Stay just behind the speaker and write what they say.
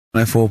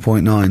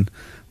4.9.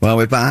 Well,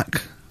 we're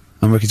back.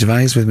 I'm Ricky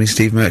Gervais, with me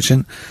Steve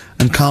Merchant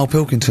and Karl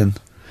Pilkington.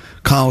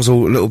 Karl's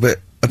all a little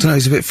bit, I don't know,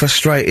 he's a bit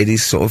frustrated,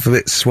 he's sort of a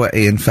bit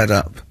sweaty and fed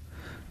up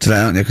today,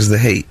 aren't you, because of the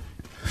heat?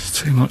 It's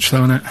too much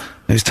though, isn't it?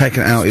 He was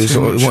taken out, he was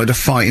sort of, wanted to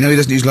fight, you know, he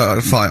doesn't usually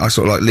like to fight, I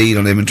sort of like lead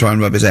on him and try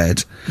and rub his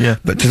head. Yeah.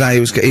 But today he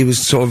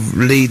was sort of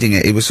leading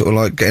it, he was sort of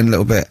like getting a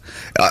little bit,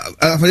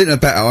 if I didn't know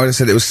better, I'd have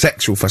said it was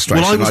sexual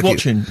frustration. Well, I was like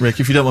watching,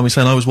 Rick, if you don't mind me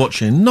saying, I was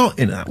watching, not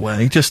in that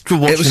way, just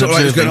watching. It was sort of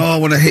like he was going, oh, I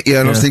want to hit you,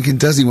 and I was thinking,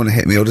 does he want to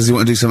hit me, or does he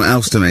want to do something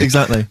else to me?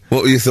 Exactly.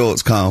 What were your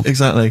thoughts, Karl?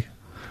 Exactly.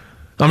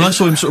 I mean, I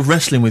saw him sort of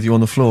wrestling with you on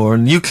the floor,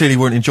 and you clearly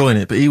weren't enjoying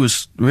it, but he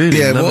was really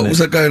loving what was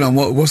that going on?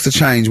 What's the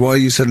change? Why are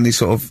you suddenly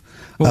sort of...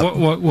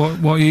 Well,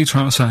 what are you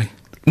trying to say?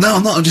 No,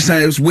 I'm not, I'm just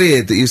saying it was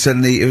weird that you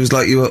suddenly, it was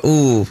like you were,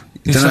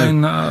 You're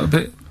saying a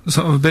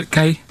bit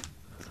gay?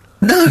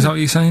 No. Is that what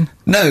you're saying?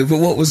 No, but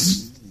what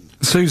was...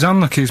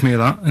 Suzanne accused me of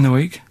that in the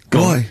week.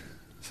 Why?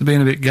 For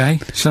being a bit gay.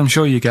 She said, I'm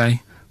sure you're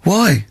gay.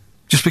 Why?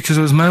 Just because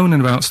I was moaning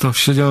about stuff.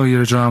 She said, oh,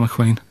 you're a drama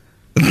queen.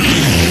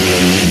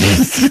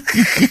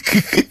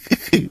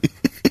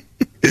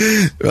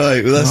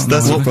 Right, well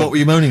that's what were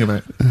you moaning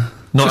about?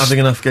 Not having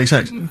enough gay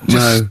sex? No.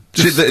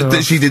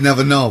 That she didn't have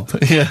a knob.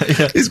 Yeah.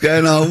 It's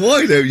going,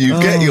 why don't you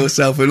get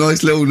yourself a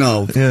nice little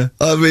knob? Yeah.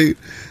 I mean,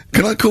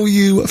 can I call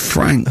you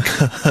Frank,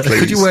 please?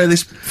 Could you wear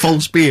this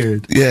false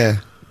beard? Yeah.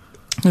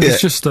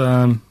 It's just,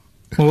 well,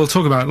 we'll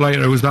talk about it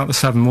later. It was about the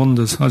Seven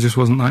Wonders. I just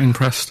wasn't that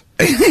impressed.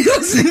 He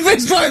wasn't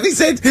impressed, right? He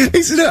said,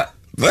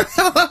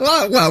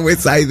 well, we'd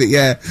say that,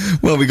 yeah.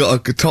 Well, we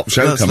got a top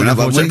show coming up,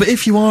 haven't we? But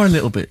if you are a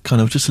little bit,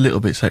 just a little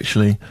bit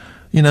sexually,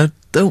 you know,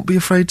 don't be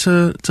afraid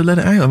to let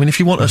it out. I mean, if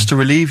you want us to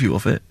relieve you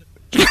of it.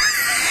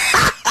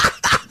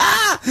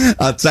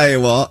 I'll tell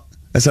you what.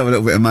 Let's have a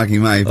little bit of Maggie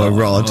May by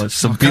Rod.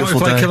 It's a beautiful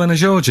day. Killing a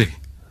Georgie.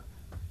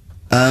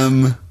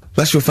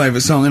 That's your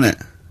favourite song, isn't it?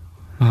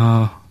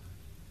 Oh.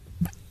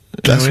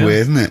 That's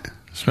weird, isn't it?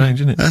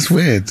 Strange, isn't it? That's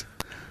weird.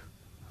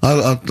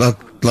 I'd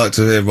like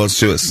to hear Rod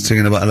Stewart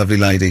singing about a lovely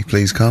lady,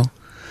 please, Karl.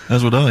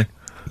 As would I.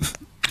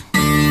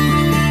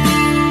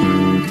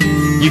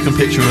 You can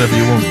picture whatever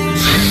you want.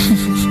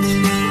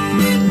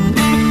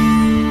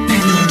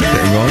 Bit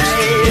of Rod.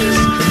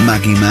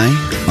 Maggie May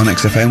on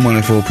XFM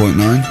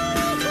 104.9.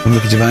 I'm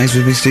Ricky Gervais,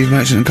 with me Steve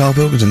Merchant and Karl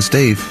Pilkington.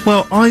 Steve.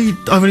 Well,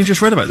 I've only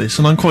just read about this,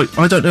 and I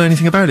don't know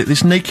anything about it.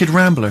 This naked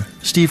rambler,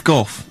 Steve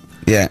Goff.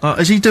 Yeah.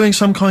 Is he doing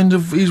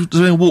he's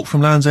doing a walk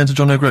from Land's End to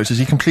John O'Groats? Is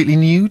he completely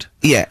nude?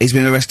 Yeah, he's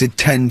been arrested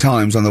 10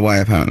 times on the way,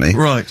 apparently.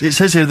 Right. It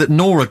says here that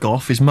Nora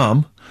Goff, his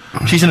mum,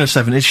 she's in her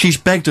 70s, she's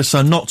begged her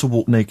son not to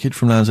walk naked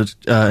from Land's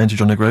End to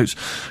John O'Groats.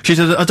 She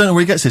said, I don't know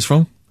where he gets this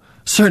from.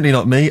 Certainly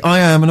not me. I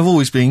am and have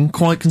always been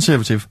quite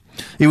conservative.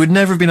 He would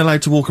never have been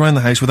allowed to walk around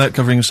the house without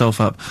covering himself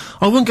up.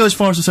 I wouldn't go as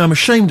far as to say I'm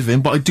ashamed of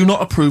him, but I do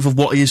not approve of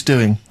what he is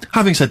doing.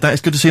 Having said that,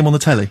 it's good to see him on the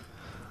telly.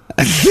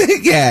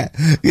 yeah,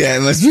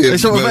 it must be.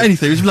 It's not about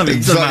anything. It's lovely.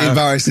 It's not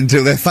embarrassed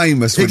until they're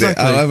famous with it.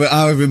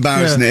 However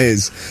embarrassing it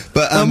is.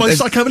 But I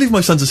can't believe my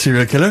son's a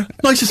serial killer.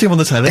 Nice to see him on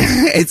the telly.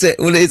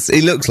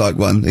 He looks like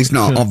one. He's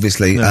not,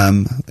 obviously.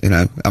 Yeah. You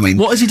know, I mean,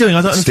 what is he doing?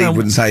 I don't understand. Steve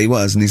wouldn't say he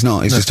was, and he's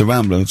not. He's just a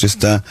rambler.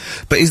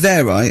 But he's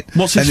there, right?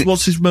 What's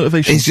his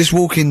motivation? He's just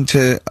walking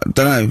to, I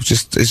don't know. It's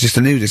just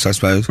a nudist, I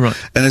suppose. Right.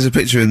 And there's a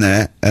picture in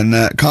there, and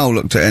Karl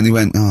looked at it and he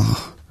went,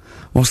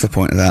 what's the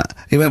point of that?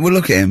 He went, well,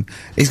 look at him.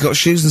 He's got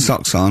shoes and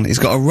socks on. He's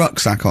got a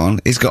rucksack on.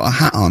 He's got a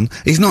hat on.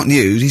 He's not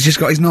nude. He's just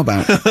got his knob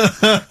out.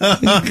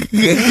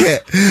 Yeah.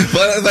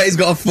 But he's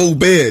got a full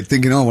beard,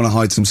 thinking, I want to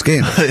hide some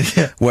skin.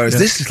 Whereas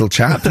this little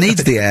chap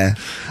needs the air.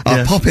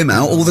 I'll pop him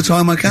out all the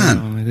time I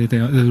can. They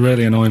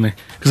really annoy me.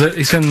 Because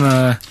it's in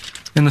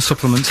the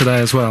supplement today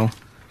as well,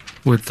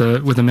 with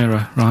the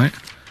Mirror, right?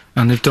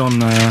 And they've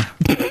done a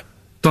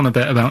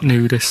bit about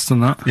nudists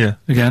and that. Yeah.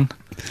 Again.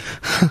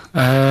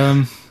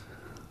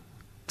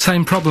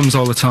 Same problems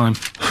all the time.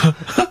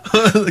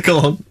 Go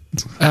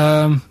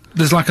on.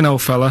 There's like an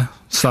old fella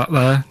sat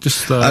there,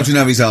 just. How do you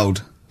know he's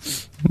old?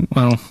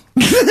 Well.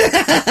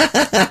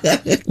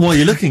 Why are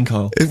you looking,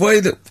 Karl?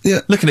 Looking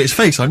at his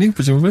face, aren't you,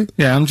 presumably?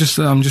 Yeah, I'm just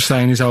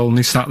saying he's old and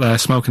he's sat there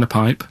smoking a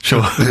pipe.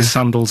 Sure. With his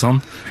sandals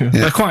on. Yeah.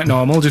 They're quite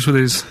normal, just with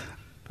his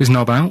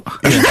knob out.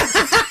 Yeah.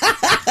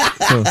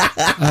 Cool.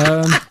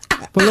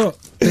 But look,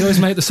 they always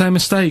make the same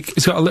mistake.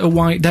 He's got a little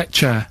white deck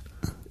chair.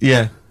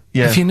 Yeah.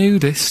 If you're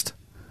nudist,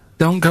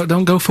 don't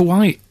go for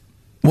white.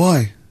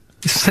 Why?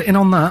 He's sitting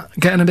on that,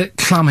 getting a bit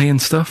clammy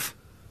and stuff.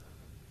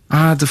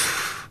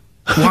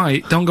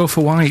 White, don't go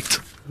for white.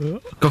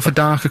 Go for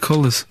darker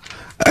colours.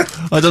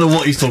 I don't know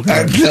what he's talking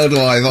about. No, do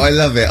I, but I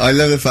love it. I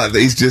love the fact that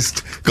he's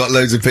just got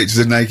loads of pictures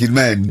of naked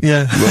men.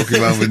 Yeah. Walking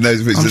around with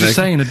loads of pictures of naked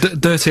I'm just saying, a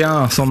dirty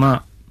arse on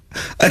that.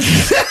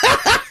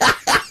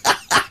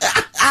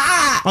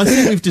 I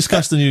think we've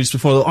discussed the news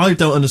before. I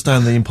don't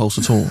understand the impulse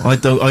at all. I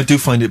do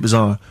find it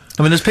bizarre.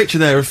 I mean, there's a picture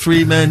there of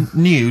 3 men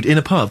nude in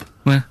a pub.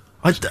 Yeah.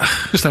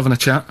 Just having a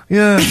chat.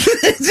 Yeah.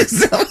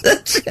 Just having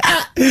a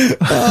chat.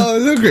 Oh,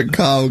 look at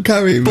Karl.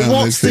 Carry him around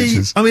those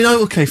pictures. I mean,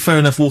 okay, fair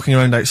enough walking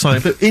around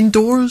outside, but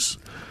indoors?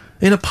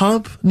 In a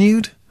pub?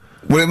 Nude?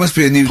 Well, it must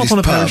be a nudist on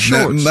a pair pub. of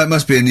shorts. That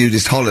must be a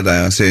nudist holiday,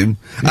 I assume,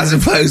 as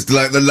opposed to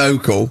like the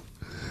local.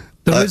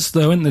 There is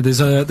though, isn't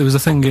there? There was a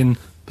thing in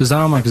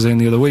Bazaar magazine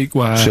the other week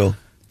where Sure.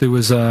 there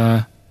was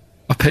a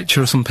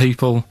picture of some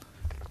people.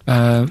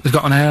 They've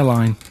got an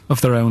airline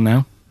of their own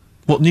now.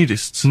 What,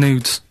 nudists?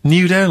 Nudes.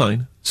 Nude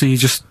airline? So you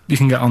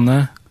can get on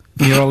there.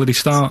 Your holiday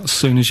starts as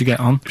soon as you get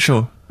on.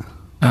 Sure.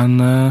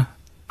 And,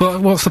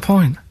 but what's the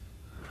point?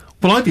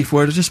 Well, I'd be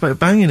worried just about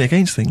banging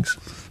against things.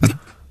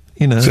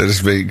 You know. So to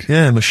speak.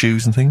 Yeah, my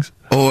shoes and things.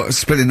 Or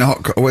spilling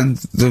the when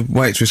the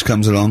waitress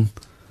comes along.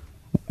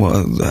 What,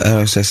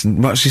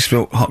 and what, she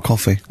spilt hot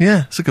coffee.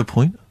 Yeah, that's a good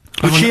point.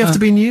 Would she have to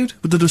be nude?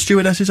 Would the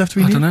stewardesses have to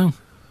be nude? I don't know.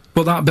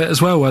 But that bit as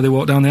well, where they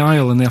walk down the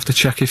aisle and they have to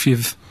check if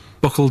you've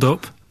buckled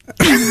up.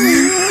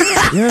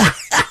 Yeah.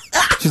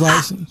 She's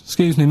like,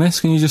 excuse me, miss,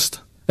 can you just...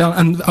 Yeah,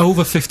 and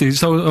over 50s,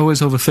 it's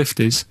always over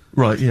 50s.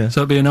 Right, yeah. So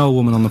it'd be an old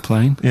woman on the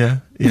plane. Yeah,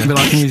 yeah. It'd be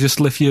like, can you just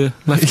lift your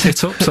left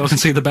tit up so I can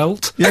see the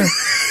belt? Yeah.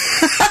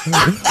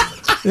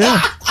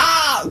 Yeah.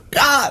 Oh,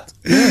 God!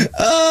 Yeah.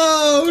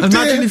 Oh,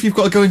 Imagine dear. if you've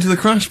got to go into the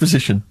crash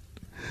position.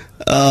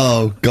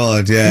 Oh,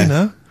 God, yeah. You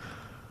know?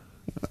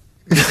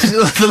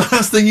 The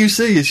last thing you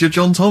see is your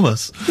John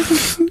Thomas.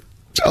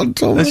 John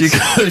Thomas.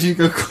 As you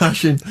go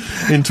crashing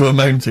into a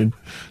mountain.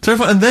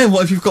 Terrifying. And then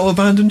what if you've got to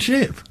abandon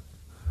ship?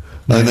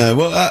 I know.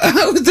 Well,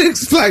 how would they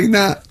explain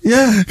that?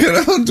 Yeah.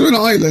 Get onto an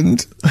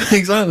island.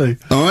 Exactly.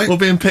 All right. Or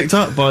being picked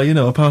up by,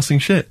 a passing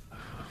ship.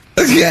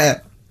 Yeah.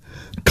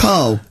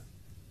 Carl,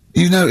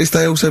 you notice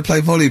they also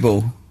play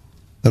volleyball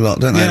a lot,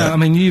 don't they? Yeah, I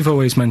mean, you've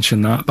always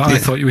mentioned that, but I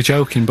thought you were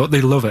joking, but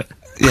they love it.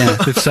 Yeah.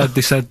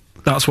 They said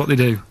that's what they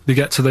do. They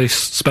get to this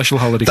special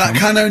holiday That camp.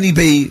 can only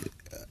be...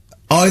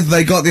 Either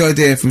they got the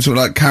idea from sort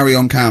of like Carry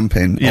On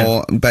Camping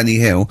or Benny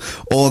Hill,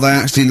 or they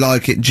actually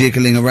like it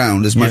jiggling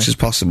around as much as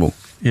possible.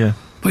 Yeah.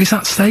 But is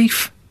that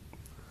safe?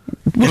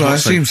 Well, I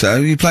assume so.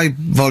 You play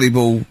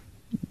volleyball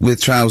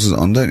with trousers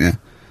on, don't you?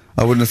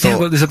 I wouldn't have thought... Yeah,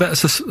 but there's a bit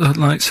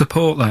of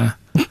support there.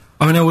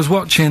 I mean, I was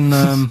watching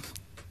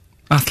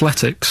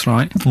athletics,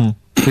 right,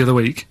 the other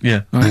week.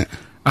 Yeah. Right?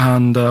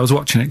 And I was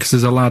watching it because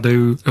there's a lad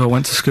who I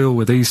went to school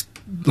with. He's,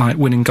 like,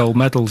 winning gold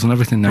medals and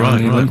everything now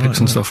in the Olympics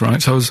and stuff,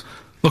 right? So I was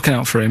looking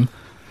out for him.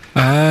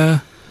 Now,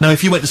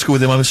 if you went to school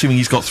with him, I'm assuming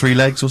he's got 3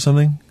 legs or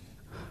something?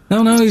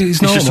 No,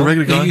 he's normal. Just a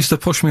regular guy? He used to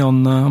push me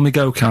on my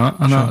go-kart,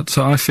 and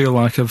so I feel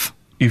like You've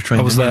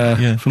trained I was him,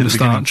 there from the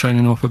start,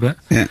 training up a bit.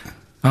 Yeah.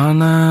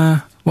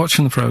 And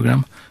watching the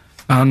programme,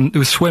 and there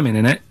was swimming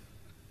in it,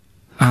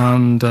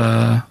 and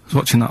I was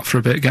watching that for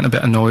a bit, getting a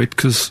bit annoyed,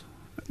 because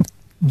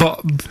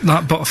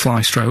that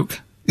butterfly stroke,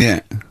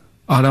 Yeah.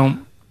 I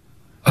don't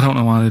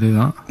know why they do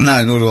that.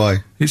 No, nor do I.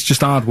 It's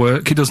just hard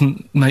work. It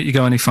doesn't make you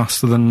go any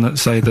faster than,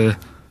 let's say, that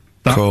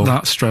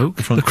stroke.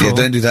 The crawl. Yeah,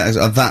 don't do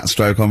that. That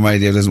stroke on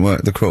radio doesn't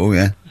work. The crawl,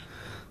 yeah.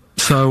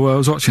 So I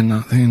was watching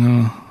that,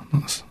 thinking,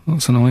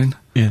 that's annoying.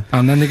 Yeah.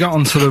 And then they got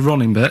onto the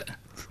running bit,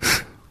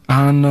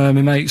 and my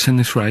mate's in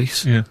this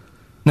race. Yeah.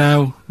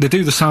 Now, they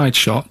do the side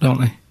shot,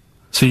 don't they?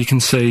 So you can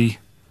see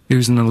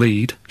who's in the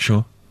lead.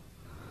 Sure.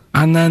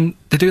 And then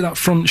they do that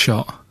front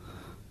shot,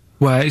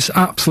 where it's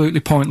absolutely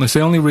pointless.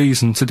 The only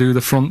reason to do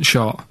the front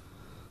shot,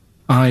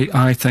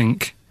 I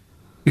think,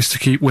 is to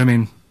keep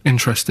women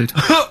interested.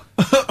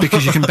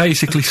 Because you can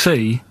basically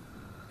see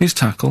his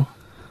tackle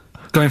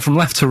going from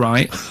left to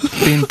right,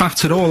 being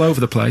battered all over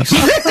the place.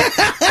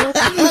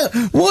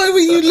 Why were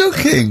you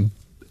looking?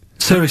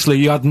 Seriously,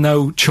 you had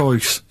no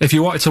choice. If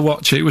you wanted to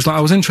watch it was like,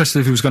 I was interested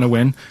if he was going to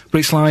win, but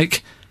it's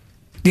like,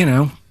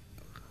 But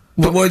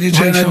why did you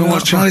turn over and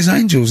watch Charlie's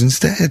Angels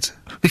instead?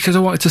 Because I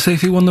wanted to see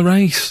if he won the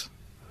race.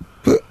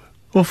 But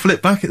Or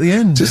flip back at the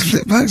end. just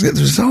flip back to get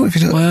the result if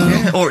you don't... Well,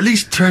 Yeah, or at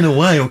least turn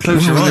away or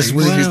close your Well, eyes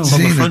was it on the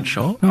deceiving? front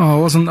shot. No, I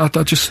wasn't. I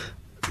just...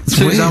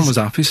 Suzanne weird. was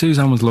happy.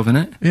 Suzanne was loving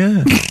it.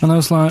 Yeah. And I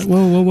was like,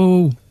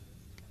 whoa.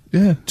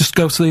 Yeah. Just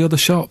go to the other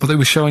shot. But they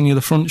were showing you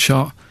the front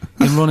shot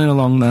and running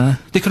along there.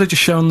 They could have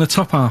just shown the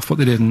top half, but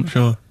they didn't.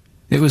 Sure.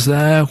 It was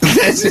there.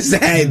 There's his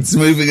heads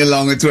moving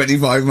along at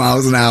 25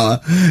 miles an hour.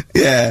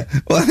 Yeah.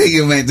 Well, I think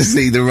you're meant to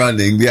see the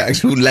running, the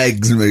actual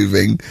legs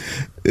moving.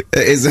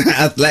 It's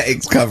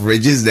athletics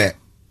coverage, isn't it?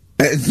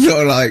 It's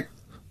sort of like...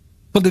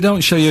 But they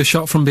don't show you a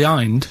shot from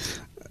behind.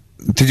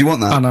 Did you want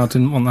that? And I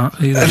didn't want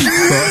that either.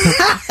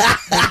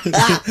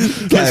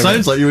 It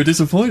sounds like you were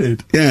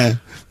disappointed. Yeah.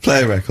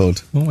 Play a record.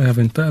 What are we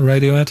having? Better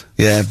Radiohead?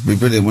 Yeah, it'd be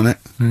brilliant, wouldn't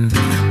it?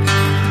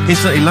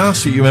 Incidentally,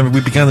 last week, you remember,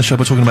 we began the show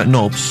by talking about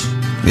knobs.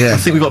 Yeah. I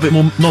think we've got a bit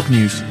more knob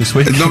news this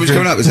week. Knob is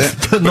coming up, is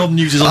it? Knob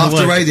news is on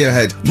After the way.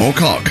 Radiohead, more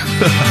cock.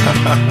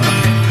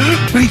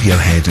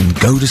 Radiohead and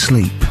go to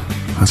sleep.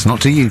 That's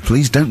not to you.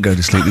 Please don't go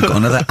to sleep. We've got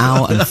another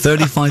hour and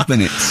 35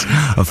 minutes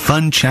of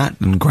fun chat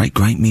and great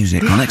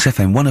music on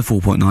XFM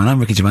 104.9. I'm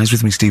Ricky Gervais,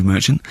 with me Steve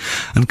Merchant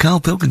and Karl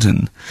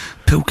Pilkington.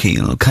 Pilky,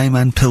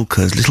 K-Man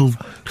Pilkers, little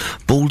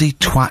baldy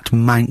twat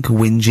mank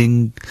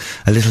whinging,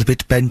 a little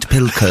bit bent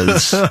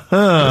Pilkers.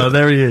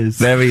 There he is.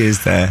 There he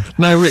is there.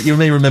 Now, Rick, you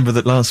may remember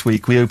that last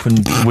week we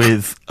opened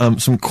with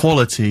some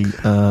quality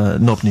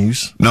knob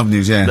news. Knob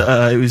news,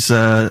 yeah.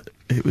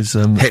 It It was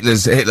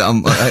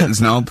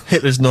Hitler's knob.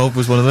 Hitler's knob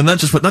was one of them.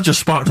 That just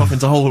sparked off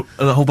into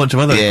a whole bunch of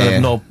other kind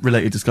of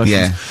knob-related discussions.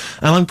 Yeah.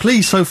 And I'm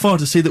pleased so far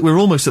to see that we're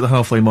almost at the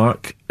halfway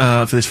mark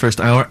for this first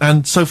hour,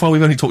 and so far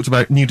we've only talked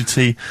about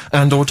nudity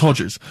and/or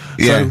todgers.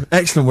 Yeah. So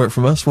excellent work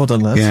from us. Well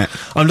done, lads. Yeah.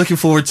 I'm looking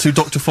forward to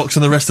Dr. Fox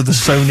and the rest of the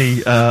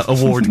Sony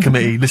award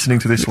committee listening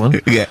to this one.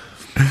 Yeah.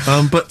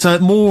 But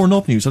more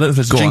knob news. I don't know if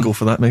there's a jingle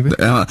for that, maybe.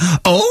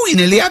 You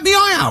nearly had the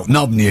eye out.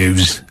 Knob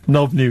news.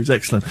 Knob news,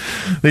 excellent.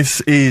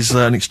 This is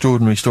an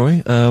extraordinary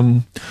story.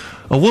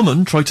 A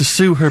woman tried to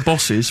sue her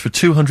bosses for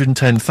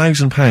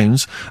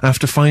 £210,000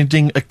 after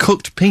finding a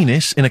cooked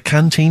penis in a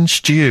canteen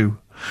stew.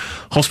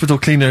 Hospital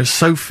cleaner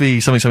Sophie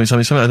something,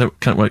 I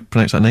can't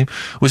pronounce that name,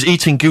 was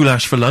eating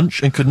goulash for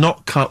lunch and could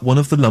not cut one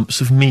of the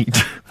lumps of meat.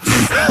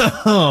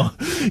 Oh,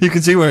 you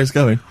can see where it's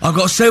going. I've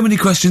got so many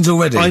questions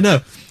already. I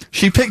know.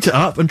 She picked it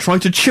up and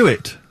tried to chew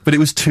it, but it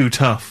was too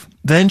tough.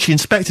 Then she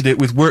inspected it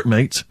with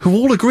workmates, who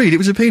all agreed it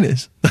was a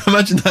penis.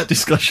 Imagine that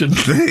discussion.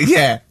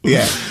 Yeah.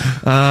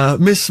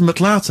 Miss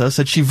McLata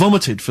said she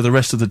vomited for the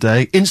rest of the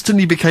day,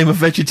 instantly became a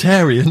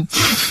vegetarian,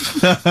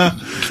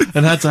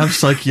 and had to have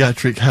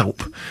psychiatric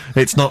help.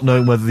 It's not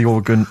known whether the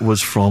organ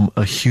was from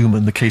a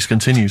human. The case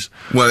continues.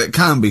 Well, it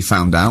can be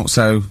found out,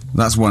 so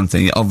that's one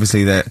thing.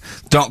 Obviously, the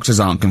doctors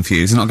aren't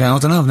confused. They're not going, I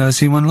don't know, I've never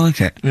seen one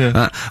like it.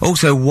 Yeah.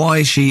 Also, why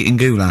is she eating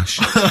goulash?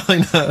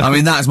 I know. I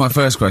mean, that is my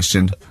first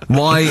question.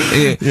 Why,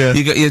 Yeah.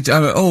 you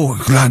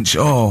got lunch,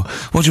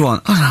 what do you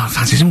want? I don't know, I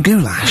fancy some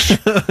goulash.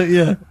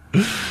 Yeah.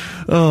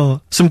 Oh,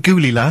 some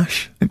gooly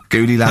lash.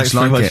 Gooly lash Thanks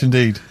very like much it.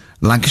 indeed.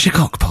 Lancashire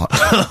cockpot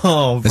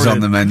Oh, is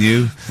on the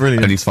menu.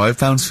 Brilliant. Only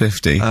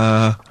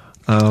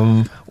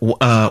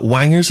 £5.50.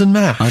 Wangers and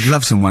mash. I'd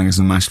love some wangers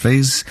and mash,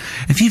 please.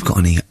 If you've got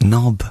any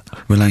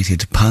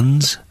knob-related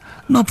puns,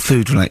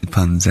 knob-food-related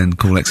puns, then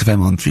call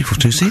XFM on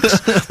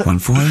 3426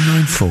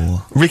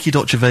 14094.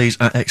 Ricky.Gervais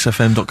at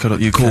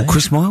xfm.co.uk. Call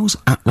Chris Miles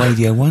at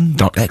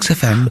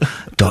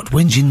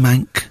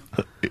radio1.xfm.winginmank.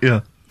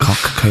 Yeah.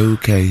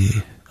 Cock-co-k.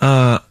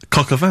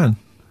 Cock a van.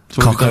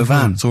 Cock o'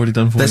 van. It's already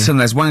done for There's you. some,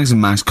 there's wangers and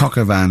mash, cock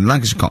o' van,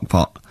 Lancashire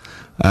cockpot.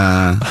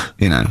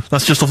 You know.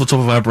 That's just off the top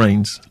of our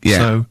brains. Yeah.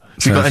 So,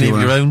 if So you've got if any you of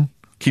your wanna- own,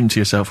 keep them to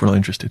yourself. We're not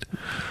interested.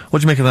 What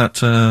do you make of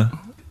that,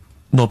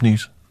 knob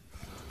news?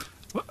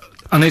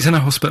 And it's in a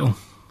hospital.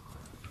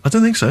 I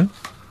don't think so.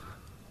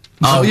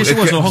 Oh, yes, it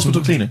was. it- No,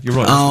 hospital cleaner. You're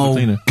right. Hospital Oh,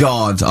 cleaner.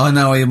 God. I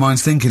know how your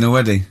mind's thinking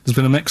already. There's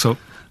been a mix-up.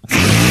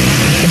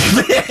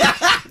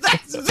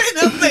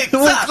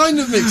 What kind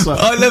of mix-up?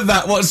 I love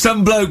that. What,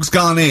 some bloke's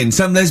gone in,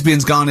 some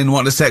lesbian's gone in,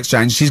 wanting a sex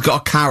change, she's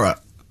got a carrot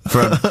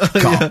for a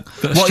cock.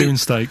 Bit of stewing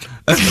steak.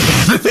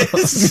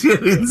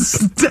 Stewing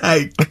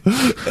steak.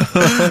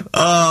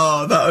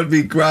 Oh, that would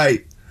be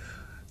great.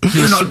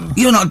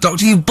 You're not a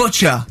doctor, you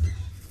butcher.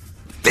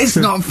 It's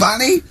not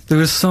funny. There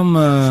was some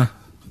other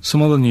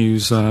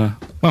news,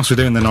 whilst we're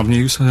doing the knob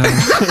news,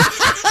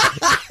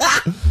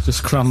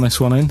 just cram this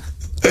one in.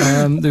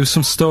 There was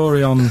some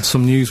story on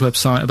some news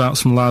website about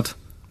some lad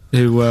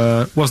who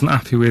wasn't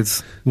happy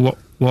with what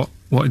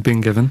he'd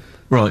been given.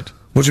 Right.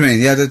 What do you mean?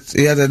 He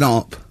had an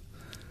op?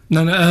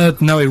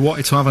 No, he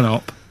wanted to have an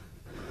op.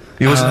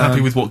 He wasn't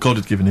happy with what God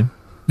had given him.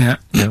 Yeah.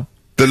 Yeah.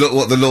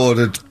 What the Lord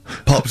had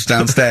popped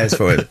downstairs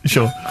for him.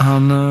 Sure.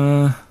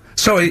 And,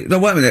 Sorry, no,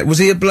 wait a minute. Was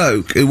he a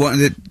bloke who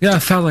wanted it? yeah,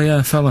 fella.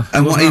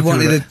 And what he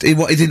Wasn't happy with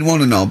wanted, he didn't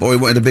want a knob, or he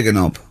wanted a bigger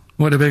knob?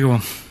 wanted a bigger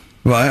one.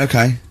 Right,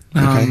 okay.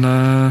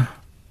 And,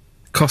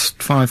 cost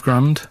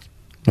 £5,000.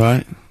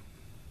 Right.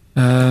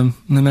 And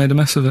they made a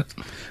mess of it.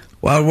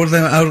 Well,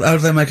 how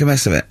did they make a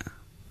mess of it?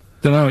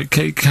 Don't know, it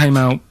came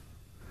out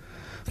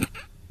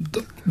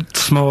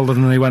smaller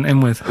than they went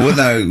in with. Well,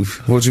 no.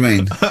 What do you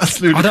mean?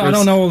 That's I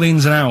don't know all the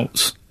ins and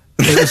outs.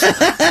 It was,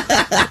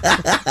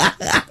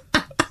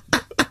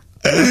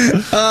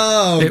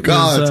 Oh,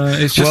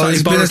 God. it's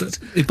just Well, like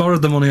he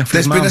borrowed the money off his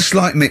There's been mum. a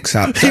slight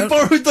mix-up. He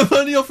borrowed the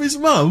money off his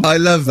mum. I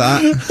love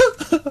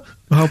that.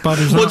 How bad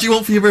is that? What do you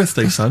want for your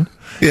birthday, son?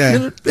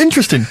 Yeah.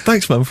 Interesting.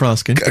 Thanks, Mum, for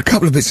asking. A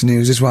couple of bits of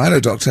news as well. Hello,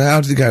 Doctor.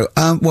 How did it go?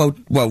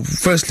 Well,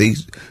 firstly,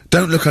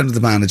 don't look under the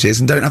bandages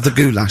and don't have the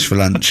goulash for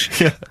lunch.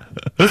 Yeah.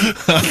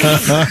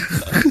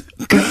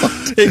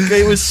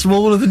 It was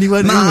smaller than you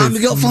went Mum, in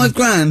you with. got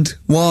 £5,000.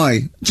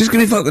 Why? Just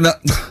gonna fucking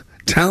up.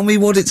 Tell me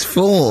what it's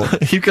for.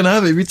 You can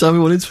have it if you tell me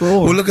what it's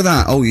for. Well, look at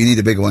that. Oh, you need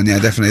a bigger one. Yeah,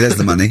 definitely. There's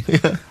the money.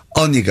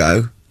 On you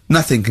go.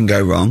 Nothing can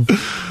go wrong.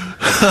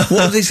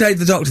 What did he say to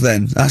the doctor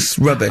then? That's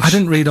rubbish. I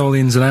didn't read all the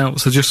ins and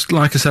outs. I just,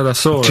 like I said, I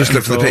saw it. Just and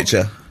look for the thought,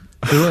 picture.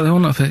 They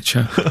want a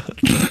picture.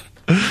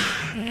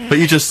 But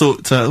you just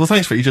thought, well,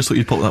 thanks for it. You just thought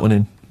you'd pop that one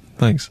in.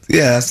 Thanks.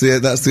 Yeah, that's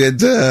the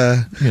end.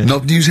 Yeah.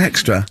 Knob News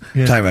Extra.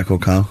 Yeah. Play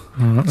record, Carl.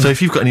 So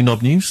if you've got any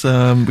knob news,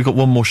 we've got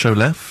one more show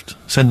left.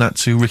 Send that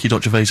to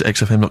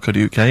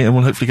ricky.gervais@xfm.co.uk and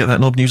we'll hopefully get that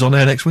knob news on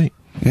air next week.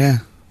 Yeah.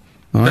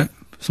 All right.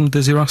 Some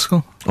Dizzy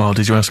Rascal. Oh,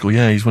 Dizzy Rascal,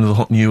 yeah, he's one of the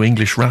hot new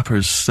English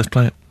rappers. Let's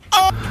play it.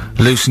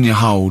 Loosen Your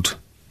Hold.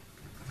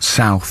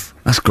 South.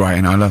 That's great,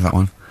 and I love that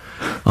one.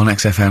 On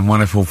XFM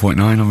 104.9,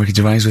 I'm Ricky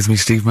Gervais, with me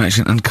Steve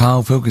Merchant and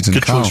Karl Pilkington.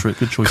 Good Karl, choice, Rick,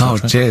 good choice. Karl,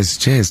 That's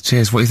right.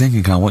 cheers. What are you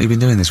thinking, Karl? What have you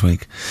been doing this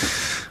week?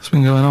 What's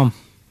been going on?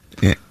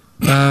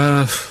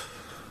 Yeah.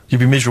 You'd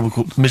be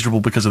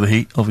miserable because of the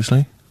heat,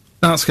 obviously.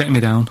 That's getting me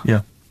down.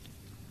 Yeah.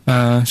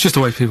 It's just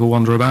the way people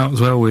wander about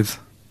as well with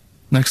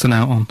next to an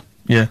out on.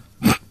 Yeah.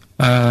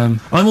 I'm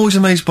always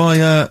amazed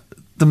by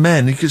the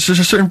men. It's just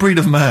a certain breed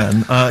of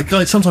man.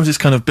 Like sometimes it's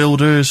kind of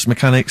builders,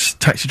 mechanics,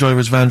 taxi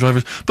drivers, van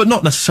drivers, but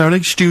not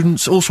necessarily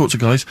students, all sorts of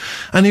guys.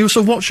 And you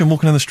sort of watch them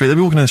walking down the street. They'll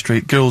be walking down the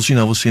street, girls, you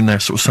know, obviously in their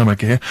sort of summer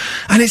gear,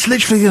 and it's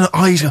literally, you know,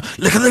 eyes.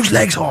 Look at those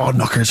legs. Oh,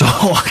 knockers.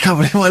 Oh, I can't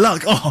believe my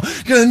luck. Oh,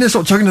 you know, and they're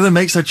sort of talking to their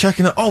mates. They're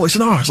checking it. Oh, it's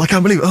an arse. I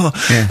can't believe it. Oh,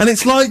 Yeah. and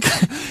it's like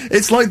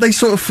they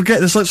sort of forget.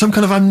 There's like some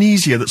kind of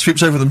amnesia that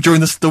sweeps over them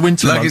during the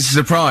winter Like months. it's a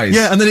surprise.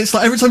 Yeah, and then it's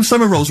like every time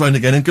summer rolls around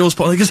again and girls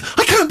put on, they goes,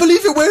 I can't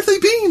believe it, where have they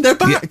been? They're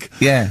back.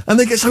 Yeah. And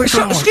they get so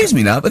excited. Excuse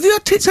me, love, have you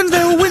had tits under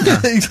there all winter?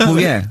 Exactly. Well,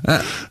 yeah.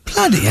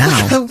 Bloody hell.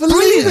 I can't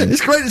believe it.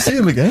 It's great to see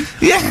him again.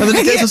 Yeah. And then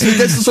he gets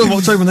to sort of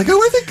October and they go,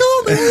 where have they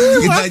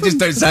gone? They just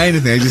don't say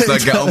anything. They just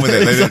like get on with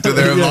it. Exactly,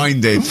 They're yeah.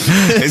 reminded.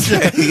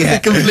 They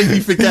completely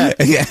forget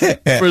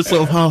Yeah. for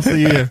sort of half the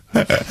year.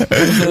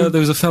 There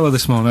was a fella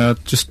this morning, I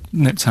just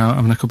nipped out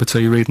having a cup of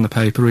tea, reading the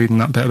paper, reading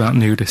that bit about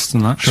nudists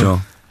and that.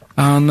 Sure.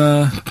 And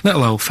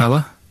little old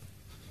fella,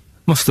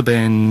 must have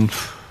been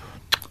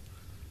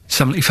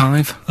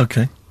 75,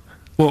 Okay.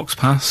 walks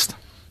past,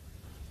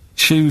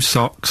 shoes,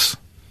 socks,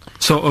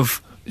 sort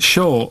of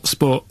shorts,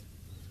 but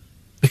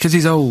because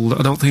he's old,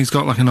 I don't think he's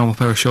got like a normal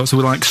pair of shorts. So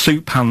with like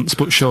suit pants,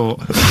 but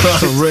short.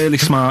 So really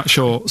smart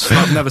shorts that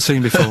I've never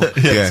seen before.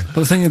 Yeah.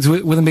 But the thing is,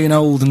 with him being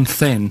old and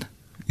thin,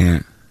 Yeah.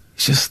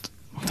 it's just,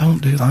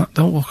 don't do that.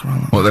 Don't walk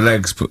around that. What, the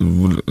legs?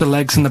 The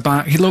legs and the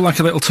back. He looked like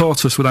a little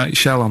tortoise without his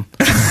shell on.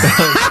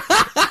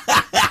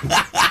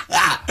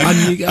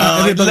 And you,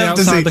 everybody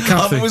outside the I've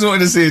cafe. always wanted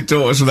to see a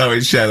tortoise without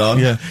its shell on.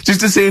 Yeah. Just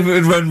to see if it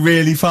would run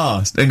really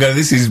fast and go,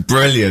 this is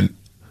brilliant.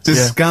 Just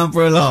Yeah.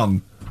 scamper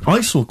along.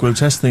 I saw a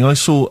grotesque thing.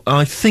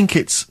 I think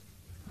it's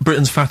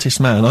Britain's fattest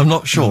man. I'm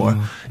not sure.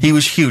 He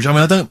was huge. I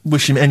mean, I don't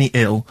wish him any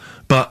ill,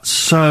 but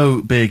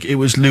so big, it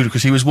was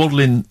ludicrous. He was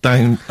waddling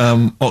down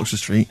Oxford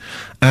Street,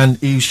 and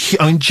he was,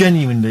 I mean,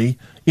 genuinely,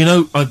 you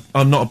know,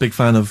 I'm not a big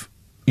fan of,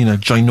 you know,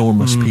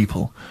 ginormous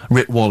people.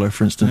 Rick Waller,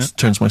 for instance,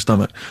 turns my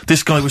stomach.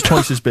 This guy was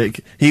twice as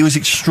big. He was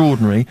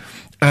extraordinary,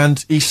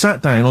 and he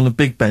sat down on a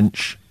big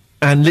bench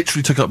and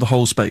literally took up the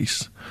whole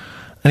space.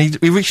 And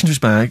he reached into his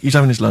bag, he's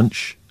having his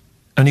lunch,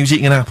 and he was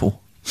eating an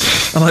apple.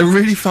 And I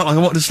really felt like I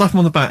wanted to slap him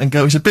on the back and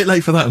go, it's a bit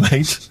late for that,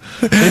 mate.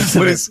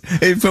 Well, it's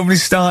probably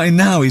starting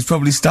now. He's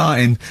probably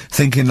starting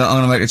thinking that I'm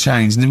going to make a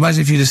change. And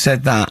imagine if you just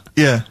said that,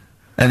 Yeah,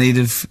 and it'd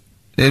have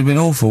been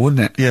awful,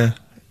 wouldn't it? yeah.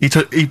 He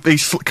cut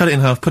it in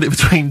half, put it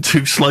between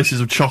two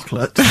slices of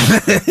chocolate.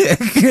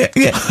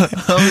 Yeah.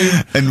 I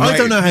mean, I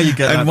don't know how you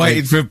get that, And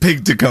waited mate. for a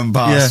pig to come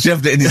past, Yeah.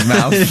 shoved it in his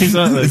mouth.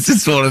 Exactly.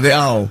 Just swallowed it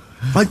whole.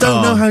 I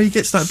don't know Oh. how he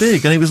gets that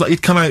big. And it was like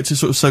he'd come out to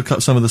sort of soak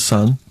up some of the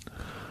sun,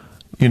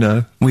 you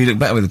know. Well, you look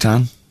better with a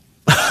tan.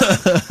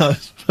 I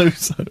suppose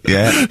so.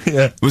 Yeah.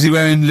 Yeah. Was he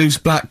wearing loose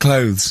black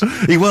clothes?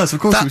 He was,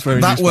 of course he was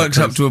wearing That loose works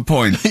black up to a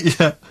point. clothes.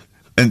 Yeah.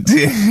 And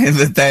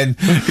then,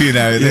 you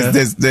know, Yeah.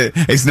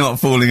 it's not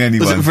fooling Was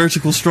anyone. it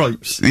vertical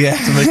stripes? Yeah.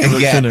 To make it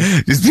look yeah. thinner.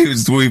 Just people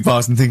just walk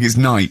past and think it's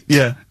night.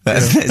 Yeah.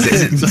 That's yeah.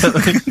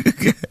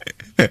 it.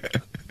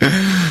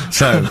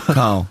 So,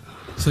 Carl.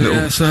 So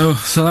yeah, so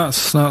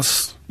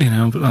that's you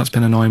know, that's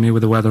been annoying me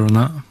with the weather and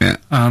that. Yeah.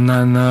 And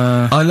then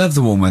I love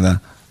the warm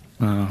weather.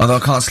 oh, Although I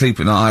can't sleep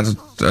at night.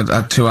 I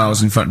had 2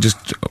 hours in front,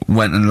 just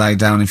went and lay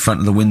down in front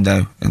of the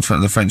window, in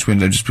front of the French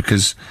window, just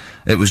because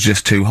it was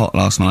just too hot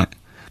last night.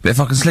 But if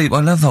I can sleep,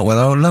 I love hot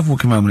weather. I love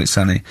walking around when it's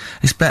sunny.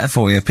 It's better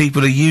for you.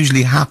 People are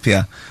usually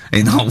happier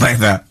in hot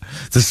weather.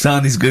 The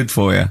sun is good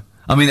for you.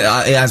 I mean, it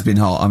has been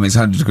hot. I mean, it's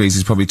 100 degrees.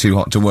 It's probably too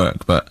hot to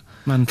work, but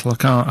mental.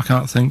 I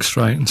can't think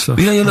straight and stuff.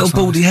 you know your little That's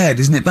nice. baldy head,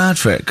 isn't it bad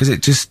for it? Because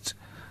it just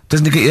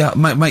doesn't it get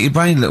you make your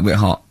brain a little bit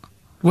hot.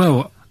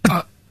 Well,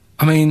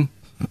 I mean,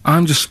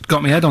 I'm just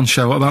got my head on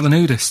show. What about the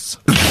nudists?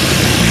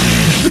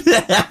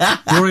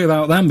 Worry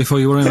about them before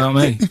you worry about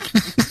me.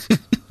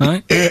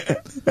 Right?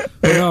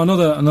 Well,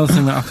 no, another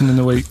thing that happened in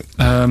the week.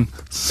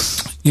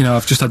 You know,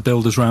 I've just had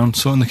builders round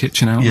sorting the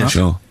kitchen out. and Yeah, that.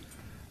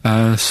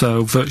 Sure.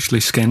 So virtually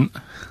skint.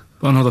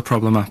 But another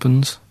problem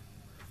happens.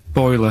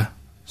 Boiler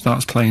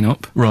starts playing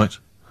up. Right.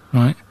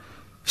 Right.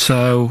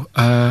 So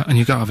and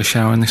you got to have a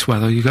shower in this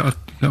weather. You got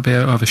to be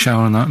able to have a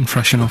shower and that and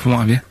freshen up and what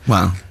have you.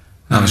 Well,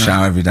 I have a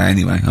shower every day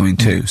anyway. I mean,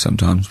 2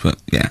 sometimes, but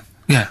yeah.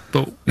 Yeah,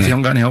 but if you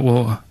haven't got any hot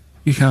water,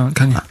 you can't,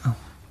 can you?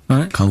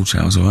 Right. Cold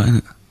shower's alright, isn't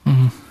it?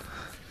 Mm-hmm.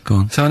 Go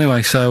on. So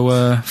anyway,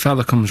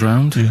 fella comes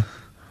round. Yeah.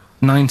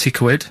 90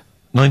 quid.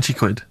 90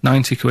 quid.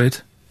 90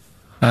 quid.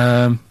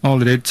 All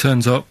he did,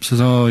 turns up, says,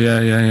 oh,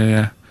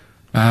 yeah.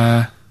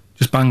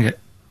 Just bang it.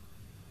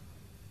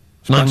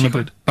 90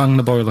 quid. Bang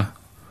the boiler.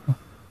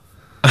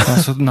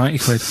 That's 90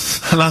 quid.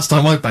 Last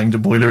time I banged a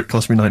boiler, it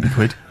cost me 90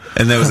 quid.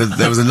 And there was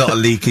a lot of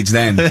leakage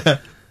then.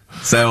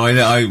 So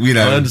I you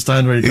know. I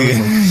understand where you're coming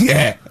from.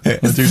 Yeah. I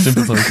do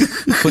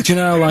sympathise. But you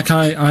know, like,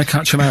 I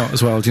catch them out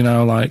as well. Do you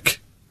know, like,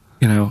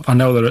 you know, I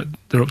know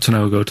they're up to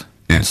no good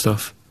Yeah. and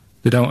stuff.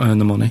 They don't earn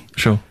the money.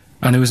 Sure.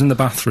 and he was in the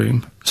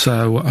bathroom,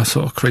 so I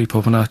sort of creep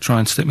up and I try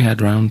and stick my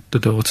head round the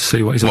door to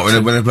see what he's up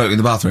to. When a bloke in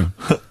the bathroom?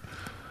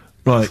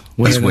 Right.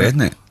 That's weird,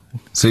 isn't it?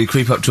 So you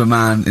creep up to a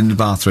man in the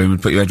bathroom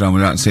and put your head round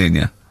without seeing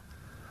you?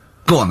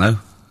 Go on, though.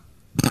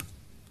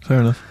 Fair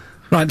enough.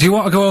 Right, do you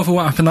want to go over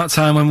what happened that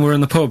time when we were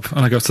in the pub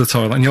and I go to the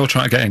toilet and you're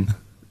trying to get in?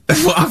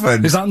 What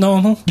happened? Is that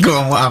normal? Go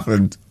on, what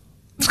happened?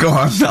 Go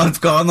on,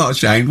 go on, I'm not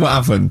ashamed. What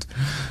happened?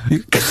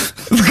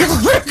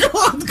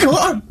 Go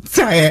on,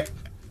 say it.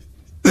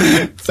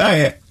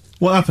 Say it.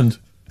 What happened?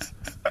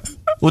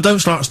 Well, don't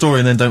start a story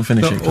and then don't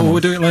finish it. Or we'll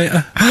do it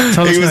later.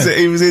 Tell us now.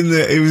 He was in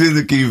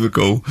the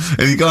cubicle,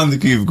 and he got in the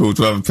cubicle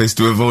to have a piss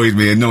to avoid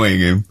me annoying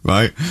him,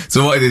 right?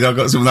 So what I did, I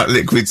got some of that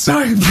liquid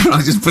soap, and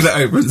I just put it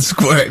over and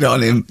squirted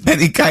on him,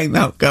 and he came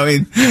out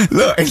going,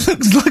 look, it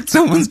looks like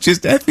someone's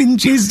just effing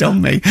jizzed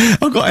on me.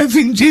 I've got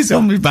effing jizz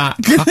on me back.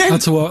 I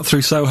had to walk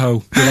through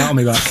Soho without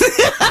me back.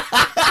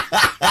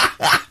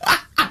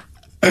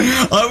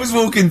 I was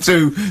walking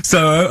through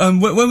Soho,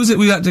 and when was it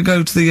we had to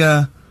go to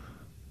the,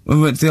 when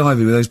we went to the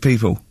Ivy with those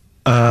people?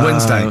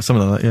 Wednesday.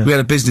 Something like that, yeah. We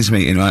had a business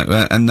meeting, right?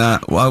 And,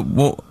 we were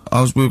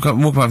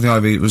walking out the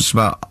Ivy, it was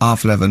about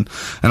 11:30,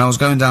 and I was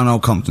going down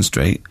Old Compton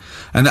Street,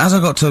 and as I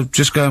got to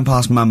just going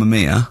past Mamma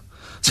Mia,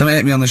 something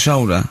hit me on the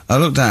shoulder. I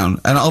looked down,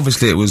 and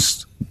obviously it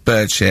was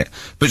bird shit,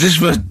 but just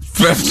for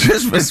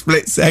a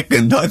split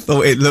second, I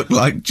thought it looked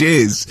like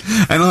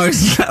jizz, and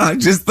I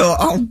just thought,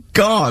 oh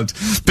God,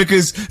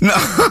 because no.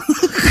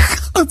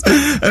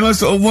 And I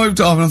sort of wiped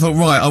it off, and I thought,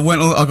 right, I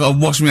got to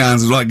wash my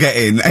hands and like get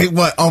in. It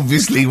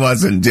obviously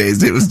wasn't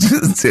jizz. It was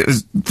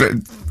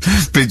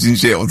pigeon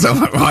shit or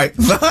something, right?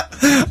 But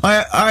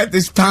I had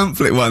this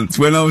pamphlet once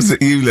when I was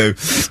at ULU.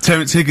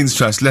 Terence Higgins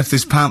Trust left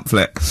this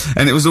pamphlet,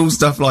 and it was all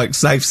stuff like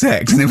safe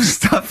sex, and it was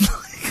stuff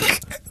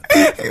like.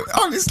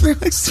 Honestly,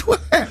 I swear,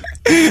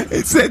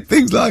 it said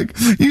things like,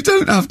 you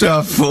don't have to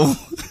have full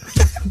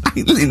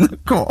anal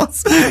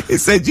intercourse. It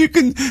said you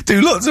can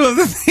do lots of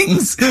other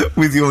things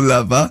with your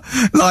lover,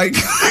 like,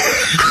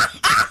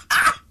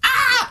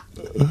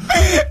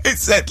 it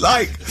said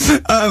like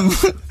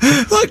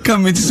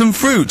come into some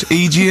fruit,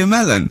 e.g. a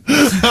melon.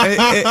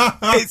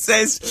 It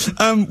says,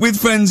 with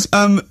friends,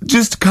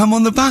 just come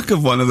on the back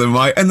of one of them,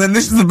 right? And then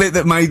this is the bit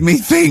that made me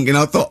think, and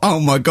I thought,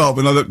 oh my God,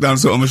 when I looked down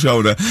sort of my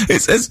shoulder,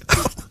 it says,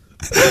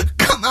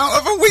 come out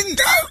of a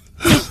window!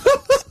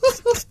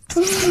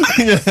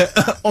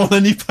 Yeah, on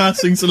any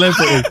passing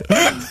celebrity.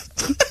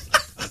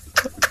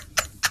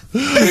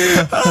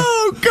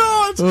 Oh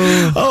God!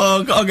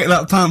 Oh, I'll get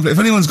that pamphlet. If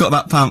anyone's got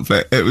that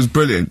pamphlet, it was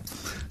brilliant.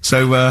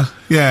 So,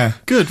 yeah.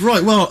 Good,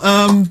 right, well,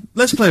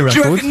 let's play a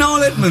record. Do you reckon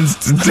Noel Edmonds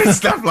did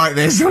stuff like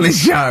this on his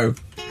show?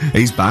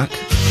 He's back.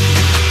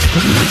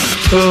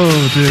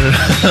 Oh dear.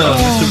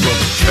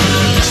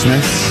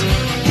 Smiths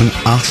and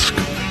Usk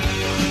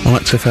on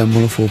XFM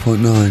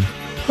 104.9.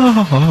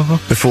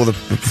 Before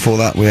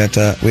that,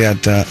 we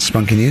had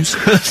Spunky News.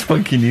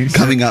 Spunky News.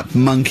 Coming up,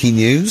 Monkey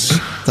News.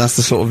 That's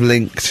the sort of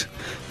linked.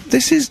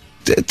 This is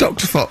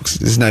Dr. Fox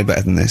is no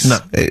better than this. No,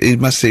 you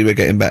must see we're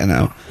getting better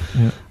now.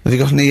 Yeah. Have you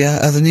got any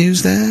other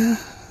news there,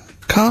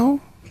 Karl?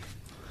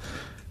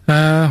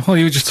 Well,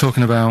 you were just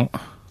talking about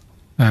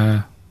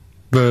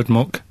bird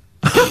muck.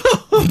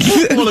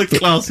 What a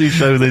classy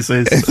show this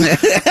is.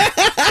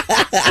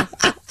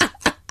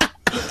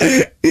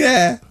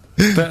 Yeah.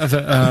 Bit of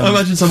it, I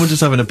imagine someone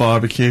just having a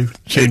barbecue,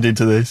 tuned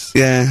into this.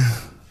 Yeah.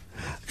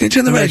 Can you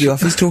turn the radio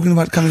off? He's talking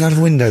about coming out of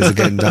windows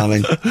again,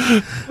 darling.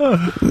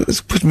 It's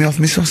putting me off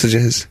my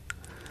sausages.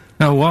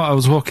 No, what? I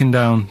was walking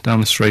down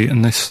the street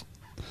and this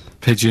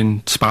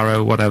pigeon,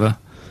 sparrow, whatever,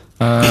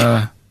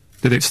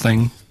 did its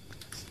thing,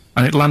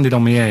 and it landed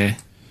on my ear,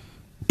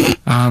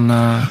 and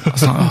I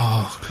was like,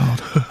 oh God.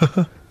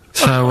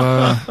 So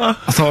I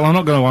thought, well, I'm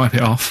not going to wipe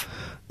it off.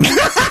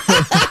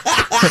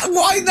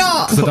 Why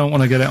not? Because I don't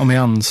want to get it on my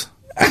hands.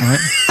 Right?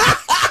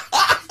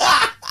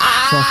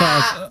 So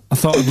I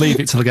thought I'd leave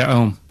it till I get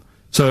home.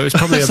 So it's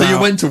probably about... So you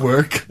went to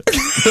work?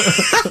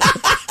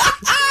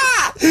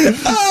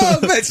 Oh,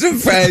 met some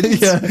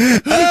friends. Yeah.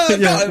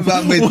 Got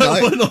about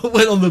midnight.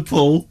 Went on the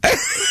pool.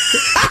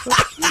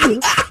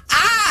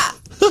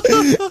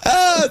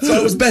 So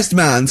I was best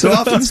man, so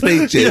after the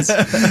speeches,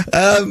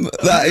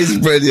 that is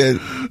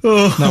brilliant.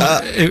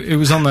 No, it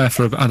was on there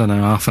for, I don't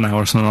know, half an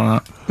hour or something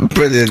like that.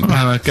 Brilliant.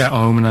 Get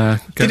home and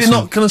get Did it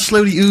not kind of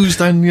slowly ooze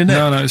down your neck?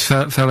 No, it's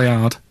fairly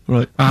hard.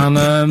 Right.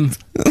 And,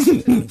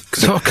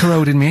 sort of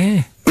corroded my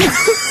ear.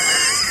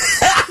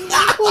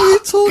 What are you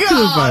talking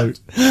about?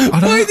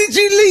 Why did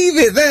you leave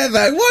it there,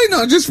 though? Why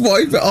not just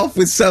wipe it off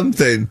with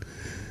something?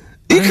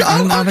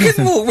 I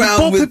can walk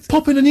round with...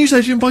 Pop in a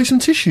newsagent and buy some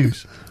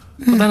tissues.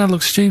 But then I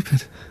look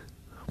stupid.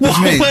 What?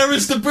 Where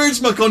is the bird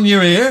smuck on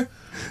your ear?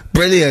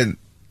 Brilliant.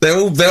 They're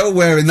all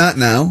wearing that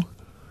now.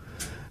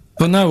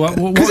 But no,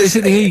 what is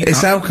it they eat?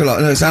 It's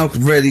alkaline. No, it's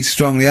really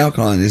strongly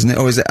alkaline, isn't it?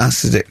 Or is it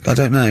acidic? I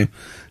don't know.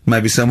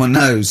 Maybe someone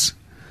knows.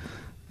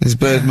 Is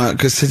bird muck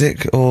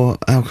acidic or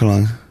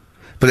alkaline?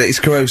 But it's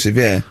corrosive,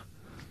 yeah.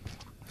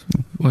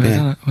 Weird,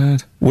 isn't it?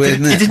 Weird. Weird,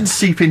 isn't it? It didn't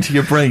seep into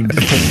your brain.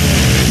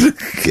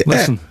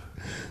 Listen.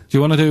 Do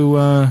you want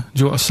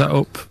to set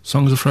up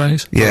Songs of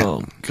Phrase? Yeah.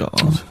 Oh,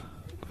 God.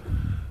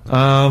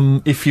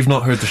 If you've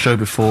not heard the show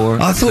before...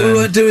 I thought we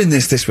weren't doing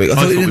this week. I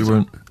thought we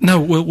weren't. No,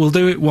 we'll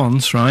do it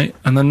once, right?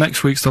 And then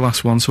next week's the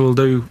last one, so we'll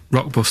do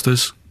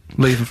Rockbusters.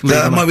 Leave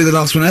That them might out. be the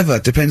last one ever,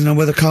 depending on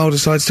whether Carl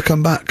decides to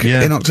come back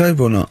Yeah. in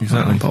October or not.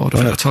 Exactly. I'm bored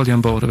of it. I told you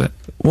I'm bored of it.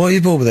 Why are you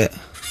bored with it?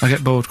 I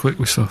get bored quick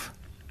with stuff.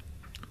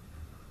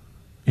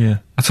 Yeah.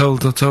 I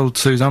told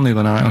Suzanne the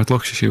other night, how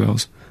lucky she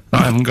was,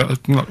 that I haven't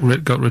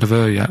got rid of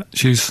her yet.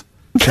 She's...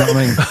 Do you know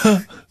what I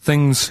mean?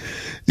 Things...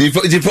 You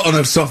put on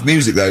a soft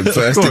music though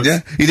first, didn't you?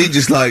 You didn't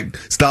just like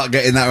start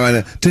getting that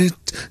around. you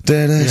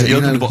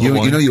opened a bottle of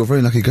wine. You know you're a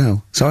very lucky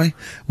girl. Sorry?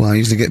 Well, I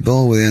usually get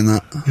bored with you and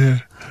that. Yeah.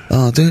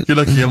 Oh, dude. You're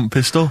lucky you haven't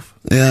pissed off.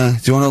 Yeah.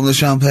 Do you want to open the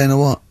champagne or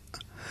what?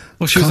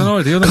 Well, she was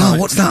annoyed the other Carl, night.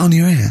 what's that on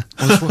your ear?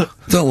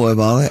 Don't worry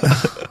about it.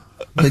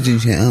 Pigeon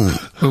shit, aren't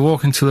it? We're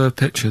walking to the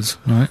pictures,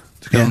 right?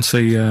 To go Yeah. and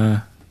see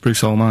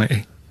Bruce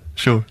Almighty.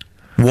 Sure.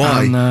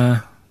 Why?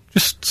 And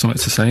just something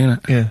to say,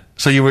 innit? Yeah.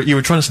 So you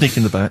were trying to sneak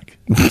in the back.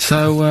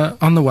 So,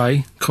 on the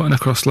way, cutting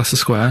across Leicester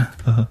Square,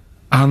 Uh-huh.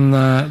 and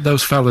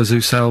those fellas who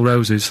sell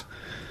roses,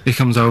 he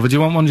comes over, do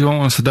you want one? Do you want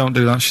one? I said, don't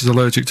do that, she's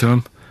allergic to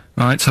them.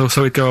 Right, so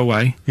he'd go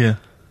away. Yeah.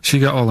 She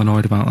got all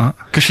annoyed about that.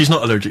 Because she's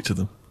not allergic to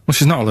them. Well,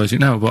 she's not allergic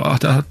now, but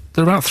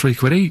they're about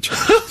 £3 each. But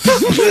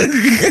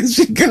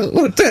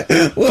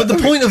the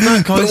point of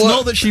that, Carl, is what-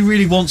 not that she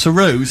really wants a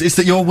rose, it's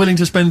that you're willing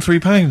to spend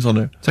 £3 on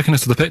her. Taking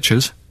us to the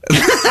pictures.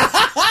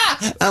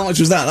 How much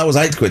was that? That was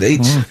 £8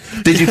 each.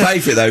 Did you pay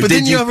for it though? But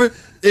Did didn't you ever...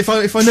 If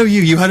I know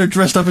you had her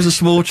dressed up as a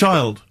small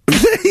child. Or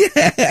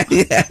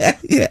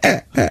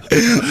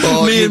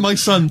Me you- and my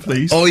son,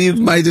 please. Or you've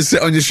made her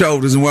sit on your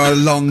shoulders and wear a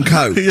long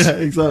coat. Yeah,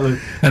 exactly.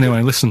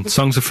 Anyway, listen,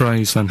 Songs of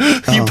Phrase then.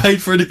 You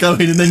paid for her to go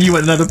in and then you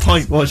went and had a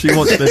pint while she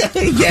watched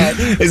it. Yeah,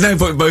 there's no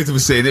point in both of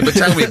us seeing it, but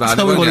tell me about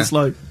Tell it. me what won't it's you?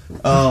 like.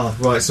 Oh,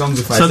 right, Songs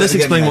of Phrase. So let's Let me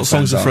get explain my what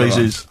Songs of headphones Phrase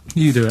on. is.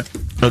 You do it.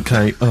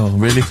 Okay. Oh,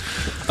 really?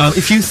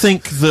 If you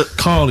think that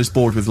Carl is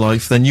bored with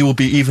life, then you will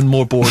be even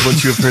more bored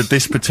once you have heard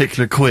this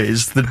particular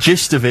quiz. The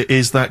gist of it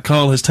is that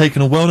Carl has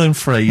taken a well-known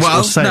phrase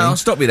Well, or saying no,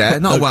 stop me there.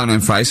 Not a well-known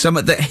phrase.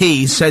 Something that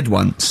he said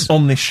once.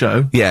 on this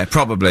show, Yeah,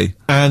 probably.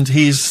 and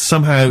he's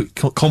somehow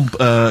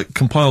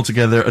compiled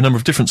together a number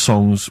of different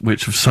songs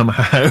which have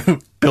somehow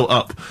built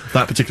up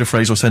that particular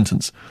phrase or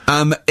sentence.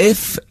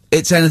 If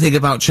it's anything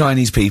about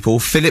Chinese people,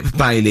 Philip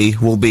Bailey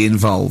will be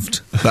involved.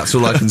 That's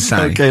all I can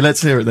say. Okay,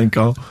 let's hear it then,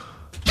 Carl.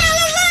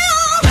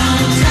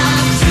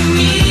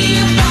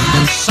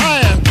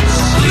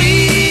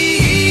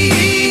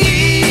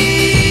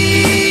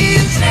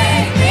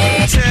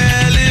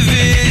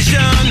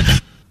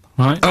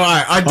 Right?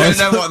 Alright, I don't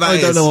know what that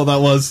is. I don't know what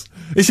that was.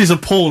 This is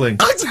appalling.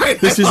 I don't know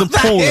This is what that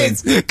appalling.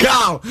 is.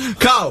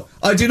 Carl,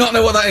 I do not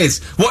know what that is.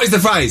 What is the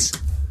phrase?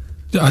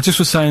 I just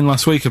was saying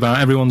last week about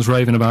everyone's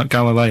raving about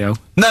Galileo.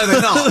 No,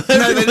 they're not.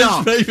 No, they're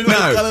not. raving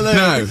about Galileo.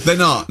 No, they're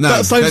not. No,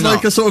 That sounds they're like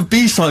not. a sort of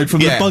B-side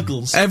from Yeah. the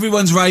Buggles.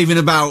 Everyone's raving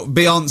about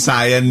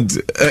Beyonce and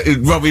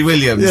Robbie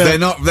Williams. Yeah.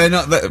 They're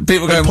not.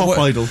 People going. Pop what,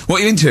 idol.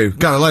 What are you into?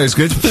 Galileo's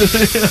good.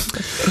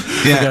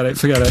 Yeah.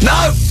 Forget it.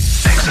 No.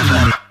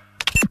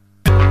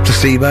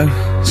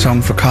 Placebo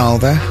song for Karl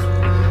there.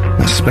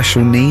 That's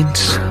Special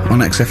Needs on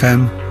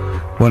XFM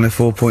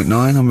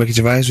 104.9. I'm Ricky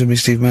Gervais with me,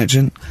 Steve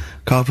Merchant,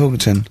 Karl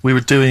Pilkington. We were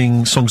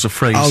doing Songs of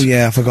Phrase. Oh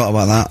yeah, I forgot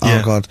about that.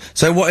 Yeah. Oh god.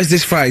 So what is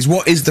this phrase?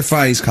 What is the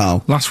phrase,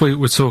 Karl? Last week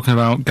we were talking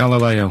about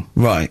Galileo,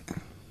 Right.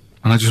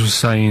 and I just was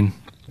saying,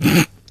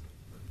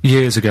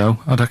 years ago,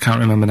 I can't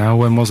remember now,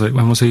 when was it?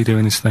 When was he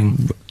doing his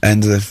thing?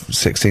 End of the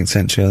 16th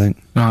century, I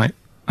think. Right,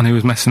 and he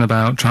was messing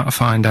about, trying to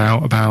find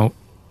out about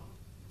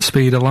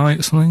speed of light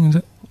or something, is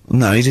it?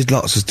 No, he did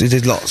lots of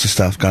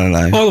stuff,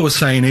 Galileo. All I was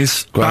saying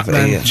is, Gravity,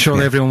 back then, yeah, surely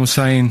yeah. everyone was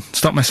saying,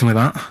 stop messing with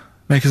that,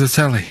 make us a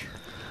telly.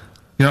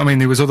 You know what I mean?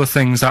 There was other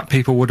things that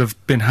people would have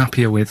been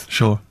happier with.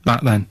 Sure.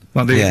 Back then.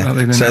 Like they Yeah.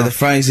 didn't So have. the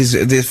phrase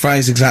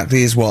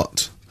exactly is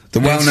what?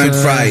 The well-known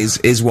phrase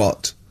is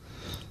what?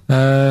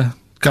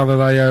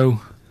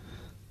 Galileo,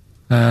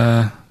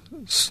 well,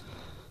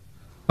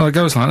 it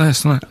goes like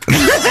this, doesn't it?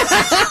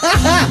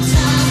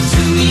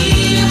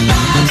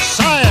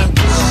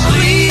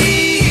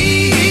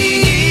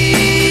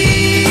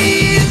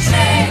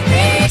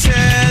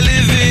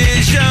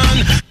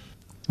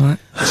 Right.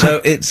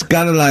 So it's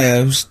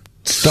Galileo's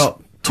stop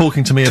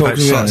Talking to me about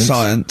talking about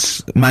science.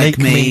 science. Make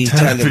me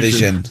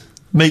television.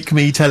 Make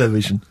me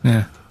television.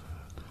 Yeah.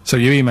 So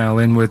you email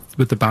in with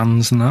the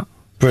bands and that.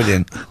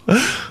 Brilliant.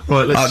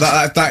 Right, let's...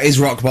 That is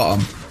rock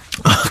bottom.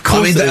 of course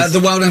I mean, it is. the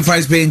well-known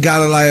phrase being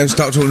Galileo,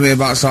 stop talking to me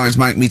about science,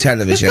 make me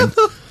television.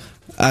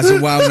 As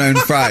a well-known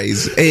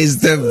phrase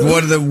is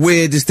one of the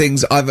weirdest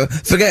things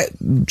forget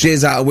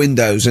jizz out of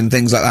windows and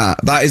things like that.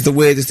 That is the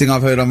weirdest thing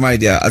I've heard on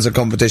radio as a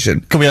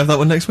competition. Can we have that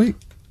one next week?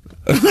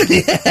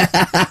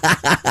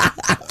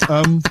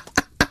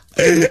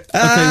 Okay,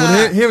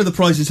 well here are the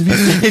prizes.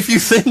 If you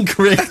think,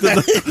 Rick,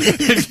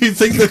 if you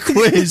think the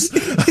quiz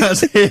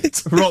has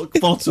hit rock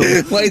bottom,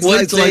 wait till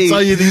I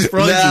tell you these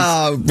prizes.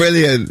 No,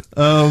 brilliant.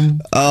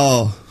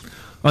 Oh.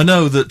 I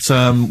know that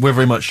we're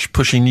very much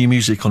pushing new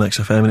music on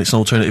XFM, and it's an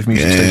alternative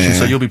music station,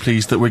 so you'll be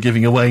pleased that we're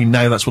giving away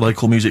now That's What I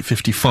Call Music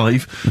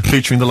 55,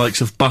 featuring the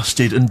likes of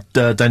Busted and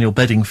Daniel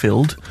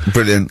Bedingfield.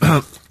 Brilliant.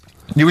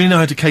 You really know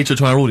how to cater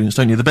to our audience,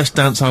 don't you? The best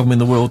dance album in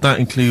the world, that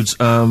includes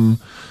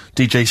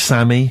DJ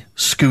Sammy,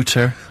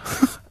 Scooter,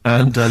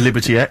 and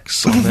Liberty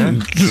X on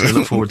there. So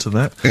look forward to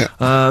that.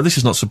 Yeah. This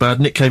is not so bad.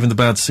 Nick Cave and the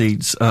Bad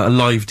Seeds, a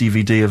live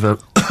DVD of a,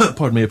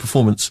 pardon me, a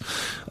performance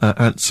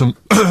at some,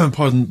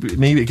 pardon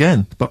me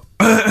again, but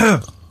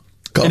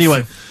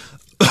anyway.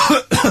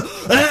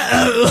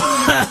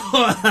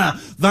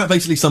 That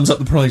basically sums up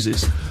the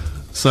prizes.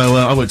 So,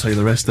 I won't tell you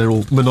the rest, they're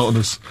all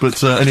monotonous.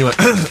 But, anyway,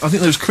 I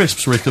think those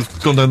crisps, Rick,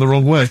 have gone down the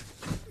wrong way.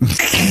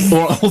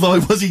 Although I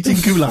was eating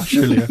goulash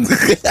earlier.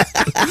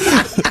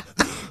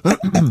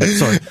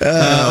 Sorry.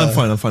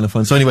 I'm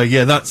fine. So anyway,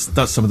 yeah, that's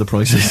some of the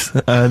prizes.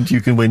 And you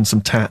can win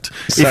some tat.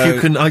 So, if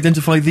you can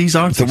identify these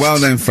artists. The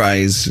well-known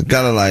phrase,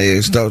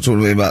 Galileo, stop talking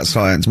to me about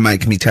science,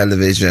 make me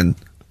television.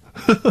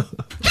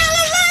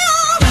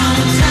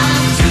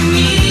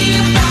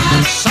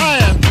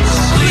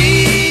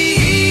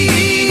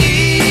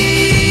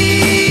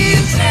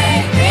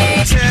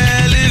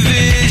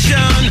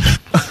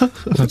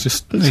 I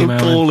just It's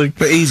appalling.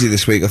 But easy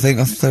this week, I think.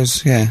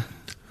 Those, yeah.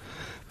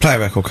 Play a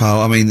record,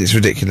 Carl. I mean, it's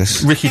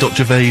ridiculous.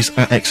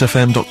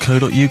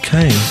 Ricky.gervais@xfm.co.uk.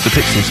 The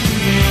Pixies.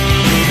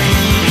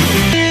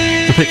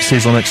 The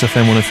Pixies on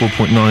XFM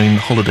 104.9,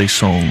 Holiday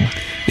Song.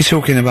 You're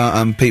talking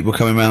about people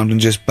coming round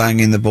and just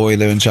banging the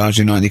boiler and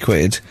charging 90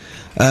 quid.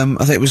 I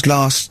think it was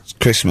last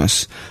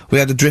Christmas. We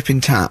had a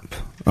dripping tap,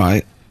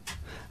 right?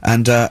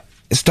 And it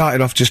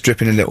started off just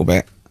dripping a little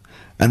bit.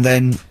 And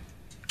then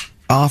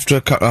after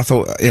a couple, I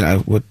thought, you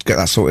know, we'd get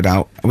that sorted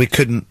out. We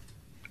couldn't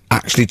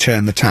actually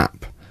turn the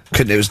tap.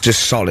 It was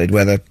just solid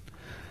where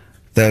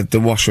the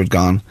washer had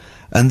gone.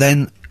 And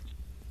then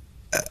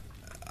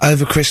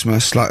over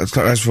Christmas, like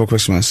before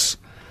Christmas,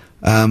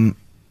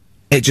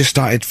 it just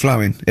started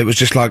flowing. It was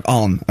just like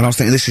on, and I was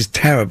thinking, this is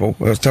terrible.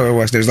 It was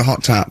terrible. It was the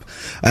hot tap,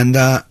 and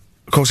of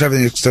course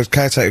everything. The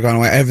caretaker gone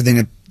away. Everything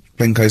had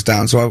been closed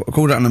down. So I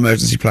called out an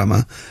emergency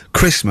plumber.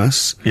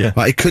 Christmas, yeah.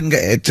 Right, he couldn't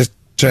get it. Just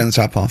turn the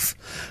tap off,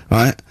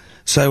 right?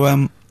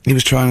 So he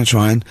was trying,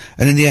 and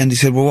in the end he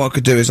said, well, what I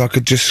could do is I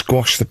could just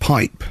squash the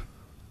pipe.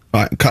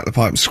 Right, cut the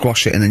pipe,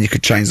 squash it, and then you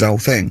could change the whole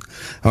thing.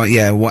 I'm like,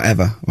 yeah,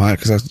 whatever, right,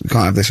 because I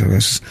can't have this.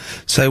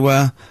 So,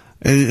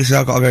 he said,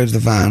 I've got to go to the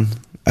van,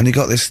 and he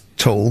got this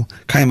tool,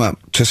 came up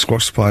to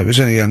squash the pipe. He was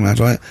only a young lad,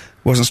 right?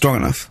 Wasn't strong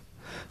enough.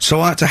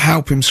 So I had to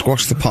help him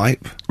squash the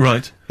pipe.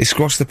 Right. He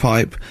squashed the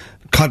pipe,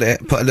 cut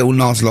it, put a little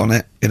nozzle on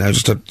it, you know,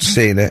 just to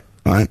seal it,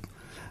 right?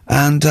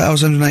 And I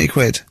was 180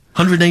 quid.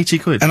 180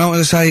 quid? And I want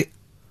to say,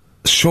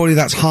 surely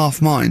that's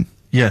half mine.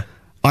 Yeah.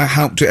 I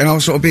helped it, and I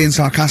was sort of being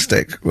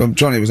sarcastic. When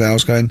Johnny was there, I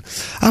was going,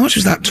 how much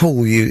was that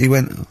tool? He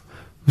went, it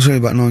was only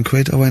about 9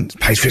 quid. I went,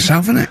 pays for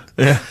itself, innit?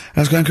 Yeah. And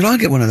I was going, could I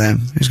get one of them?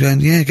 He was going,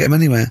 yeah, get them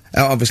anywhere.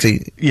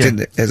 Obviously, yeah.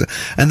 Didn't it?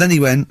 And then he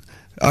went,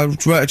 I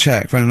wrote a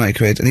cheque for 180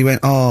 quid, and he went,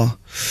 oh,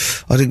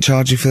 I didn't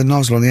charge you for the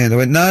nozzle on the end. I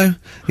went, no.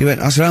 He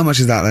went, I said, how much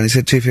is that then? He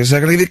said, £2.50. I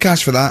said, I'll give you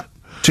cash for that.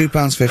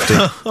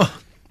 £2.50.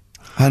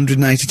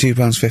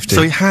 £182.50.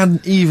 So he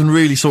hadn't even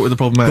really sorted the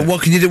problem out. But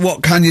what can you do?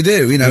 What can you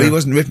do? You know, he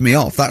wasn't ripping me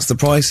off. That's the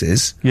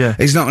prices. Yeah.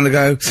 He's not going to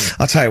go,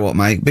 I'll tell you what,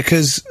 mate,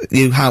 because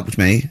you helped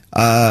me,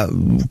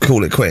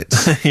 call it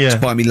quits. Yeah.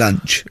 Just buy me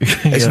lunch.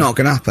 It's not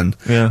going to happen.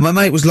 Yeah. My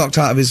mate was locked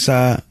out of his,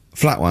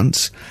 flat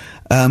once,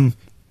 and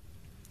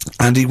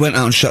he went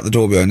out and shut the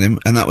door behind him,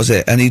 and that was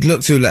it. And he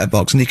looked through a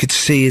letterbox, and he could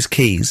see his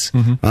keys,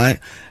 right?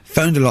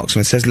 Phoned a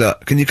locksmith, says,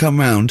 look, can you come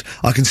round?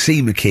 I can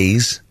see my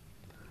keys,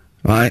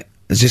 right?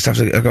 I just have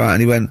to go out. And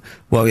he went,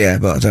 well, yeah,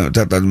 but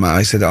that doesn't matter.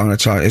 He said, I'm going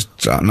to try it.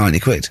 It's 90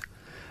 quid.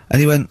 And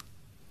he went,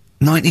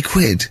 90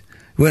 quid?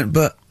 He went,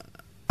 but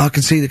I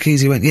can see the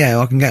keys. He went, yeah,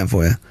 I can get them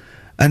for you.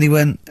 And he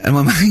went, and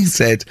my mate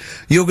said,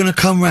 you're going to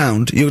come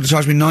round, you're going to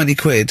charge me 90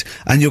 quid,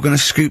 and you're going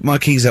to scoop my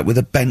keys up with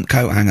a bent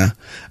coat hanger.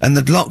 And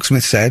the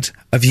locksmith said,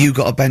 have you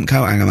got a bent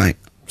coat hanger, mate?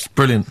 It's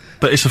brilliant.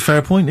 But it's a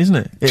fair point, isn't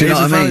it? Do you know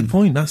what I mean? It is a valid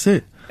point, that's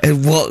it.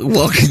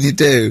 What can you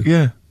do?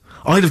 Yeah.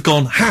 I'd have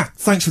gone, ha,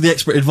 thanks for the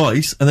expert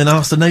advice, and then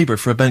asked a neighbour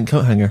for a bent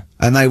coat hanger.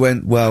 And they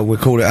went, well, we'll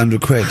call it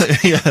 100 quid.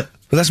 Yeah.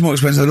 But that's more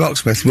expensive than a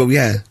locksmith. Well,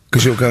 yeah,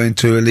 because you're going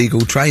to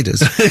illegal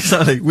traders.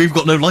 Exactly. We've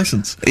got no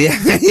licence. Yeah.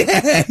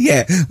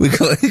 We've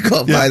got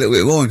to pay a little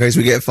bit more in case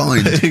we get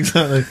fined.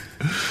 Exactly.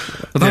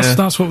 But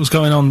that's what was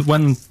going on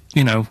when,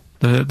 you know,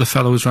 the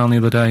fellow was round the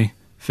other day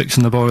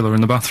fixing the boiler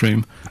in the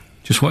bathroom.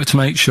 Just wanted to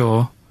make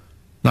sure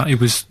that he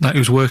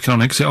was working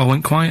on it, because it all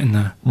went quiet in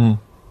there.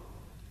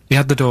 He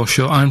had the door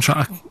shut. I'm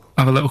trying to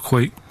have a little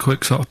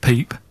quick sort of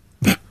peep,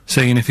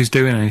 seeing if he's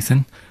doing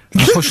anything.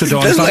 And I push the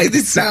door. The way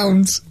this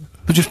sounds.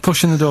 But just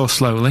pushing the door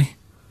slowly,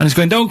 and he's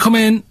going, "Don't come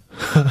in."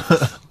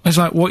 I was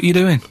like, "What are you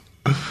doing?"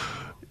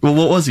 Well,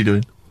 what was he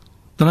doing?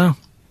 Dunno.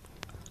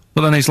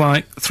 But then he's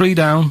like, 3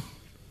 down.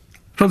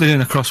 Probably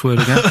doing a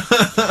crossword again.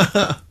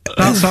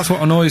 That's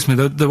what annoys me.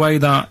 The way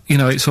that, you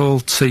know, it's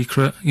all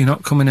secret. You're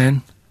not coming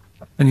in,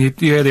 and you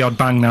hear the odd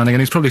bang now and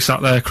again. He's probably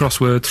sat there,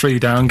 crossword, 3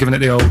 down, giving it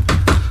the old.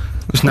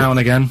 Just now and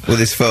again. With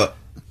his foot.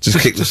 Just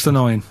kick Just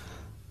annoying.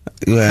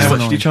 Yeah. How much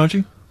annoying. did he charge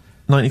you?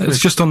 90 quid? It's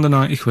just under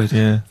 90 quid.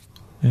 Yeah.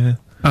 Yeah.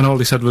 And all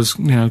he said was,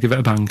 you know, give it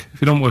a bang.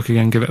 If you don't work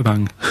again, give it a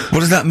bang. What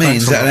does that mean?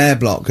 Thanks Is a that lot. an air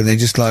block? And they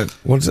just like,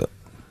 what is it?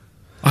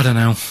 I don't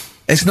know.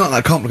 It's not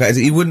that complicated.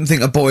 You wouldn't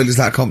think a boiler's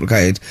that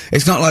complicated.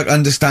 It's not like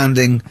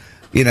understanding,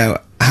 you know,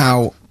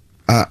 how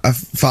a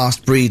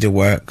fast breeder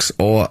works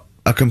or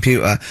a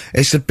computer.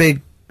 It's a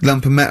big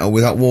lump of metal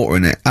without water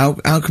in it. How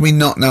can we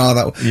not know how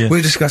that... Yeah. We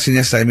were discussing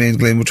yesterday, me and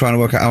Glyn were trying to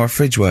work out how a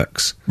fridge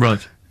works.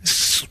 Right.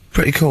 It's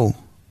pretty cool.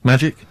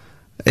 Magic?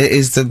 It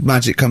is the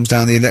magic comes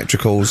down the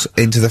electricals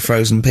into the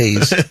frozen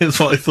peas. That's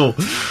what I thought.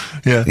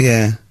 Yeah.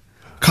 Yeah.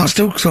 I know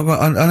it's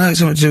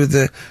something to do with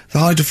the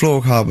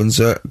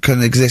hydrofluorocarbons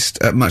can exist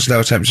at much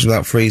lower temperatures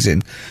without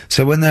freezing.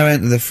 So when they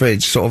enter the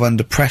fridge, sort of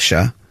under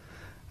pressure,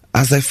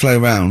 as they flow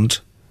round,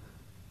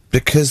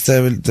 because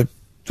the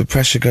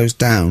pressure goes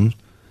down,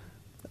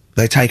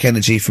 they take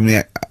energy from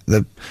the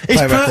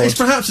play record. It's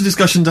perhaps a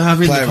discussion to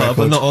have in the Play car, record.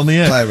 but not on the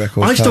air. Play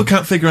record, I still Tom.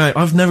 can't figure out.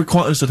 I've never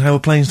quite understood how a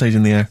plane stays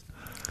in the air.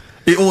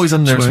 It always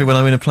unnerves me when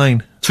I'm in a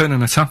plane.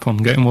 Turning a tap on,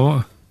 getting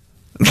water.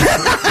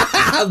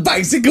 How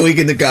basic are we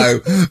going to go?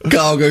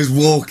 Carl goes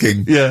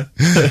walking. Yeah.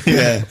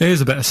 Yeah.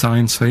 Here's a bit of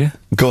science for you,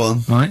 Go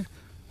on. right?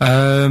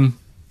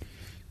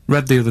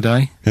 Read the other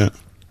day, Yeah.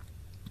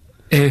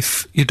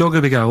 if you dug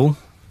a big hole,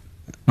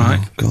 right,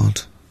 Oh,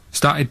 God.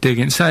 started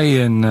digging,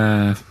 say in,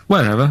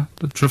 wherever,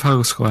 the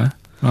Trafalgar Square,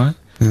 right?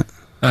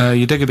 Yeah.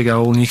 You dig a big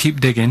hole and you keep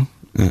digging,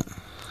 Yeah.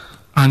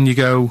 and you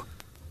go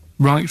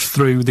right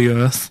through the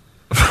earth,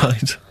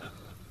 Right.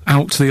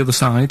 out to the other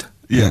side.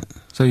 Yeah.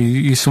 So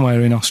you're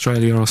somewhere in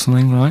Australia or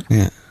something, right?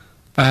 Yeah.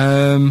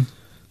 And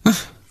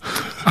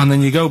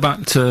then you come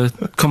back to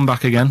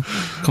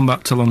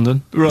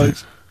London,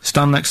 Right.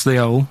 stand next to the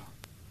hole,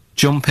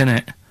 jump in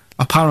it.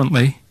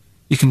 Apparently,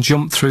 you can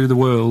jump through the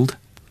world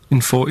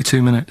in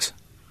 42 minutes.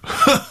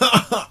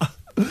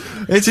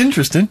 It's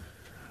interesting.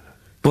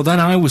 But then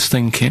I was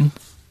thinking,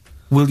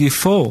 will you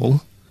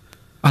fall?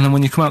 And then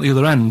when you come out the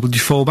other end, would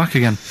you fall back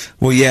again?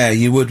 Well, yeah,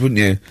 you would, wouldn't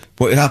you?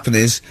 What would happen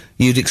is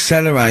you'd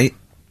accelerate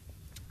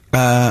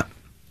 10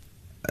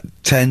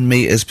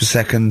 meters per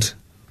second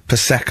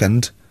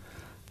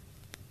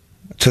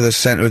to the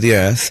center of the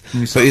Earth,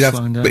 And you but start you'd have,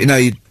 slowing down. but you know,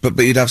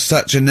 you'd have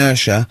such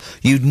inertia,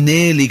 you'd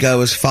nearly go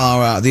as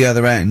far out the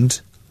other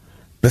end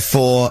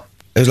before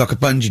it was like a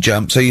bungee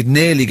jump. So you'd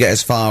nearly get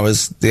as far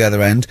as the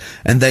other end,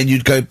 and then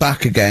you'd go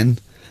back again,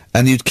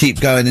 and you'd keep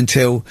going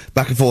until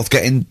back and forth,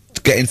 getting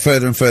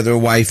further and further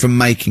away from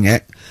making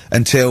it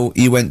until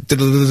you went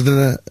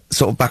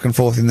sort of back and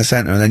forth in the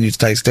center, and then you'd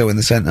stay still in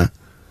the center.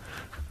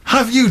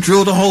 Have you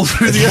drilled a hole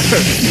through the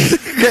earth?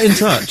 Get in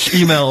touch.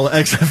 Email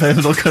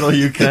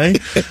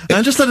xfm.co.uk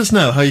and just let us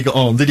know how you got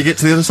on. Did you get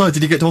to the other side?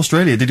 Did you get to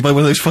Australia? Did you buy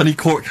one of those funny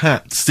cork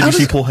hats? Did you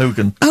see Paul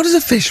Hogan? How does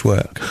a fish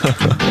work?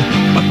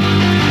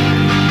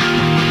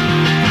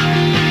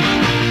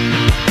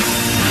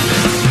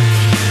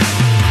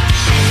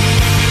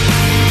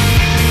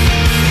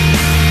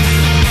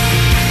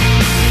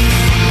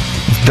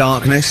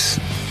 Darkness,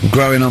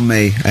 growing on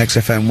me,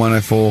 XFM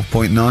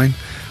 104.9.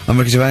 I'm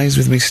Ricky Gervais,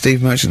 with me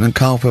Steve Merchant and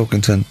Karl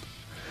Pilkington.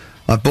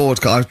 I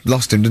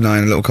lost him, didn't I,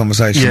 in a little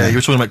conversation Yeah, there? you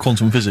were talking about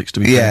quantum physics, to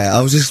be fair. Yeah,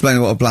 I was just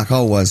explaining what a black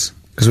hole was,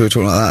 because we were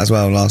talking like that as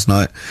well last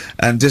night.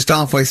 And just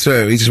halfway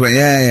through, he just went,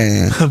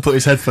 yeah. Put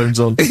his headphones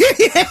on.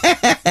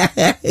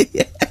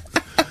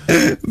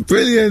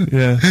 Brilliant.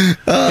 Yeah.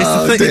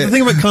 Oh, It's dear. the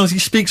thing about Karl is he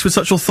speaks with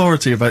such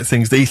authority about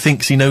things that he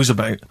thinks he knows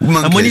about.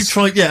 Monkeys.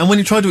 And when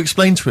you try to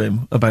explain to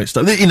him about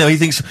stuff, you know, he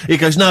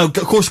goes, no, of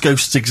course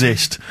ghosts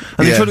exist.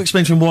 And you Yeah. try to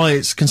explain to him why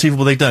it's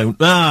conceivable they don't.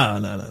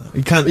 No.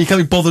 He can't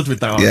be bothered with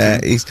that. Yeah,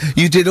 argument.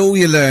 you did all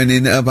your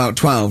learning at about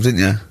 12, didn't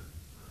you?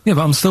 Yeah,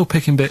 but I'm still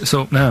picking bits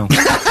up now.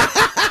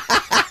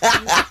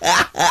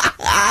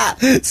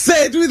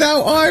 Said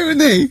without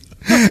irony.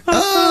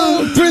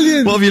 Oh,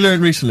 brilliant. What have you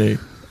learned recently?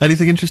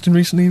 Anything interesting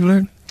recently you've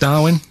learned?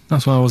 Darwin,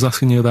 that's why I was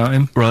asking you about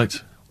him. Right.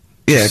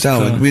 Yeah, Just,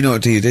 Darwin, we know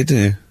what you did,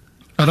 didn't you?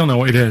 I don't know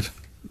what he did.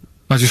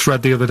 I just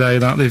read the other day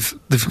that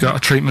they've got a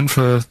treatment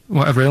for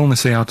whatever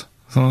illness he had.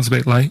 I thought that was a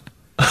bit late.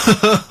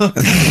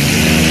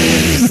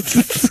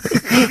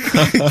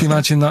 Can you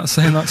imagine that,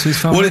 saying that to his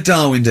family? What did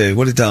Darwin do?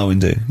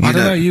 I I don't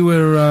know. You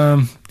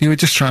were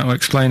just trying to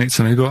explain it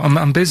to me, but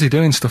I'm busy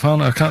doing stuff,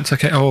 aren't I? I can't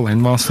take it all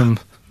in whilst I'm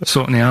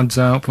sorting the ads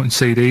out, putting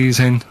CDs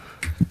in.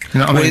 You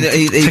know what I mean? Well,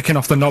 he- Ticking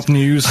off the knob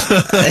news.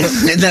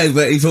 No,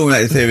 but he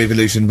formulated the theory of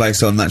evolution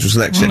based on natural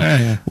selection.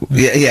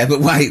 Yeah. But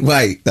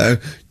wait, though.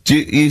 Do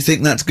you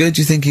think that's good?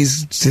 Do you think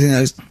that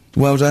was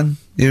well done?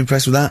 You're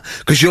impressed with that?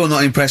 Because you're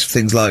not impressed with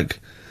things like,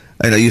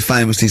 you know, you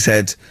famously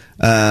said,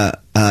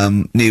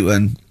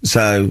 Newton,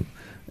 so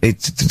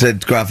it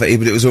said gravity,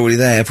 but it was already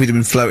there. If we'd have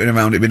been floating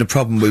around, it'd been a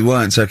problem, we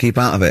weren't, so keep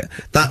out of it.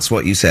 That's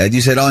what you said. You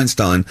said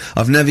Einstein.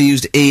 I've never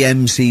used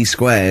EMC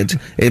squared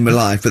in my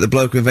life, but the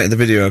bloke who invented the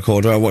video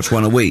recorder, I watch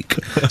one a week.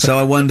 So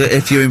I wonder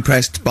if you're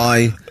impressed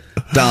by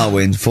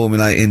Darwin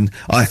formulating,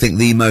 I think,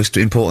 the most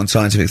important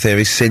scientific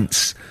theory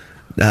since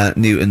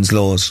Newton's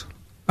laws.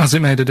 Has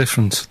it made a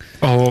difference?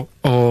 Or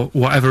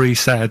whatever he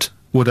said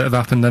would it have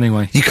happened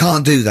anyway? You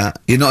can't do that.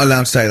 You're not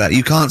allowed to say that.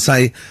 You can't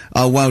say,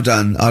 oh, well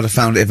done, I'd have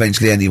found it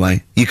eventually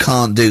anyway. You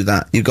can't do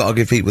that. You've got to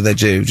give people their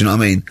due, do you know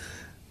what I mean?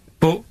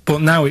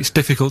 But now it's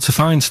difficult to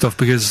find stuff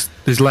because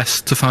there's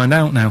less to find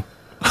out now.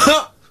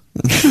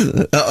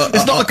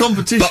 It's not a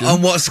competition. But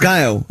on what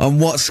scale? On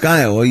what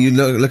scale are you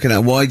looking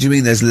at? Why do you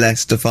mean there's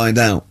less to find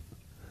out?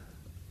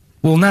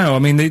 Well, now, I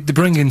mean, they're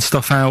bringing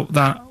stuff out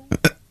that...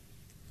 do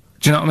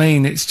you know what I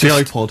mean? It's The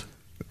just... iPod.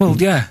 Well,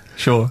 yeah.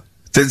 Sure.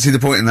 Didn't see the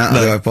point in that,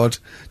 No. the iPod.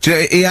 Do you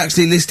know, he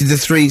actually listed the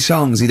 3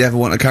 songs he'd ever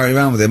want to carry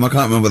around with him. I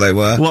can't remember what they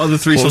were. What are the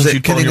 3 What songs was it?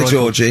 you'd put on Killing your a iPod?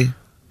 Georgie.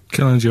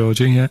 Killing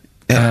Georgie, yeah.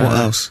 Yeah, what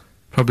else?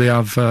 Probably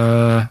have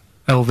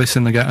Elvis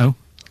in the Ghetto,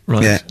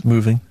 Right. Yeah.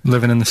 Moving.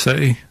 Living in the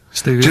City,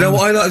 Stevie Do you know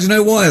Wonder. what I like? Do you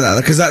know why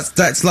that? Because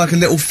that's like a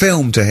little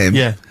film to him.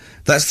 Yeah.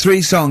 That's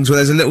 3 songs where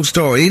there's a little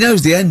story. He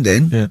knows the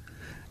ending, Yeah.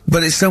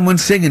 but it's someone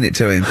singing it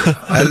to him.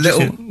 A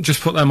little...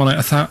 Just put them on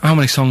it. How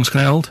many songs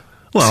can it hold?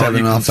 Well,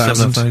 7,500.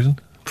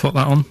 7,500. Put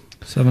that on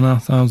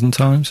 7,500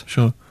 times.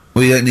 Sure.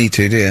 Well, you don't need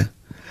to, do you?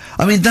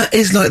 I mean, that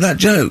is like that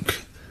joke.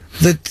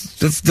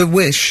 The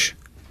wish.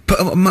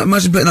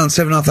 Imagine putting on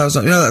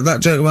 7,500. You know that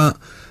joke about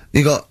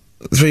you got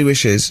 3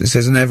 wishes. It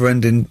says a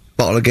never-ending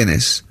bottle of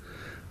Guinness,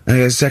 and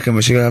he goes, second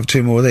wish, you gotta have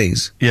 2 more of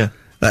these. Yeah.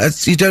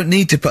 You don't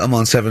need to put them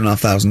on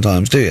 7,500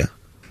 times, do you?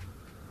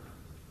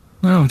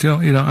 No,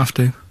 you don't have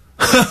to.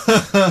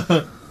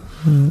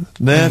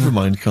 Never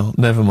mind, Carl.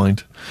 Never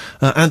mind.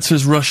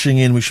 Answers rushing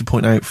in, we should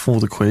point out, for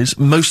the quiz.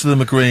 Most of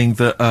them agreeing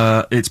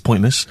that it's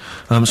pointless.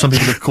 Some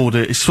people have called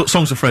it... It's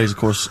songs of phrase, of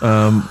course.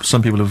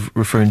 Some people have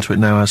referring to it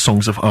now as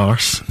songs of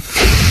arse.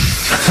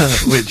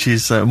 Which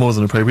is more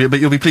than appropriate. But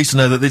you'll be pleased to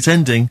know that it's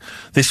ending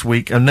this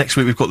week, and next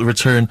week we've got the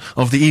return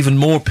of the even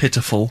more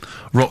pitiful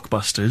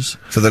Rockbusters.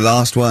 For the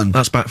last one.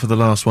 That's back for the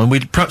last one.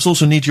 We'd perhaps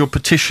also need your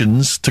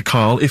petitions to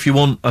Karl. If you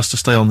want us to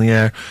stay on the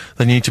air,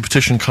 then you need to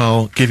petition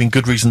Karl, giving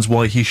good reasons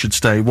why he should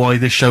stay, why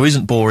this show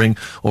isn't boring,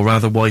 or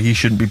rather why he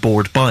shouldn't be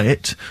bored by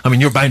it. I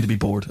mean, you're bound to be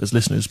bored as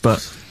listeners,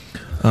 but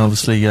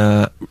obviously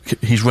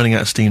he's running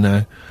out of steam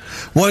now.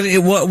 What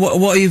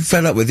are you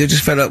fed up with? You're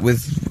just fed up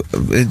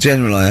with, in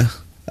general, are you?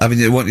 I mean,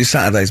 you want your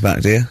Saturdays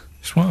back, do you?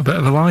 Just want a bit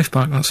of a life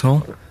back, that's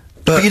all.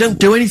 But you don't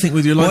do anything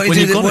with your life when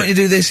you've got Why it. don't you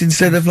do this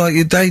instead of, like,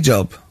 your day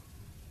job?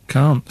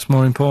 Can't. It's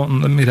more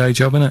important than my day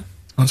job, innit?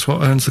 That's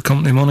what earns the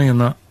company money and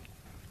that.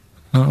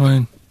 Know what I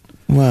mean?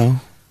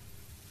 Well...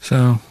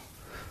 So...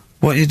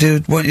 Why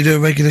don't you do a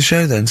regular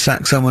show then?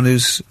 Sack someone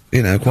who's,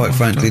 you know, quite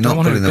frankly don't not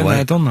wanna putting their been there,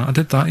 weight. done that. I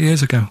did that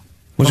years ago.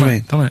 What do you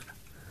mean? Done it.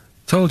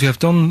 Told you, I've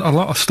done a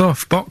lot of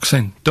stuff.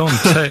 Boxing, done.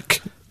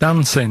 Tick.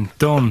 Dancing,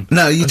 done.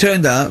 No, you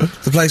turned up,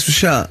 the place was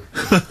shut.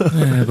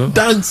 Yeah, but...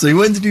 Dancing?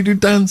 When did you do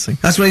dancing?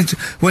 That's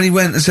when he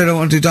went and said, I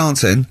want to do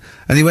dancing,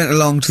 and he went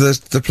along to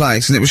the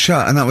place, and it was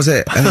shut, and that was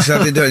it. And he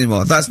said, I didn't do it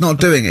anymore. That's not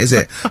doing it, is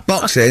it?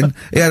 Boxing,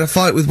 he had a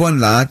fight with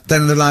one lad,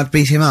 then the lad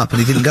beat him up, and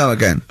he didn't go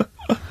again.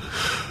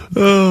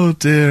 Oh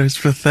dear, it's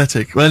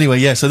pathetic. Well, anyway,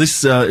 yeah, so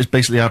this is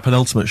basically our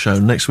penultimate show.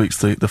 Next week's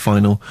the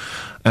final,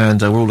 and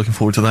we're all looking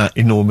forward to that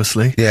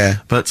enormously. Yeah.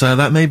 But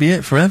that may be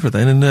it forever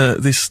then, and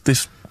this,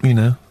 you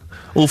know,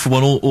 all for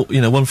one, all, you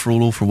know, one for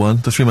all for one.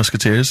 The Three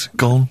Musketeers,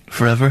 gone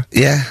forever.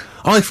 Yeah.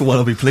 I, for one,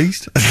 will be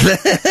pleased.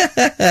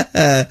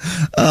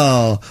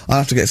 Oh, I'll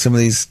have to get some of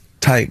these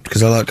taped,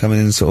 because I like coming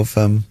in and sort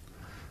of,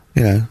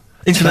 you know...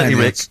 Incidentally,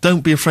 playing Rick, it.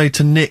 don't be afraid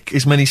to nick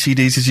as many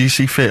CDs as you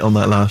see fit on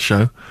that last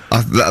show.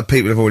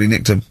 People have already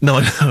nicked them. No,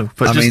 I know,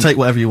 but I just mean- take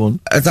whatever you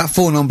want. That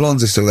 4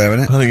 Non-Blondes is still there,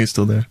 isn't I it? think it's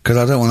still there. Because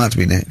I don't want that to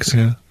be nicked.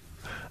 Yeah.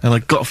 And I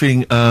got a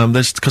feeling,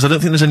 because I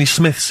don't think there's any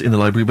Smiths in the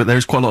library, but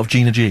there's quite a lot of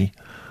Gina G.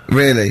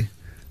 Really?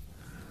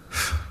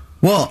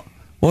 What?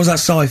 What was that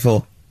sigh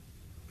for?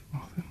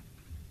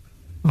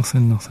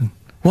 Nothing.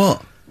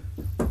 What?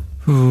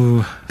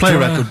 Ooh. Play a Do you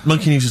wanna- record.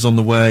 Monkey News is on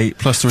the way,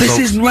 plus the This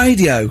results. isn't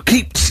radio.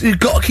 You've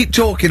got to keep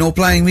talking or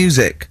playing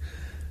music.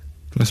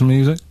 Play some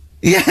music?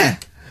 Yeah.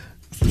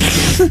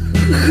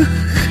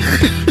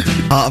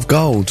 Heart of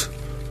Gold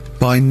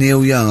by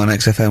Neil Young on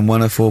XFM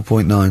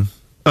 104.9.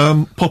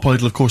 Pop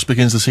Idol, of course,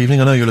 begins this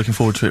evening. I know you're looking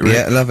forward to it, Rick.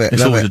 Yeah, love it,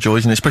 It's love always it. a joy,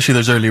 isn't it? Especially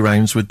those early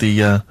rounds with the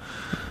The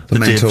dibs.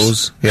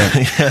 mentors,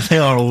 yeah. Yeah, they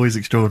are always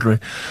extraordinary.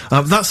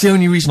 That's the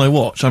only reason I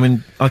watch. I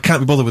mean, I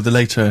can't be bothered with the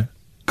later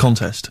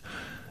contest.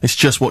 It's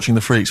just watching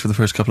the freaks for the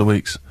first couple of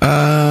weeks.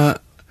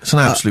 It's an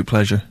absolute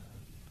pleasure.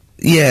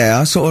 Yeah,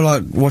 I sort of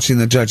like watching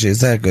the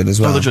judges. They're good as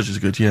well. Oh, the judges are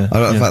good, yeah. I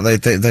like yeah. the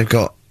fact they've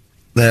got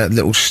their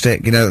little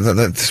shtick, you know,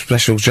 the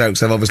special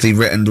jokes they've obviously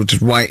written,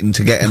 just waiting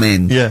to get them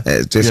in. Yeah,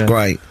 It's just yeah.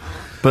 great.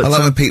 But I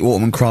like when Pete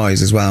Waterman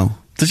cries as well.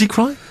 does he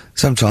cry?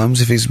 Sometimes,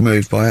 if he's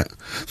moved by it.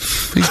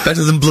 He's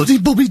better than bloody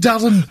Bobby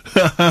Daddon.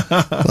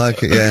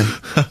 Like it, yeah.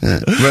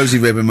 Rosie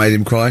Ribbon made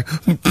him cry.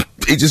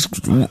 He just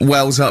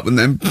wells up and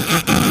then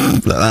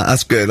like that.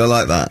 That's good. I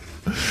like that.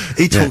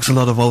 He talks a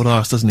lot of old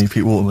arse, doesn't he,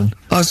 Pete Waterman?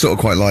 I sort of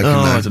quite like him.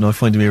 Oh, Though. I don't know. I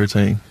find him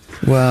irritating.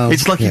 Well,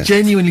 It's like yeah. he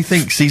genuinely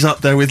thinks he's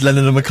up there with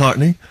Lennon and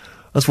McCartney.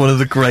 That's one of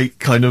the great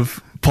kind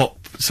of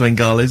pop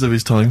Svengales of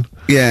his time.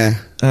 Yeah.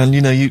 And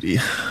you know, I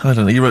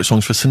don't know. You wrote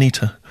songs for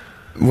Sunita.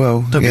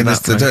 Well, Don't be yeah.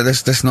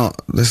 that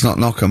Let's not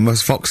knock him.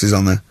 There's Foxes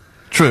on there.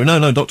 True.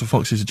 No, Dr.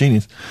 Fox is a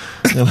genius.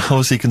 And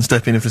obviously can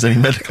step in if there's any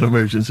medical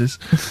emergencies.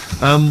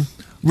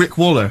 Rick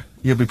Waller,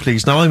 you'll be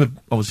pleased. Now,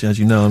 obviously, as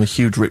you know, I'm a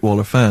huge Rick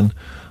Waller fan.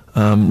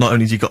 Not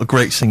only has he got a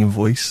great singing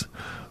voice,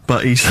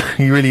 but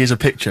he really is a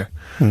picture,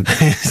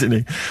 isn't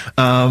he?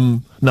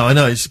 No, I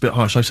know it's a bit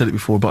harsh. I've said it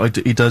before, but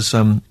he does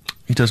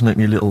make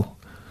me a little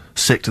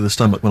sick to the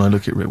stomach when I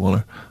look at Rick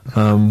Waller.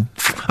 And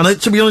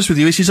to be honest with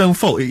you, it's his own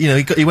fault. You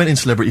know, he went in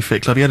Celebrity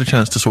Fit Club, he had a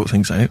chance to sort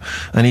things out,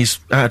 and his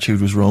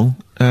attitude was wrong,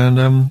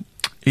 and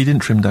he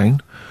didn't trim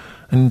down,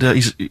 and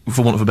he's,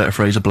 for want of a better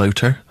phrase, a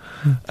bloater,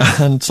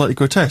 and slightly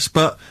grotesque.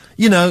 But,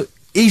 you know,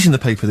 he's in the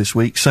paper this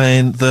week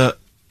saying that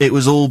it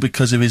was all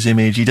because of his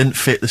image. He didn't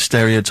fit the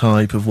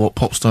stereotype of what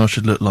pop stars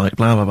should look like,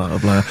 blah, blah, blah,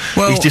 blah.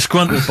 Well, he's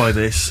disgruntled by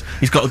this.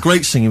 He's got a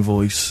great singing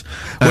voice.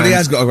 Well, he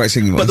has got a great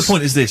singing voice. But the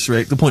point is this,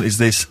 Rick, the point is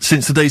this.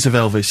 Since the days of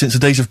Elvis, since the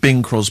days of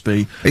Bing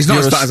Crosby... He's not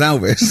as bad as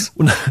Elvis.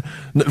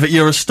 But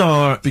you're a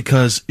star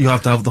because you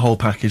have to have the whole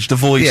package. The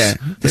voice,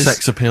 the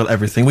sex appeal,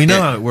 everything. We know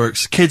how it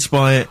works. Kids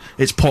buy it.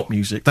 It's pop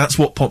music. That's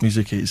what pop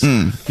music is.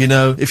 You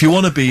know, if you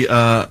want to be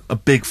a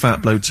big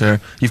fat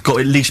bloater, you've got to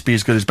at least be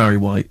as good as Barry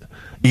White.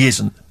 He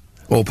isn't.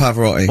 Or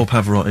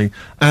Pavarotti.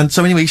 And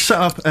so anyway, he set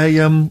up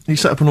an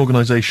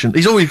organisation.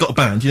 He's already got a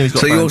band, you know, he's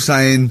got a band. So you're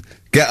saying,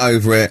 get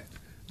over it,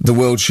 the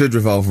world should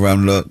revolve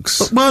around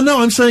looks. Well,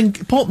 no, I'm saying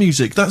pop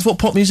music, that's what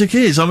pop music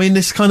is. I mean,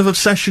 this kind of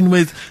obsession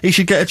with, he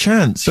should get a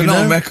chance, But you not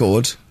know? on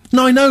record.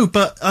 No, I know,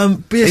 but,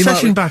 be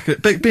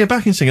a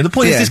backing singer. The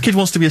point is Yeah. this kid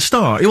wants to be a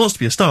star. He wants to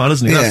be a star,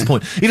 doesn't he? That's Yeah. the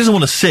point. He doesn't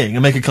want to sing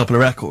and make a couple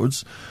of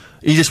records.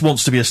 He just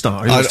wants to be a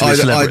star. He wants to be a I'd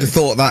celebrity. have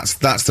thought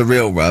that's the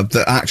real rub,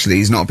 that actually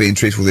he's not being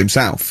truthful with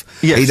himself.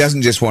 Yes. He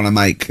doesn't just want to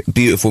make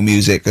beautiful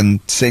music and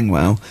sing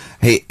well.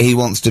 He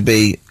wants to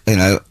be, you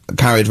know,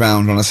 carried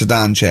round on a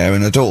sedan chair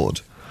and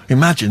adored.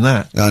 Imagine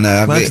that. I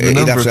know, Imagine the he'd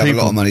number have of to have a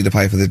people. lot of money to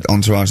pay for the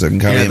entourage that can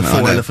carry him. The I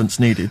 4 know. elephants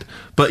needed.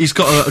 But he's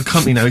got a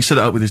company now, he set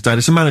it up with his dad,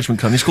 it's a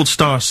management company, it's called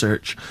Star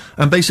Search,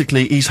 and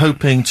basically he's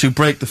hoping to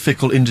break the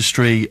fickle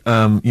industry,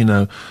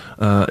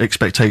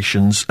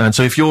 expectations, and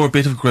so if you're a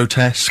bit of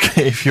grotesque,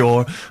 if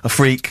you're a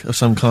freak of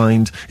some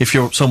kind, if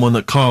you're someone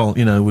that Karl,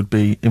 you know, would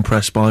be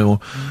impressed by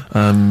or,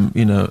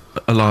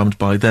 alarmed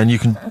by, then you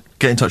can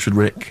get in touch with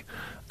Rick,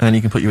 and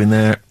he can put you in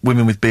there,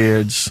 women with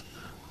beards,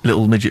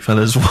 little midget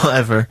fellas,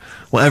 whatever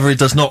it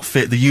does not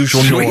fit the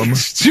usual norm.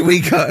 Should we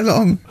cut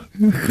along?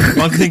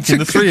 I'm thinking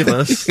the three of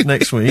us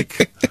next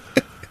week.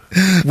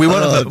 We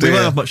won't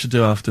have much to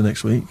do after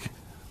next week.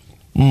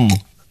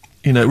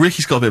 You know,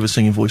 Ricky's got a bit of a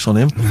singing voice on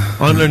him.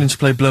 I'm learning to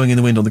play Blowing in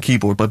the Wind on the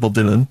keyboard by Bob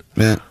Dylan.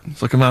 Yeah.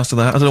 So I can master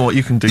that. I don't know what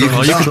you can do. You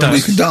can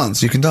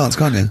dance. You can dance,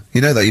 can't you?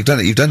 You know that, you've done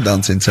it, you've done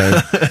dancing,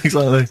 so...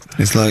 Exactly.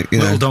 It's like, you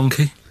Little know...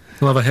 Donkey.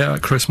 We'll have a hit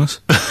at Christmas.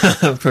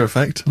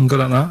 Perfect. I'm good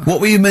at that.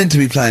 What were you meant to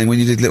be playing when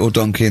you did Little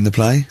Donkey in the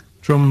play?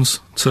 Drums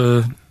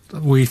to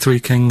We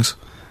Three Kings.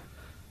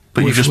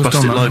 But you just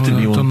busted live,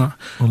 didn't you? We've done that.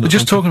 We're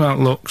just talking about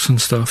looks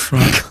and stuff,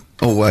 right?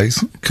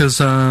 Always. Because,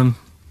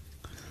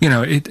 you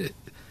know, it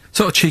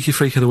sort of cheeky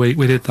freak of the week,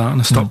 we did that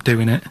and I stopped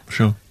doing it.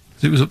 Sure.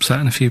 'Cause it was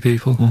upsetting a few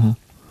people.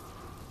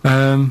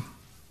 There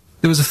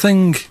was a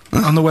thing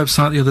on the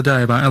website the other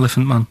day about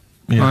Elephant Man.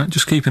 Yeah. Right?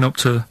 Just keeping up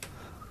to,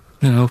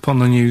 you know, up on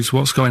the news,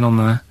 what's going on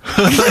there.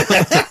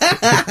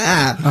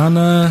 And,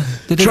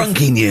 they did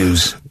Drunky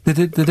news. They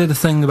did a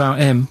thing about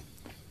him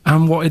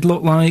and what he'd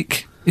look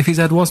like if his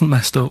head wasn't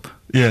messed up.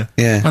 Yeah.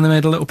 Yeah. And they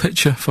made a little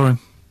picture for him.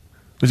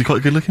 Was he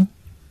quite good looking?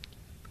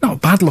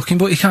 Not bad looking,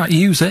 but you can't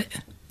use it.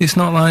 It's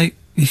not like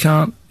you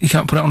can't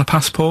put it on a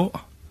passport.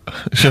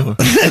 Sure.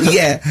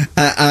 Yeah.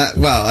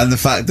 Well, and the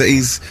fact that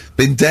he's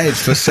been dead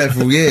for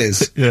several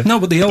years. Yeah. No,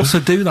 but they also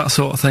do that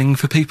sort of thing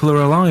for people who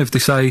are alive. They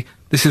say,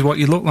 this is what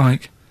you look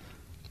like.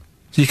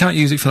 So you can't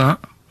use it for that.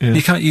 Yeah.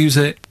 You can't use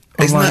it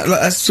on Isn't that,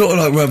 that's sort of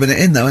like rubbing it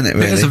in though, isn't it,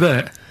 really? It is a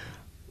bit.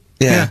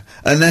 Yeah.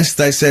 Unless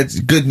they said,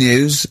 good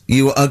news,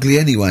 you were ugly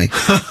anyway.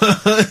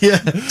 Yeah.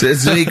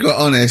 To be quite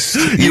honest.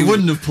 You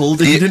wouldn't have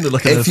pulled if you didn't look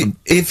like an elephant.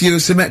 If you were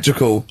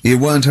symmetrical, you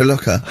weren't a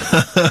looker.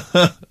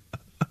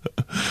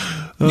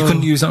 You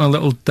couldn't use it on a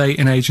little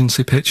dating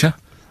agency picture.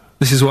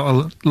 This is what I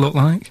look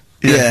like.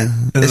 Yeah.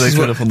 And This they is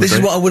turn what up on the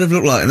date. I would have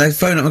looked like. And they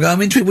phone up and go,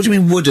 I'm intrigued, what do you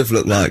mean would have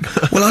looked like?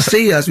 Well, I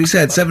see you, as we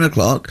said, 7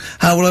 o'clock.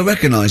 How will I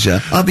recognise you?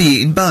 I'll be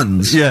eating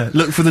buns. Yeah,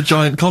 look for the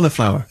giant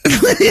cauliflower.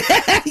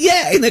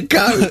 Yeah, in a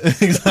coat.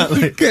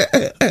 Exactly.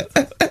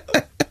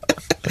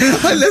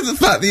 I love the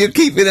fact that you're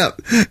keeping up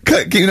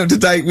to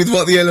date with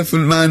what the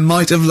Elephant Man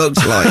might have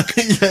looked like.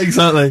 Yeah,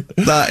 exactly.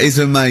 That is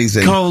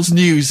amazing. Karl's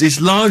news is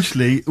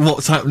largely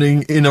what's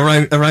happening in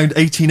around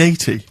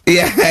 1880.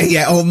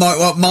 Yeah, or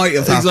what might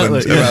have happened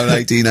Exactly, yeah. around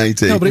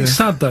 1880. No, but it's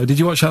sad though. Did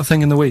you watch that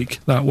thing in the week?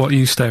 That What Are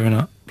You Staring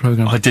At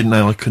programme? I didn't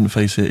know, I couldn't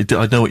face it.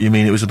 I know what you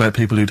mean, it was about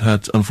people who'd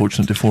had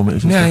unfortunate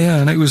deformities and Yeah, stuff.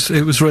 yeah, and it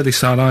was really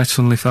sad. I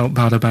suddenly felt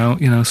bad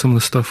about, you know, some of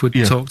the stuff we'd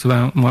talked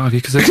about and what have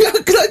you, because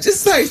Can I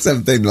just say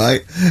something,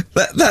 like,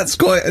 that's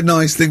quite a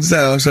nice thing to say.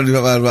 I was only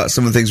about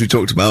some of the things we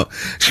talked about.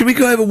 Should we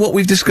go over what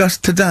we've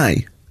discussed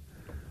today?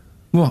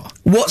 What?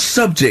 What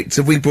subjects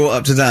have we brought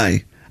up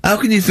today? How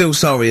can you feel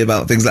sorry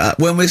about things like that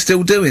when we're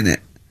still doing it?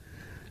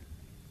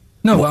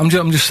 No, but I'm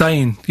just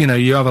saying, you know,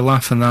 you have a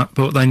laugh and that,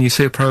 but then you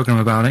see a programme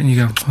about it and you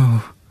go,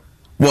 oh.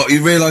 What,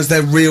 you realise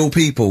they're real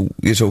people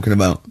you're talking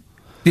about?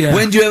 Yeah.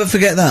 When do you ever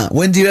forget that?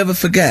 When do you ever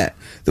forget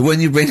that when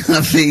you bring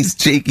up these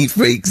cheeky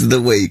freaks of the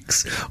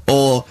weeks,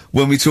 or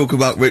when we talk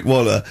about Rick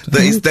Waller,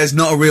 that there's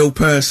not a real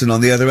person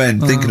on the other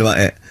end thinking about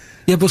it?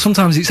 Yeah, but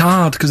sometimes it's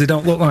hard because they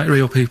don't look like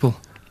real people.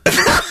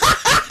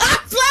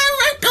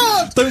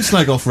 Don't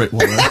slag off Rick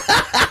Waller.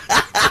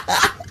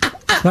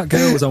 That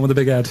girl was on with a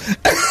big head.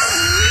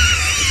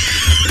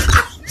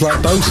 It's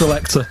like Bo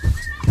Selector.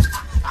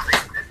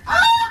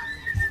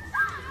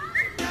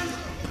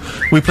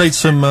 We played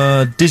some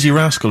Dizzy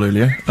Rascal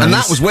earlier, And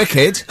that was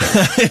wicked.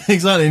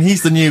 exactly. And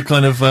he's the new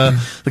kind of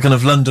the kind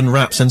of London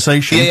rap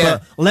sensation. Yeah.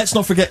 But let's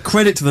not forget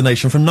Credit to the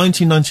Nation from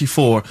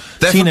 1994.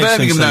 They're Teenage from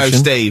Birmingham now, sensation.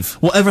 Steve.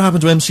 Whatever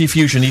happened to MC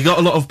Fusion? He got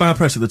a lot of bad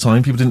press at the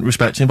time. People didn't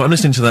respect him. But I'm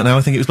listening to that now.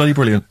 I think it was bloody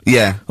brilliant.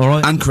 Yeah. All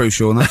right. And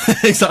crucial, no?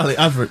 exactly.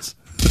 Adverts.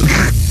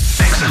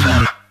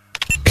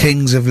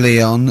 Kings of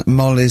Leon,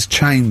 Molly's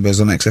Chambers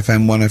on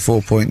XFM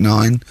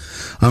 104.9.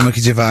 I'm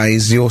Ricky Gervais,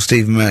 you're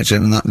Stephen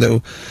Merchant, and that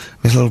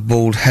little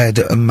bald head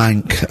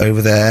mank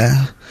over there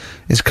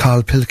is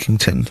Karl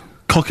Pilkington.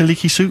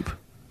 Cockaliki soup.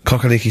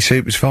 Cockaliki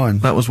soup is fine.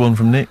 That was one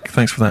from Nick.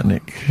 Thanks for that,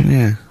 Nick.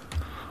 Yeah.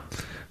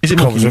 Is it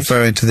I monkey was news?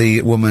 referring to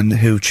the woman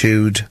who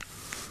chewed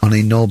on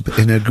a knob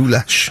in a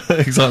goulash.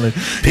 exactly.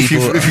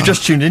 People- If you've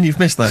just tuned in, you've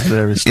missed that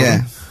hilarious story.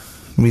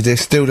 Yeah.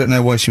 Still don't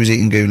know why she was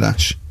eating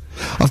goulash.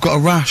 I've got a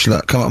rash,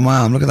 look, come up my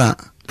arm, look at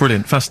that.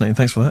 Brilliant. Fascinating.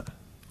 Thanks for that.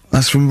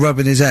 That's from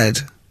rubbing his head,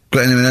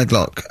 getting him in a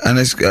headlock. And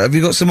have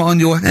you got some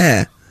on your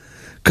hair?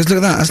 Because look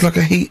at that, that's like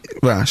a heat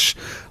rash.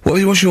 What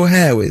do you wash your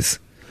hair with?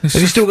 Have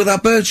you still got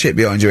that bird shit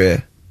behind your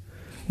ear?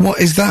 What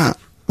is that?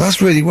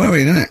 That's really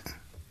worrying, isn't it?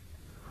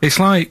 It's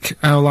like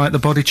how, like, the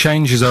body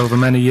changes over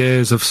many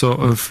years of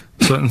sort of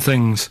certain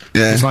things.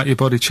 Yeah. It's like your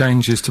body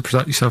changes to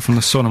protect yourself from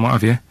the sun and what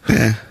have you.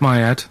 Yeah. My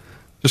head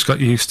just got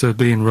used to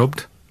being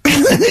rubbed.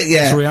 It's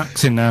Yeah.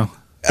 reacting now.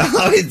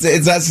 Oh,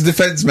 that's a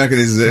defence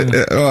mechanism.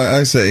 Right,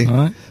 I see.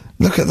 Alright.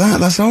 Look at that,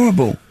 that's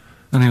horrible.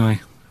 Anyway.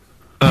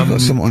 You've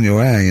got something on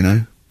your hair, you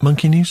know.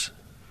 Monkey news?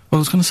 Well,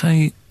 I was going to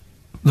say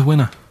the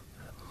winner.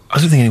 I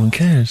don't think anyone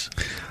cares.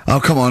 Oh,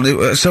 come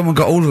on, someone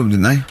got all of them,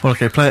 didn't they? Well,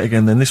 okay, play it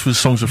again then. This was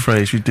Songs of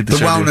Phrase. We did this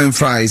The earlier. well-known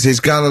phrase is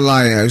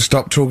Galileo,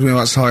 stop talking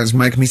about science,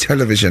 make me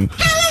television.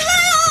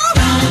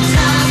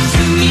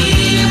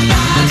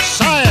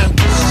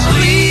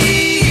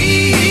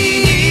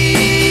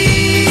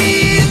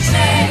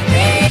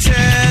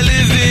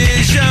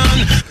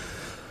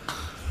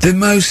 The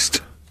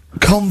most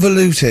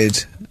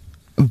convoluted,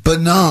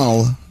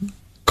 banal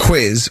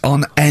quiz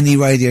on any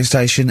radio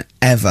station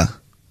ever.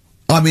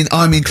 I mean,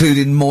 I'm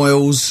including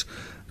Moyles,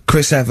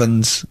 Chris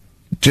Evans,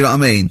 do you know what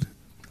I mean?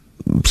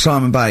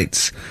 Simon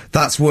Bates.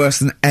 That's worse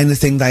than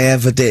anything they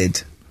ever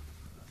did.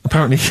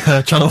 Apparently,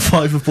 Channel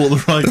 5 have bought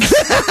the rights.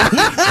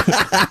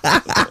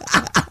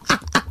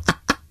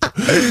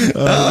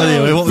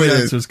 Anyway, what were the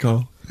brilliant. answers,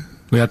 Carl?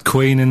 We had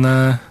Queen in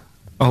there,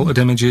 Altered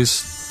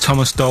Images,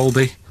 Thomas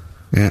Dolby,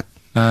 Yeah.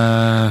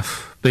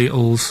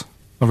 Beatles,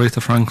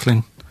 Aretha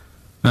Franklin,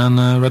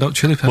 and Red Hot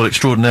Chili Peppers. Well,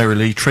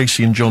 extraordinarily,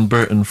 Tracy and John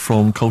Burton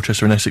from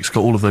Colchester and Essex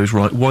got all of those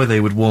right. Why they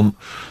would want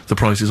the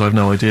prizes, I've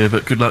no idea,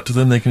 but good luck to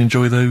them. They can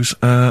enjoy those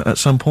at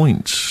some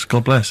point.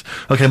 God bless.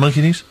 Okay,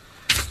 Monkey News?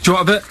 Do you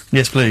want a bit?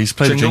 Yes, please.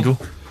 Play Jingle? the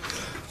jingle.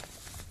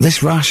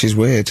 This rash is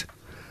weird.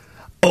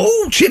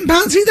 Oh,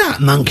 chimpanzee that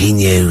monkey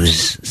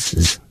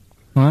news.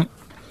 Right.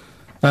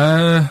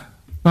 Right,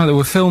 they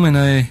were filming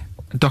a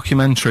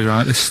documentary,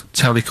 right, this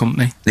telly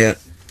company, Yeah.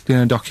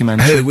 doing a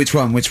documentary. Who? Which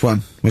one? Which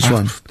one?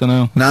 Don't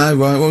know. No,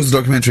 right, what was the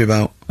documentary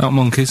about? About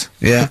monkeys.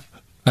 Yeah.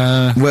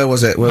 Where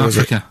was it? Where was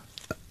it? Africa.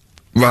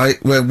 Right,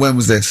 when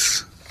was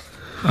this?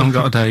 I haven't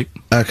got a date.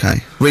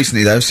 Okay.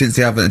 Recently though, since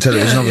the advent of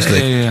television, obviously.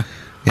 Yeah.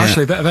 Yeah.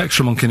 Actually, a bit of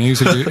extra monkey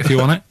news if you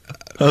want it.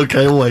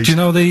 Okay, always. Do you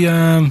know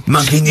the,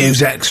 Monkey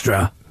news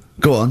extra.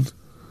 Go on. do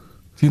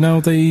you know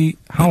the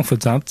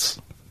Halfords ads?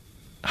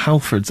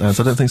 Halford's ads.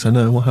 I don't think so,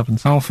 no. What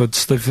happens?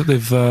 Halfords,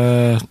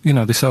 they've you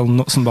know, they sell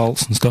nuts and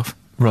bolts and stuff.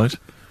 Right.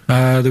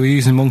 They were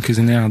using monkeys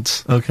in the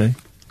ads. Okay.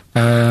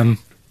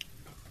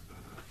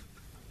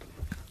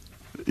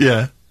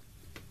 Yeah.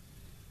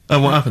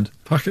 And what happened?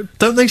 Packet.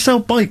 Don't they sell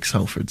bikes,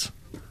 Halfords?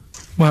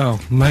 Well,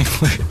 mainly.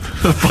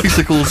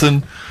 Bicycles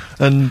and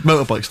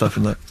motorbike stuff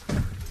and that.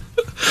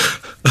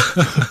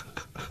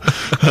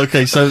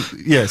 Okay, so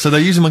yeah, so they're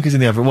using monkeys in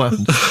the advert. What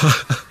happened?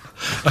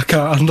 I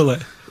can't handle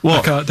it. What?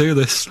 I can't do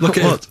this. Look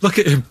at What? him. Look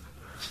at him.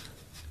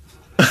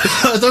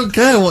 I don't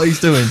care what he's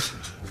doing.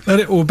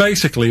 Well,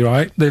 basically,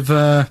 right, they've,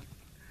 there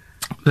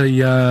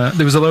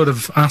was a load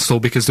of hassle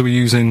because they were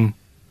using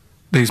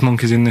these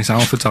monkeys in this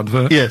Halfords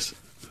advert. Yes.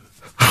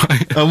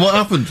 Right. And what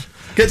happened?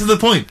 Get to the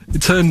point.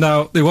 It turned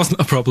out there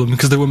wasn't a problem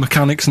because they were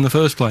mechanics in the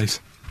first place.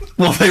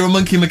 Well, they were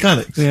monkey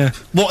mechanics. Yeah.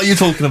 What are you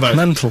talking about?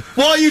 Mental.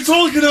 What are you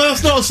talking about?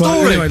 That's not a story.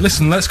 Right, anyway,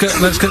 listen, let's get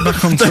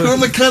back on They were to...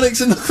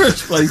 mechanics in the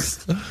first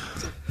place.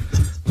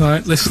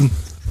 Right, listen.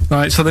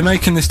 Right, so they're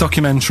making this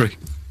documentary.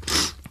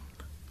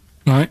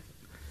 Right?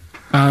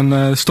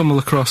 And stumble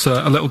across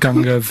a little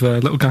gang of...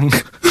 little gang...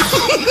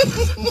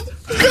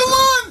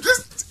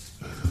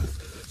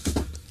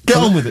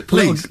 Get on with it,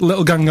 please.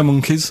 Little gang of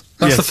monkeys.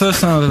 That's Yes. the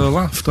first time I've ever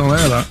laughed. I'll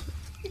hear that.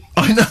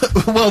 I know.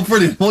 Well,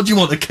 brilliant. What do you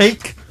want? A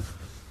cake?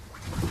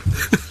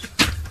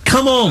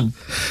 Come on.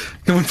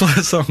 Can we play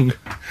a song?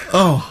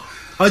 Oh,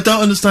 I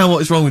don't understand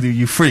what is wrong with you,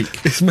 you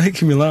freak. It's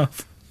making me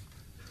laugh.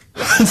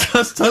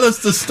 Just tell us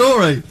the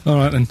story. All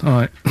right then. All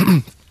right.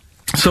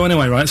 So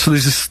anyway, right. So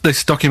there's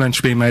this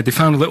documentary being made. They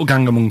found a little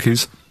gang of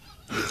monkeys.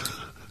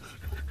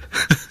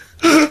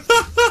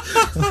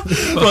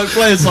 Right,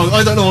 play a song.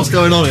 I don't know what's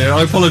going on here.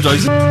 I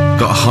apologise. Got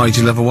to hide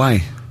your love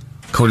away.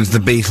 According to the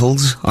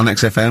Beatles on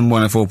XFM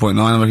 104.9,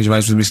 I'm Ricky Gervais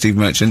with me, Steve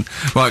Merchant.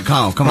 Right,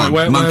 Carl, come on.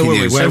 where Monkey were we?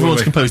 news. Where Everyone's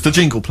were we? composed. The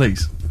jingle,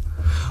 please.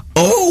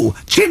 Oh,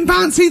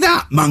 chimpanzee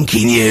that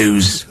monkey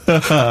news.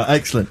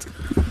 Excellent.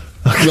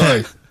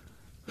 Okay.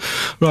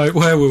 Right,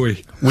 where were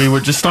we? We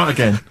would just start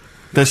again.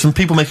 There's some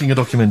people making a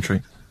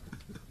documentary.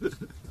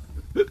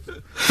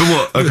 For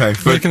what? Okay.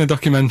 Making a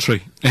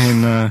documentary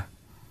in the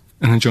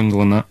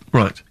jungle and that.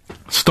 Right.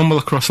 Stumble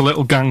across a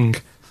little gang.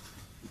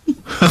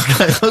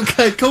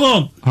 Okay, come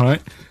on. All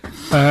right.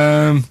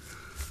 A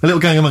little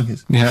gang of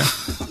monkeys. Yeah.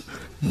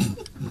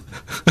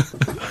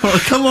 Oh,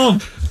 come on.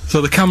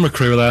 So the camera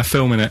crew are there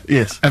filming it.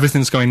 Yes.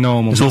 Everything's going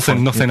normal. It's all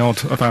fine, Nothing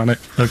odd about it.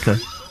 Okay.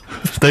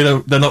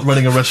 They're not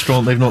running a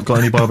restaurant, they've not got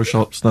any barber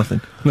shops,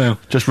 nothing. No.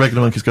 Just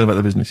regular monkeys going about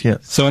their business, yeah.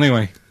 So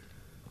anyway,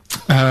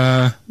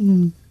 what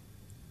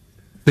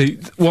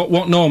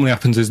normally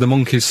happens is the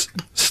monkeys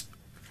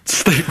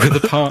stick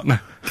with the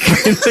partner.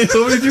 They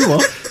already do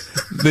what?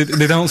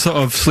 They don't sort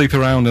of sleep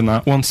around and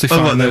that. Once they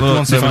find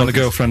a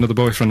girlfriend or the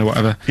boyfriend or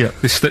whatever, Yeah.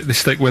 they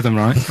stick with them,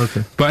 right?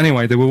 Okay. But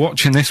anyway, they were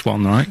watching this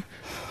one, right?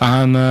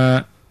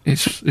 And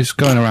it's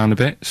going around a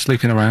bit,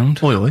 sleeping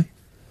around, Oi.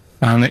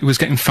 and it was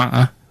getting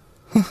fatter.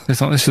 They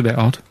thought this is a bit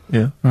odd,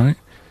 Yeah. right?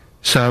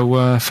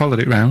 So followed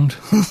it round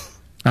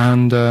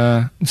and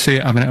see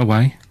it having it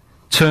away.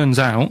 Turns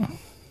out,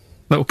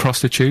 little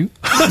prostitute.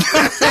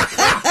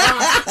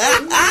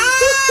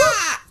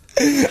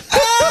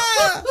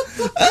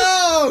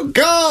 Oh,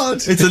 God!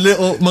 It's a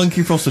little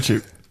monkey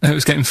prostitute. And it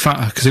was getting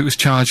fatter because it was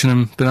charging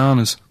them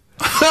bananas.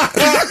 What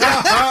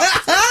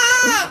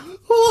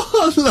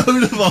a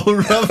load of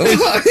old rubbish.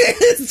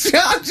 It's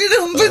charging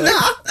them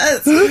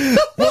bananas!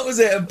 What was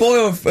it, a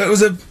boy or... It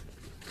was a...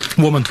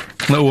 Woman.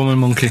 Little woman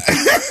monkey.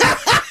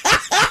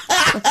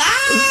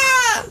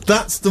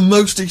 That's the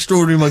most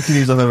extraordinary monkey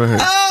news I've ever heard.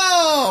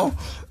 Oh!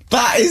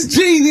 That is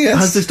genius!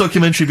 Has this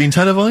documentary been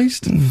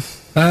televised?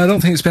 I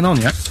don't think it's been on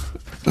yet.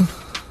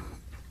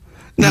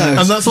 No.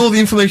 And that's all the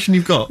information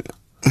you've got?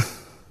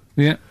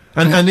 Yeah.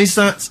 And is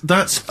that's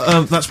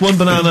one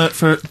banana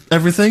for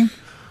everything?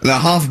 The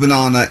half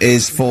banana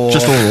is for...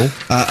 Just oral.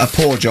 A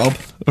poor job.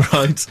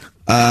 Right.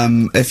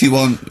 If you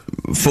want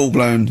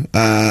full-blown,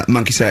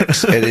 monkey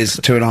sex, it is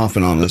 2.5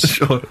 bananas.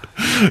 Sure.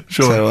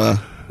 So,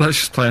 Let's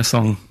just play a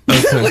song.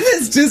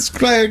 let's just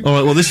play...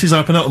 Alright, well this is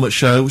our penultimate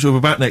show, so we're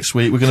back next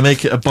week. We're going to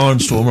make it a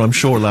barnstormer, I'm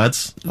sure,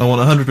 lads. I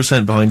want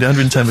 100% behind it,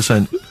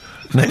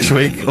 110% next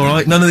week,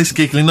 alright? None of this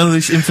giggling, none of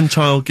this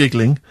infantile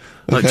giggling,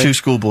 like Okay. two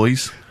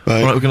schoolboys.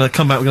 Right. Alright, we're going to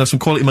come back, we're going to have some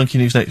quality monkey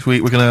news next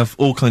week, we're going to have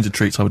all kinds of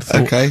treats, I would have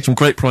thought. Okay. Some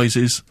great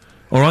prizes.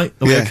 Alright,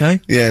 are we okay?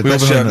 Yeah, We all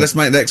best behind show. that? Let's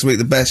make next week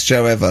the best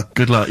show ever.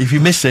 Good luck. If you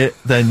miss it,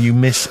 then you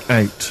miss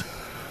out.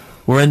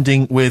 We're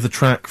ending with a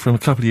track from a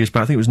couple of years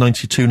back, I think it was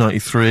 92,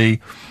 93,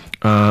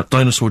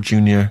 Dinosaur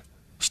Jr.,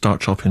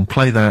 Start Chopping.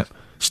 Play that.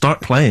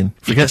 Start playing.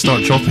 Forget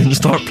start chopping,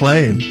 start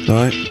playing.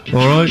 Right.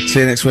 Alright?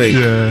 See you next week.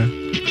 Yeah.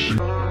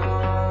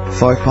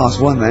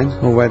 1:05 then,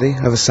 already,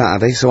 of a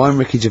Saturday, so I'm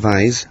Ricky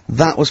Gervais.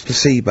 That was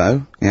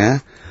Placebo, yeah,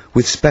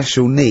 with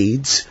special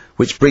needs,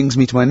 which brings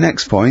me to my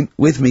next point,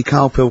 with me,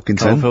 Karl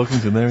Pilkington. Carl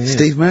Pilkington, there he is.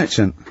 Steve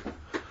Merchant.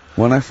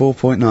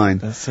 104.9.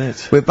 That's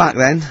it. We're back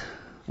then.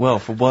 Well,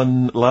 for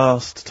one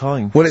last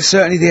time. Well, it's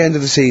certainly the end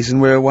of the season.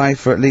 We're away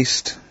for at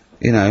least,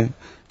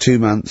 2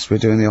 months. We're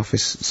doing the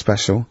Office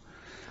special.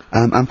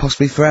 And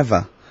possibly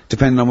forever,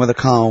 depending on whether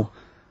Karl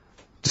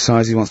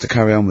decides he wants to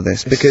carry on with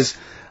this. Because,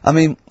 I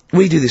mean,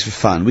 we do this for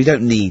fun. We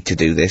don't need to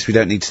do this. We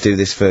don't need to do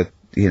this for,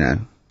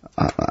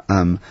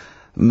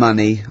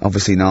 money.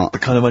 Obviously not. The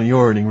kind of money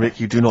you're earning, Rick,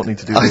 you do not need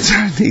to do I this.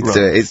 don't need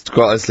to. It's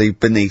quite honestly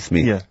beneath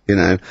me. Yeah. We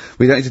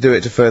don't need to do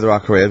it to further our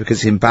career because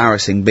it's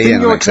embarrassing being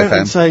Didn't on your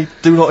accountant XFM. say,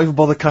 do not even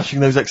bother cashing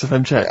those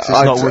XFM checks? It's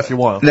not worth your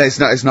while. No, it's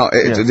not. It's not.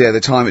 Yeah.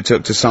 The time it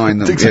took to sign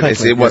them,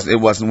 Exactly, it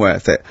wasn't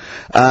worth it.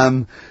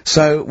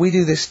 So we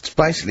do this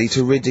basically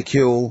to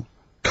ridicule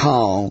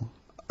Karl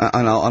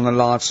on a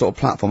large sort of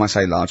platform. I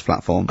say large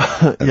platform.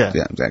 Yeah.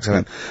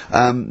 XFM.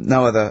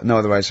 No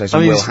other radio station I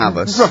mean, will it's have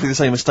us. roughly the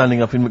same as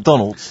standing up in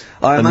McDonald's.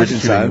 I and imagine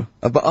ridiculing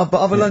so. But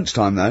of a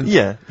lunchtime though.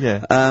 Yeah, yeah.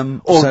 So,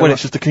 Or when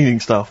it's just the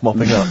cleaning staff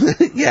mopping up.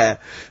 yeah.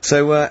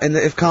 So,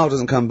 if Karl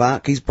doesn't come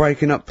back, he's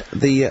breaking up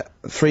the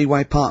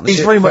three-way partnership.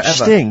 He's very much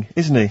forever. Sting,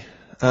 isn't he?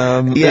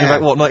 In Yeah.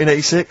 about, what,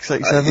 1986,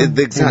 87?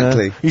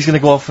 exactly. He's going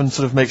to go off and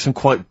sort of make some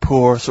quite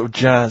poor, sort of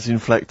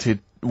jazz-inflected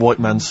white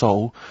man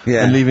soul.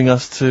 Yeah. And leaving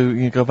us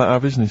to go about our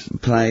business.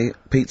 Play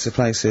pizza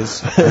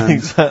places.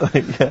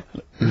 Exactly, yeah.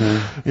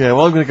 Yeah,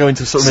 well, I'm going to go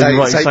into sort of maybe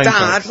writing say,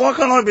 Dad, soundtracks. why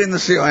can't I be in the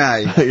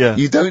CIA? Yeah.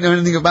 You don't know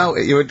anything about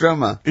it. You're a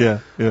drummer. Yeah,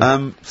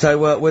 yeah. So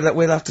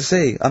we'll have to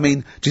see. I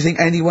mean, do you think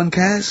anyone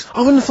cares? I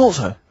wouldn't have thought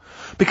so.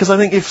 Because I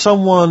think if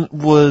someone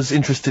was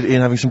interested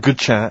in having some good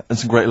chat and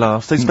some great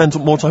laughs, they'd spend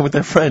more time with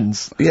their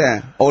friends.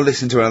 Yeah, or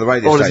listen to another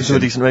radio Or station. listen to a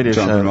decent radio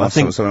Jonathan show. Ross I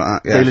think or something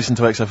like that. Yeah. they listen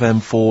to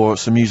XFM for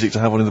some music to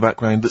have on in the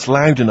background that's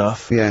loud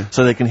enough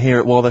so they can hear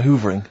it while they're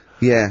hoovering.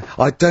 Yeah,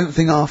 I don't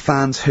think our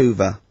fans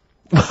hoover.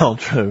 Well,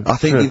 true. I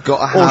think true. you've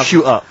got to have... Or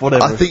shoot up,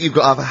 whatever. I think you've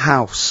got to have a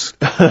house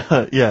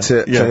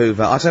to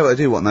hoover. I'll tell you what I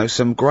do want, though,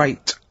 some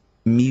great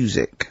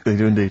music. They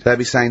do indeed. They'll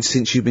be saying,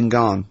 since you've been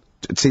gone.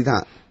 See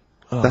that?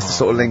 That's the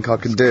sort of link I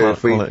can do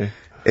if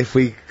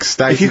we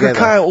stay If you together. could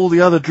cut out all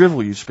the other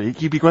drivel you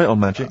speak, you'd be great on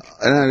Magic.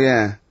 Oh,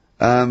 yeah.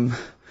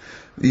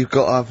 You've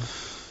got to...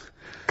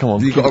 Come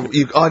on.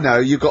 I know,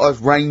 you've got a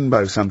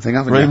rainbow something,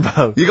 haven't you?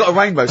 Rainbow. You got a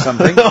rainbow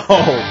something.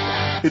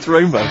 Oh, it's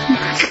Rainbow.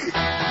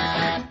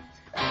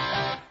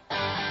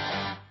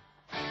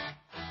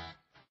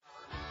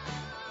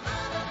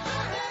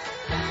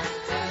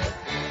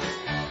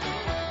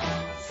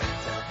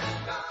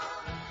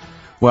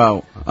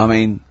 Well, I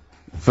mean,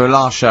 for a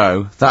last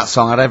show, that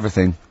song had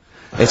everything.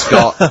 It's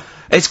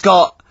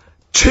got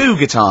 2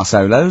 guitar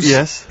solos.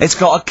 Yes. It's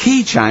got a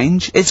key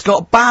change. It's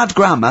got bad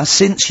grammar,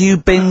 Since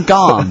You've Been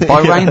Gone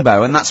by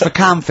Rainbow, and that's for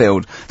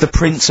Camfield, the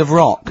Prince of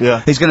Rock.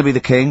 Yeah. He's gonna be the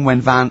king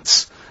when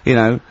Vance, you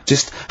know,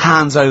 just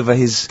hands over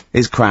his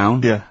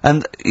crown. Yeah.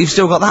 And you've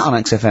still got that on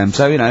XFM,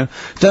 so, you know,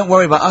 don't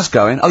worry about us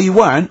going, oh, you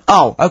weren't?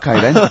 Oh, okay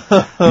then.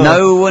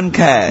 No one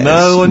cares.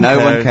 No one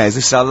cares.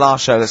 This is our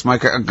last show, let's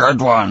make it a good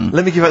one.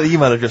 Let me give out the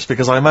email address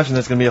because I imagine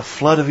there's going to be a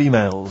flood of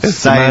emails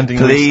Saying,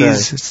 demanding we stay.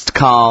 please,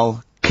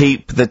 Karl,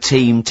 keep the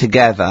team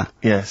together.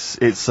 Yes,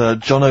 it's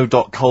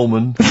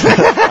jono.coleman.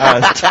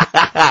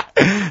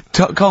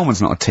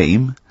 Coleman's not a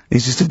team.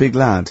 He's just a big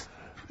lad.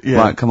 Yeah.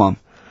 Right, come on.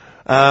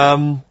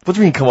 What do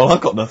you mean, come on,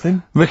 I've got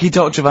nothing.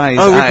 Ricky.Gervais.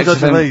 Oh,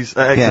 Ricky.Gervais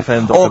at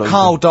XFM. Or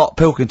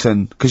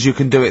Karl.Pilkington, because you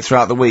can do it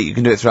throughout the week, you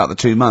can do it throughout the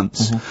 2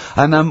 months.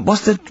 And,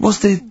 what's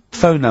the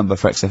phone number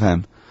for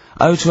XFM?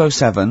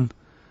 0207,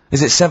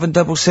 is it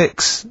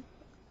 766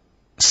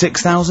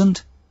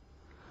 6000?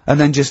 And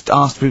then just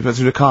ask people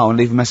through the car and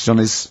leave a message on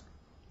his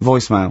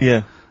voicemail.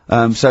 Yeah.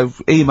 So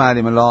email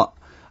him a lot.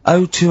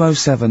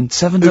 0207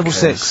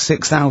 766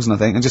 6000, I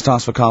think, and just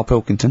ask for Karl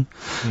Pilkington.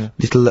 Yeah.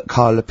 Little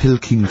Karl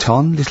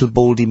Pilkington, little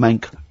baldy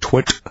mank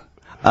twit.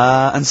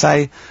 And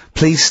say,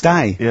 please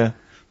stay. Yeah.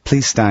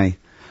 Please stay.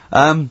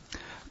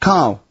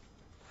 Karl,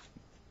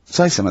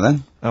 say something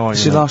then. How are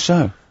It's you, your mate? last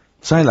show.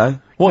 Say hello.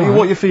 What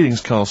are your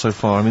feelings, Karl, so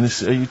far? I mean,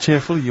 are you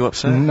tearful? Are you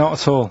upset? Not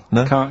at all.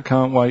 No?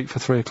 Can't wait for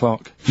 3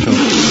 o'clock. Sure. You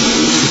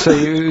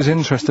see, it was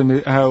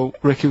interesting how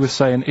Ricky was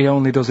saying he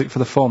only does it for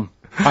the fun.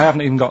 I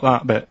haven't even got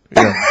that bit.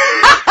 Yeah.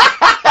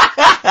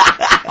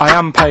 I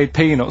am paid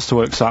peanuts to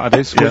work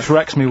Saturdays, which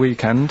wrecks me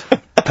weekend.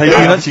 Pay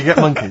peanuts, you get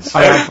monkeys.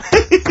 I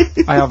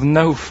have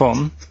no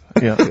fun.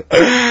 Yeah.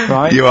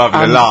 Right? You're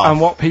having a laugh. And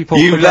what people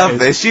You forget love is-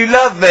 this, you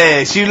love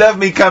this, you love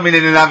me coming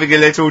in and having a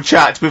little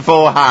chat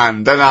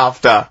beforehand and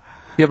after.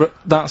 Yeah, but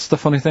that's the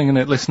funny thing,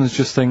 innit? Listeners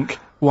just think,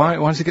 why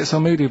does he get so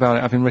moody about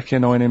it, having Ricky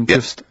annoying him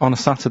just on a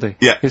Saturday?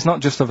 Yeah. It's not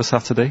just of a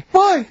Saturday.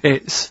 Why?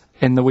 It's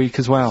in the week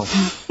as well.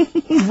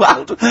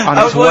 How do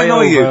I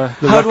annoy you? the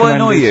How do I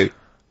annoy recommended you?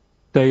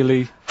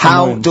 Daily.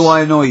 How annoyance. do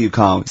I annoy you,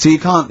 Karl? So you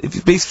can't,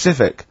 be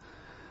specific.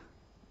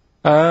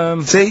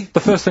 See?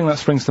 The first thing that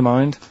springs to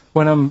mind,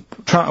 when I'm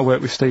trying to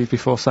work with Steve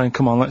before saying,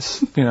 come on,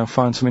 let's,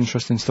 find some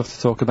interesting stuff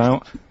to talk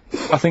about,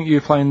 I think you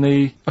were playing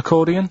the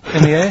accordion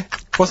in the air.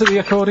 Was it the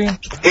accordion?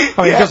 I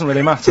mean, it doesn't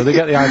really matter, they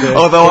get the idea.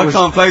 Although I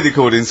can't play the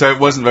accordion, so it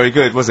wasn't very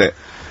good, was it?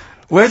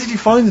 Where did you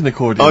find an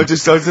accordion? I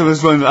there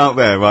was one out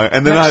there, right?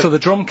 And then Next to the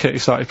drum kit he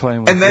started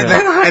playing with. and then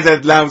I had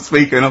a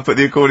loudspeaker and I put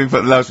the accordion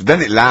for the loudspeaker.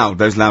 Then it loud,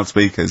 those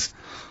loudspeakers.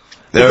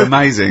 They're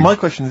amazing. My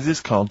question is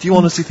this, Karl. Do you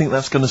honestly think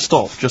that's going to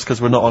stop just because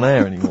we're not on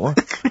air anymore?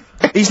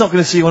 He's not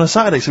going to see you on a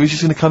Saturday, so he's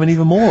just going to come in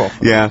even more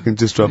often. Yeah, I can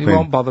just drop He in.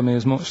 won't bother me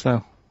as much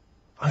though.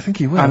 I think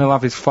he will. And he'll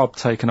have his fob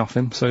taken off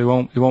him, so he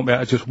won't be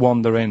able to just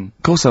wander in.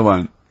 Of course I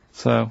won't.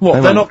 So What?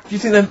 They They're won't. not. Do you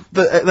think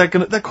they're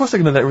going to? Of course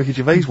they're going to let Ricky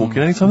Gervais walk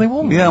in anytime they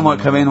want. Yeah, I might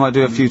come in, I might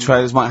do a few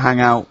trailers, might hang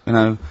out,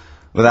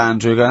 with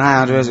Andrew, going, hey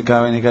Andrew, how's it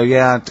going? He'd go,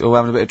 yeah, we're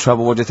having a bit of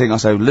trouble, what do you think? I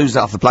say, lose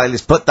that off the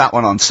playlist, put that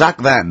one on, sack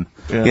them.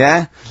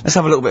 Yeah? Let's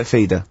have a little bit of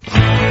feeder.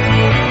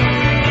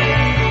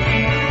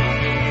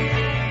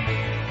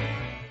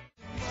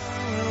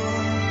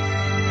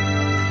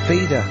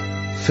 Feeder.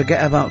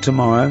 Forget about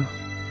tomorrow.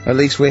 At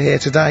least we're here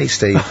today,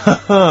 Steve.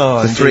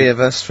 Oh, The 3 of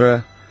us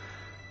for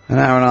an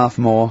hour and a half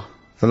more.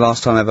 The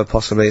last time ever,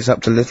 possibly. It's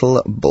up to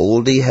little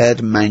baldy head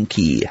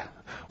manky.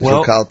 Little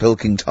Well- Karl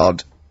Pilkington.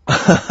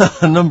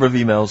 a number of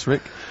emails,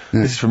 Rick.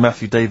 This is from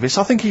Matthew Davis.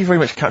 I think he very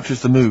much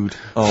captures the mood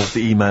of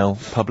the email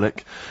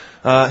public.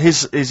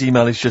 His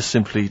email is just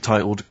simply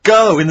titled,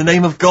 Go! In the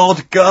name of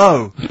God,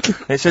 go!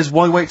 It says,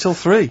 why wait till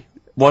 3?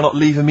 Why not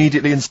leave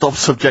immediately and stop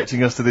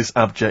subjecting us to this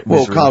abject Well,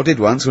 misery? Carl did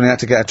once when he had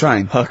to get a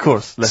train. Of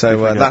course.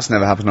 So, that's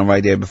never happened on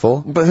radio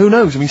before. But who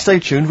knows? I mean, stay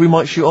tuned. We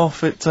might shoot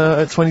off at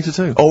 20 to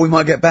 2. Or we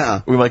might get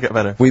better. We might get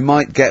better. We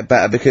might get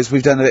better because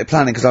we've done a bit of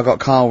planning, because I got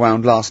Karl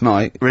round last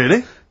night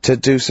Really? to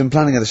do some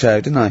planning of the show,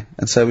 didn't I?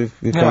 And so we've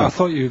Yeah, got... I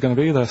thought you were going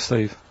to be there,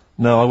 Steve.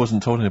 No, I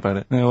wasn't told about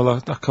it. Yeah, well,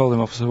 I called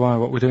him up and said, why,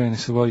 what we're doing? He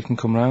said, well, you can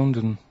come round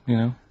and, you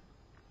know,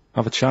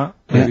 have a chat,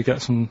 maybe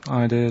get some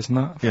ideas and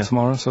that for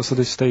tomorrow. So I said,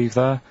 is Steve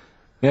there?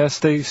 Yeah,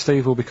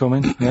 Steve will be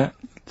coming, yeah.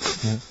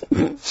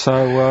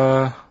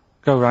 So,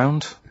 go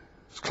round.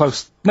 It's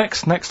close,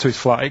 next to his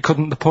flat.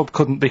 The pub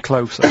couldn't be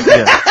closer.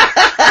 Yeah.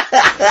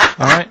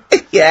 Alright?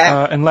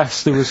 Yeah.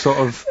 Unless there was sort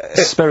of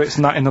spirits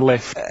and that in the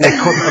lift, they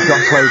couldn't have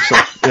got closer.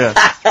 Yeah.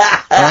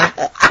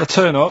 Alright? I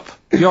turn up,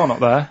 you're not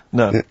there.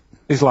 No.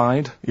 He's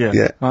lied. Yeah.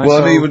 Yeah. Right, Well, I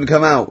so- knew you wouldn't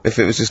come out if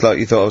it was just like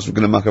you thought I was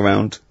going to muck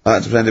around. I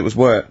had to pretend it was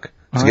work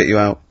to get you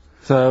out.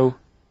 So,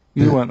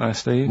 you weren't there,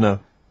 Steve. No.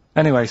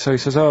 Anyway, so he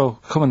says, oh,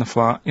 come in the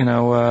flat, you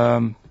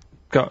know,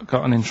 got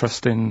an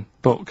interesting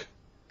book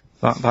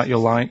that you'll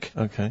like.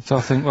 Okay. So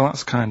I think, well,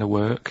 that's kind of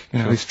work, you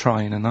know, he's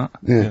trying and that.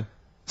 Yeah.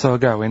 So I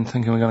go in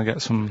thinking we're going to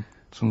get some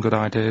good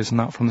ideas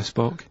and that from this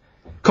book.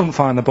 Couldn't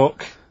find the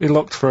book. He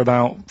looked for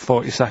about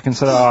 40 seconds,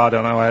 said, oh, I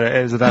don't know where it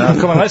is. And then,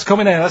 come on, let's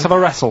come in here, let's have a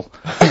wrestle.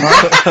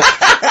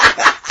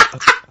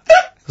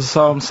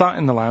 So I'm sat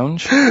in the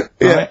lounge,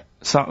 right,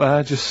 sat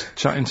there just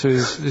chatting to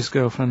his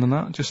girlfriend and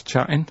that, just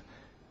chatting.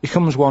 He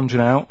comes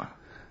wandering out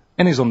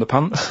in his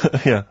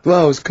underpants. Yeah.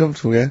 Well, it was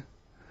comfortable, yeah.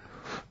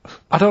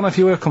 I don't know if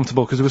you were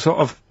comfortable because he was sort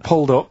of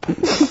pulled up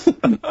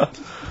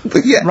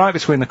But yeah. right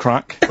between the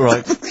crack.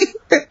 Right.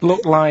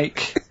 Looked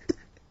like,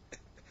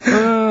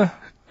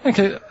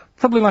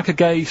 probably like a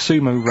gay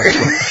sumo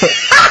wrestler.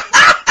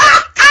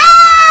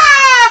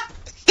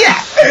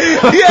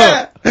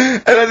 Yeah!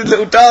 And I did a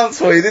little dance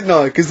for you, didn't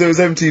I? Because there was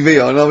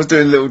MTV on, I was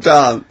doing a little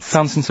dance.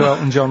 Dancing to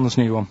Elton John's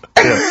new one.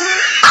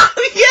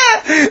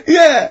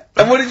 Yeah!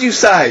 And what did you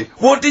say?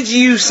 What did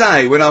you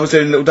say when I was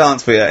doing a little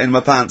dance for you and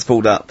my pants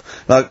pulled up?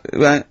 Like, do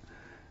you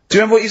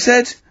remember what you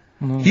said?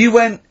 You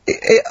went,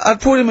 I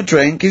poured him a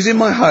drink, he was in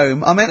my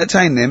home, I'm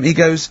entertaining him, he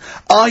goes,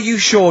 are you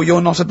sure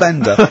you're not a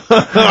bender?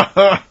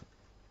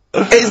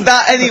 Is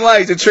that any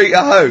way to treat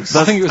a host?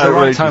 I think it was the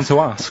right time to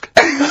ask.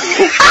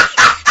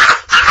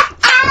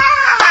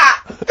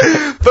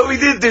 But we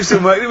did do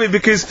some work, didn't we?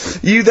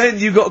 Because you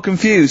got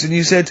confused and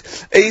you said,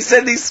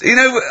 you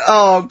know,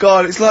 oh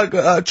God, it's like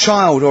a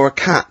child or a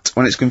cat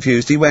when it's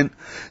confused. He went,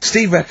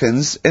 Steve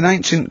reckons in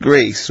ancient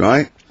Greece,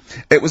 right,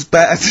 it was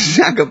better to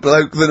shag a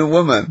bloke than a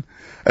woman.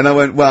 And I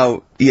went,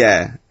 well,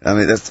 yeah. I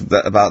mean, that's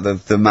about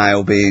the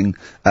male being,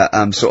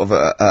 sort of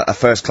a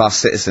first-class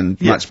citizen,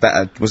 much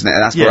better, wasn't it?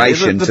 An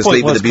aspiration the to point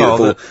sleep with a was, Karl,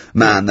 beautiful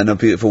man than a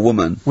beautiful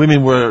woman.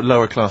 Women were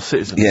lower-class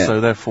citizens, Yeah.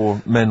 so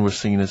therefore men were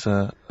seen as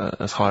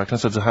higher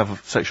class. So to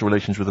have sexual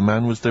relations with a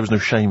man there was no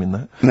shame in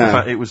that. No. In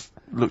fact, it was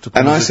looked upon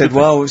And as I a said, good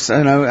thing. well, it's,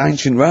 you know,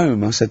 ancient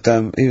Rome. I said,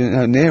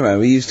 even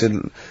Nero, he sit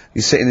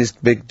in his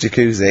big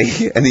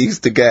jacuzzi and he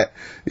used to get,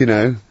 you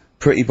know,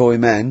 pretty boy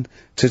men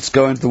to just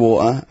go into the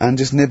water and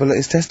just nibble at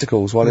his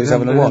testicles while he was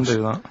having a watch. He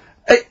didn't do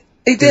that.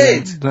 He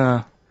did!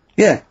 No.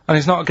 Yeah. And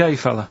he's not a gay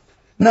fella.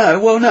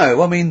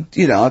 No, I mean,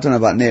 you know, I don't know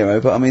about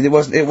Nero, but I mean, it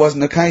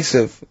wasn't a case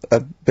of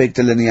a big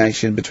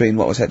delineation between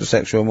what was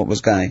heterosexual and what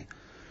was gay.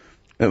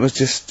 It was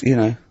just, you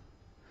know,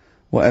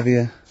 whatever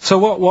you... So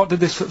what did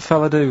this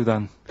fella do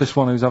then? This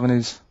one who's having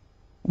his...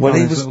 Well,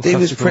 he his was little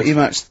testicles? pretty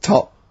much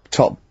top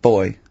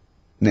boy,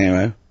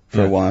 Nero,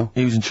 for a while.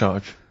 He was in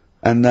charge.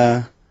 And,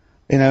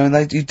 you know,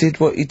 and you did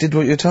what you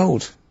were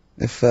told.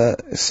 If,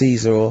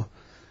 Caesar or...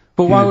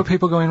 But why were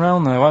people going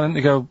round there? Why didn't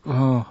they go,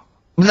 oh...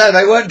 No,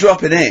 they weren't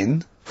dropping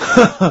in.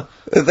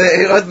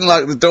 It wasn't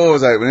like the door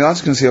was opening. I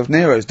was going to see what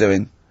Nero's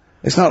doing.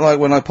 It's not like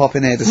when I pop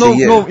in here to see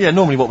you.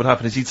 Normally what would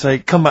happen is he'd say,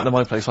 come back to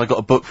my place, I got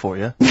a book for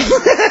you.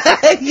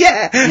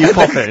 Yeah! You'd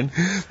pop in,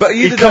 But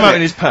he'd come out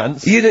in his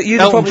pants,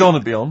 Elton John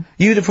would be on.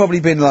 You'd have probably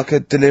been like a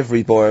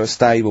delivery boy or a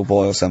stable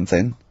boy or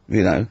something,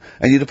 you know,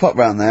 and you'd have popped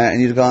round there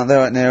and you'd have gone, there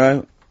right,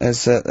 Nero,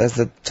 there's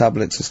the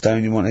tablets of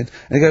stone you wanted.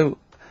 And you go,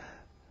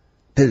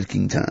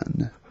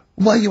 Pilkington,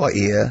 why you are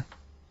here?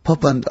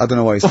 Pop under, I don't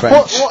know why he's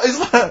French. What is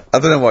that? I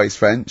don't know why he's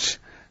French.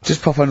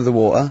 Just pop under the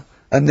water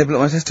and nibble at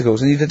my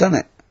testicles and you'd have done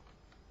it.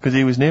 Because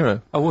he was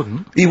Nero. I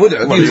wouldn't. You would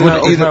have.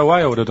 There's no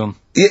way I would have done.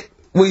 Yeah,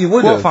 well, you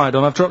would What have. have I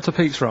done? I've dropped a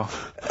pizza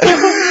off.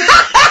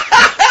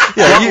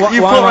 Yeah,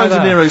 you why put am I round to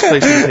there? Nero's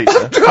place with a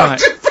pizza.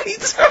 Right.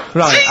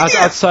 Right,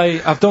 I'd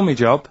say I've done my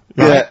job.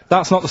 Right? Yeah.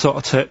 That's not the sort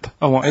of tip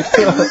I wanted.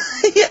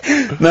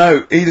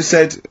 No, he'd have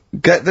said,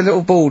 get the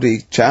little baldy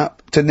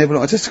chap to nibble at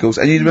my testicles,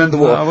 and you'd have been under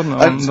the water. I wouldn't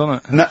have done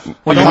it. No,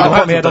 Well, I you don't wouldn't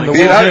put my head have on the done you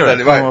it. wall. haven't done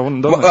it, right? No, I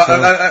wouldn't have done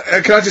Well,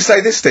 it. can I just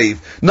say this,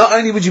 Steve? Not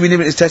only would you be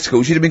nibbling his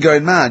testicles, you'd have been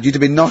going mad, you'd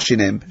have been noshing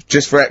him,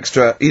 just for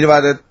extra, you'd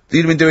have had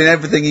You'd have been doing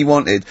everything he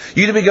wanted.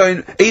 You'd have been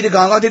going, Eda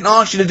Garl, I didn't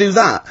ask you to do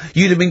that.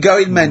 You'd have been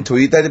going mental.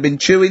 They'd have been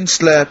chewing,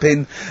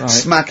 slurping,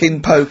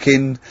 smacking,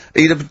 poking.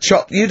 You'd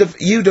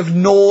have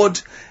gnawed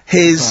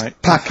his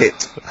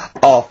packet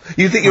off.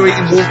 You think you're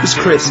eating Walker's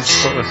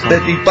crisps.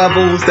 There'd be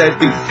bubbles, there'd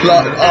be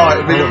blood. Oh,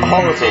 it'd be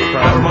horrible.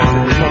 That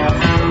reminds me.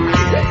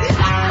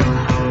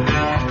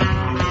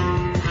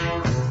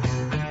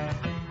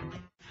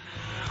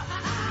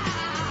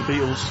 The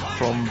Beatles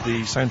from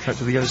the soundtrack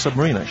to the Yellow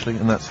Submarine, actually,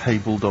 and that's Hey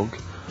Bulldog.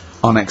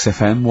 On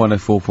XFM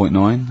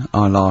 104.9,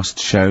 our last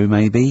show,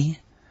 maybe.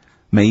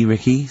 Me,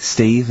 Ricky,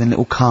 Steve, and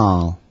little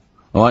Karl.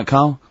 Alright,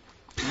 Karl?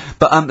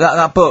 But,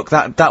 that book,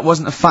 that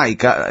wasn't a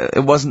fake.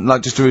 It wasn't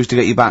like just a ruse to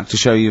get you back to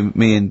show you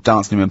me and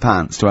dancing in my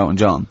pants to Elton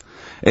John.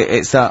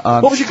 It's that,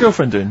 What was your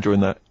girlfriend doing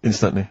during that,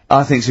 instantly?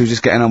 I think she was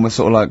just getting on with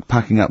sort of like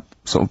packing up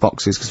sort of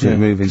boxes because we were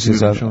moving. She was,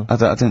 sure. I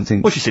don't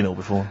think. Well, she's seen it all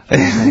before.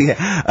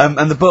 Yeah.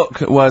 And the book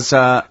was, do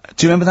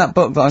you remember that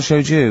book that I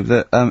showed you?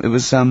 That, it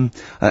was,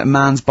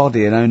 Man's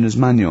Body, an Owner's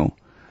Manual.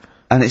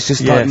 And it's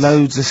just like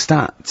loads of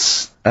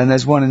stats. And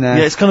there's one in there.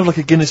 Yeah, it's kind of like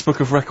a Guinness Book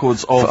of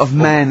Records of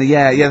men,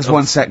 yeah, there's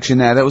one section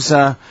there. There was,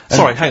 sorry,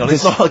 hang on,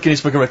 it's not like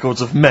Guinness Book of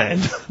Records of men.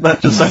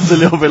 That just sounds a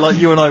little bit like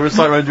you and I were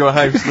sat around your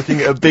house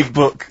looking at a big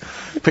book,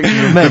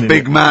 picture of men. The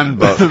Big Man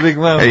book. The Big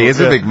Man book. He is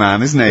a big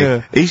man, isn't he?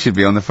 Yeah. He should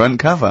be on the front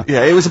cover.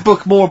 Yeah, it was a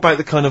book more about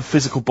the kind of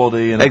physical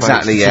body and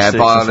Exactly, about yeah,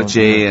 statistics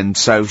biology and and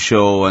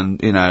social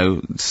and, you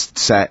know,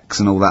 sex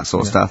and all that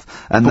sort of stuff.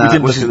 And, But we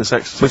didn't which look at the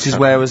sex. Which is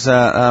where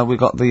we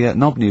got the,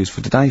 knob news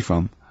for today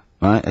from.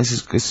 Right? This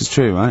is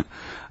true, right?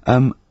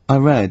 I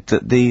read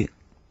that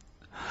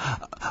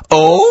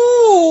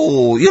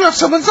oh, you'll have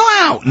someone's eye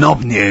out!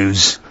 Knob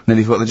news!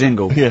 Nearly forgot the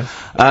jingle. Yeah.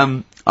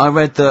 I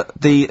read that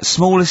the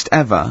smallest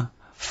ever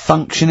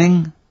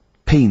functioning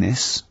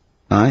penis,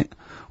 right,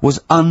 was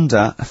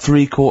under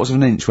 3/4 of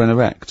an inch when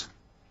erect.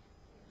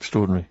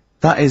 Extraordinary.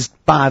 That is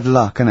bad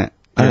luck, isn't it?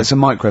 And it's a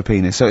micro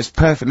penis, so it's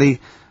perfectly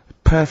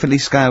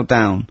scaled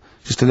down.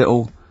 Just a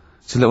little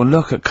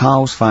look at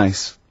Karl's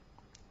face.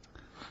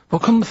 Well,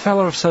 couldn't the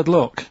fella have said,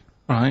 look,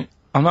 right,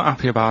 I'm not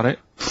happy about it,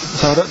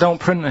 so don't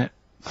print it.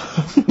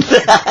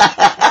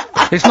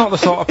 It's not the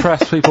sort of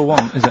press people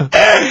want, is it?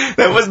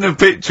 There wasn't a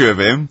picture of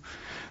him.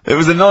 It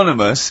was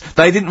anonymous.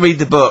 They didn't read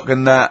the book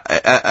and,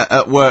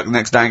 at work the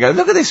next day and go,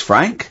 look at this,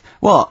 Frank.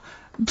 What?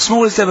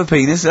 Smallest ever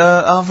penis,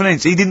 half an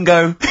inch. He didn't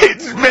go,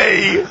 it's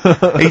me!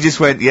 He just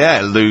went,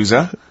 yeah,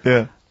 loser.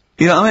 Yeah.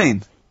 You know what I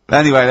mean?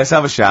 Anyway, let's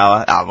have a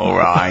shower. I'm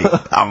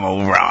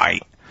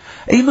alright.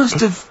 He must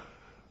have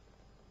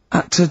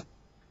had to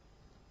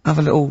have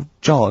a little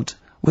jod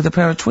with a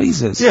pair of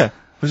tweezers. Yeah,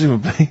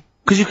 presumably.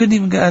 Because you couldn't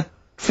even get a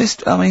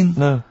fist, I mean...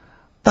 No.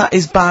 That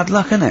is bad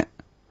luck, isn't it?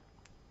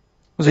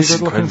 Was he a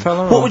good-looking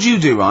fella? What would you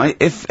do, right,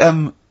 if,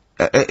 he'd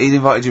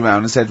invited you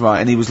round and said, right,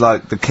 and he was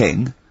like the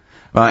king,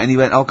 right, and he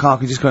went, oh, Karl,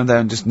 can you just go in there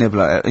and just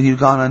nibble at it? And you've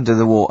gone under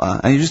the water,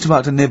 and you're just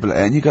about to nibble at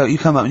it, and you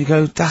come up and you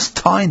go, that's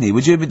tiny.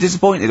 Would you be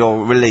disappointed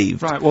or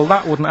relieved? Right, well,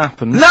 that wouldn't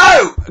happen.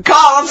 No!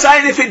 Karl, I'm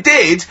saying if it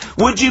did,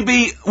 would you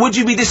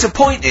be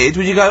disappointed?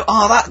 Would you go,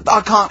 oh, that,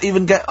 I can't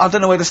even get, I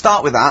don't know where to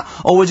start with that?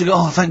 Or would you go,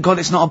 oh, thank God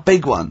it's not a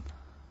big one?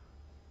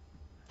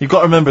 You've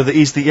got to remember that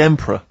he's the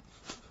emperor.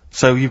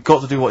 So you've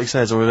got to do what he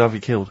says or he'll have you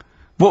killed.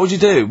 What would you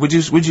do? Would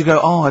you go,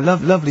 oh, I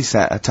lovely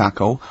set of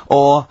tackle,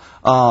 or,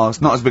 oh,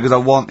 it's not as big as I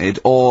wanted,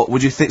 or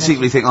would you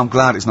secretly think, I'm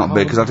glad it's not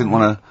big because I didn't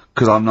want to,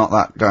 because I'm not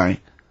that guy?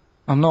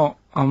 I'm not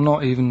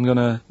even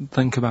gonna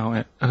think about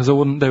it, because I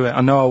wouldn't do it. I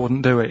know I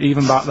wouldn't do it,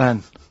 even back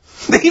then.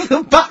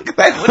 Even back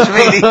then? What do you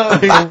mean?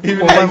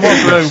 Even then,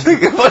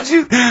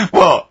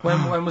 what?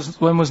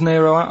 When was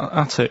Nero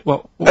at it?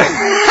 What?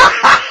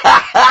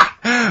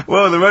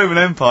 Well, the Roman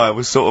Empire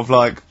was sort of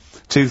like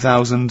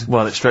 2000.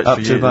 Well, it stretched up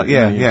for to years. about,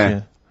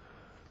 yeah.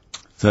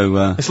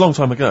 So, it's a long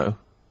time ago.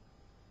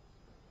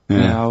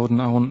 Yeah, I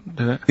wouldn't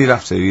do it. You'd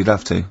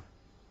have to.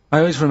 I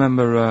always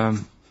remember,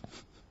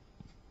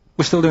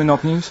 we're still doing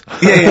Knob News?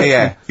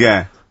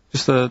 Yeah.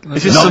 Just a...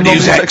 Knob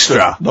News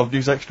Extra! Knob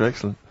News Extra,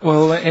 excellent.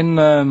 Well, in,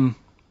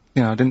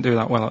 you know, I didn't do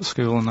that well at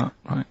school and that,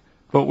 right?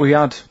 But we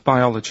had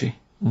biology.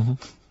 Mm-hmm.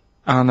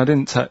 And I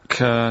didn't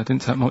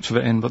take much of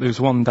it in, but there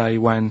was one day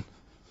when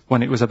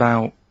it was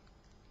about,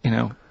 you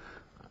know,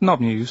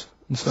 Knob News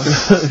and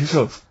stuff.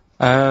 Sure.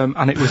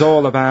 And it was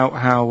all about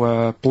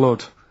how,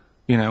 blood,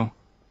 you know,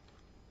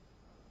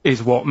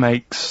 is what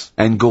makes...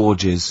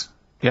 Engorges.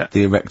 Yeah.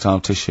 The erectile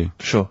tissue.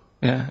 Sure.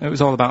 Yeah, it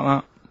was all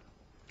about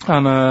that.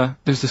 And,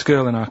 there's this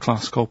girl in our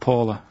class called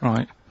Paula,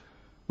 right?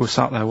 We were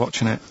sat there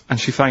watching it, and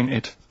she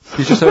fainted.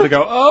 You just heard her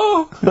go,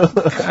 oh!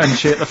 And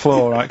she hit the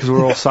floor, right? Because we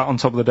were all sat on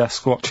top of the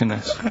desk watching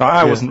this.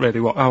 I wasn't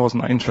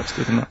that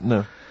interested in that.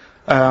 No.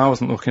 I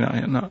wasn't looking at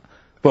it and that.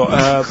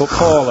 But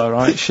Paula,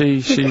 right,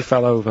 she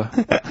fell over.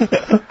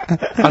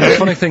 And the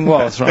funny thing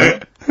was,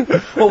 right...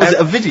 What was it,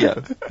 a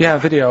video? Yeah, a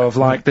video of,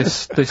 like,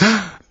 this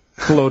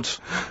blood...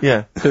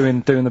 Yeah.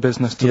 Doing the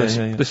business to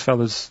this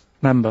fella's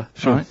member,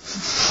 Sure. right?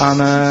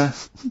 And,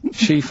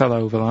 she fell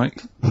over,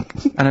 like,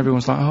 and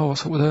everyone's like, oh,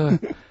 what's up with her?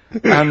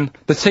 And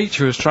the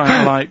teacher was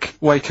trying to, like,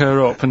 wake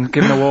her up and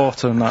give her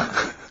water and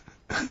that.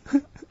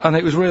 And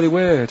it was really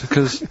weird,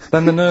 because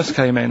then the nurse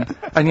came in,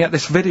 and yet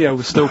this video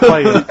was still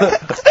playing.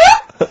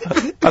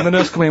 And the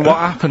nurse came in, what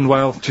happened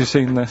while you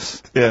seen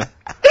this? Yeah.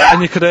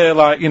 And you could hear,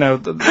 like, you know,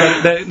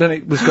 then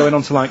it was going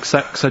on to, like,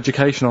 sex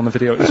education on the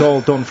video. It was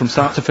all done from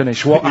start to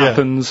finish. What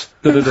happens,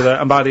 da-da-da-da,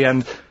 and by the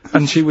end,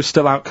 and she was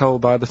still out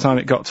cold by the time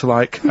it got to,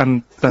 like,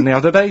 and then they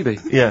had a baby.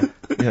 Yeah.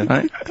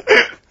 Right?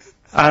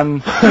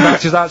 And that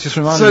just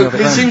reminded me of it.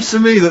 So it seems to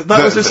me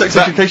that was her sex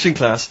education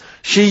class.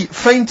 She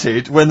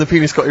fainted when the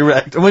penis got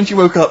erect, and when she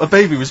woke up, a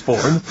baby was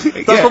born.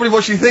 That's probably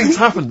what she thinks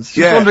happens.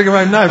 She's wandering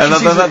around now.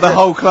 And the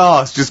whole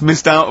class just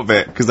missed out of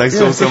it because they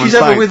saw someone. If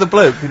she's ever with a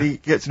bloke and he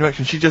gets an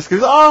erection, she just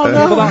goes, "Oh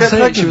no!" But that's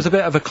it. She was a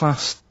bit of a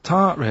class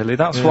tart, really.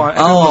 That's why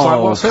everyone was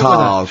like, "What's up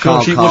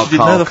with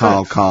her?"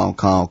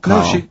 Carl.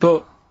 No,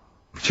 but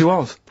she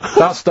was.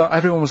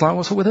 Everyone was like,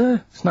 "What's up with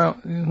her?" It's not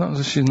as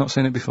if she's not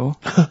seen it before.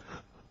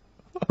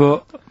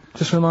 But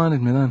just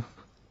reminded me then.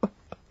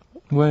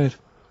 Weird.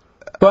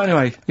 But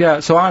anyway, yeah.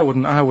 So I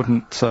wouldn't. Be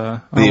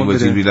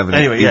loving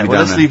anyway, it.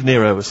 Let's leave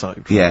Nero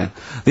aside. Yeah.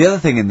 The other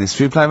thing in this,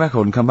 should we play a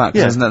record and come back?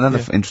 There's another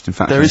interesting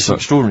fact. There is some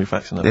extraordinary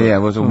facts in that. Yeah,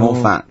 well, more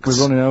facts.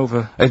 We're running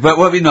over. It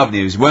won't be knob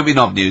news. It won't be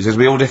knob news. There'll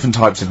be all different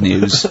types of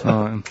news.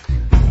 Alright.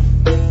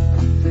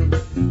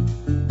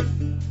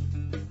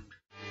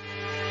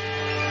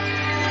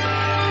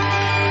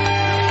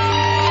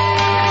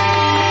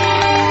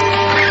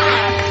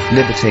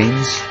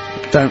 Libertines,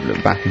 don't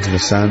look back into the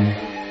sun.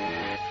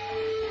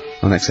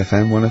 On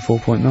XFM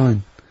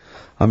 104.9.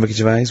 I'm Ricky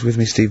Gervais, with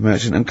me Steve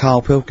Merchant and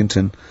Karl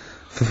Pilkington,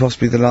 for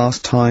possibly the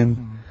last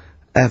time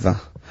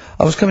ever.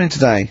 I was coming in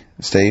today,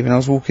 Steve, and I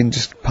was walking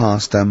just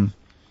past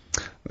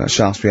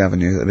Shaftesbury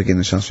Avenue, at the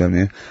beginning of Shaftesbury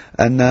Avenue,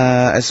 and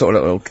it's sort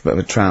of a little bit of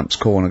a tramp's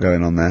corner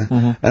going on there.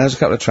 And there's a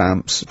couple of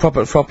tramps,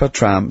 proper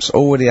tramps,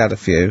 already had a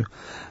few,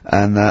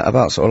 and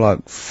about sort of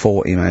like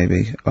 40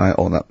 maybe, right,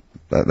 or that.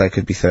 They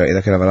could be 30,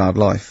 they could have a hard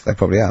life, they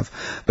probably have.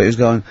 But he was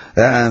going,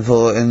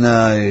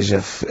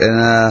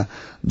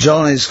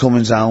 Johnny's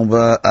coming down,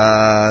 but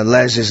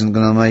Les isn't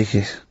going to make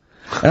it.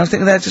 And I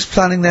think they're just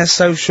planning their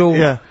social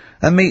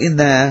and meeting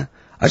there.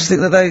 I just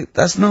think that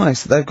that's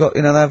nice. They've got,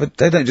 you know,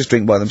 they don't just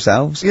drink by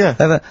themselves. Yeah.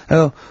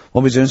 What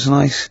are we doing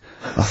tonight?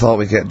 I thought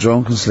we'd get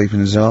drunk and sleep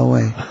in the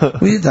doorway.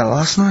 We did that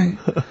last night.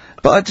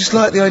 But I just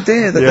like the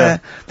idea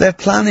that they're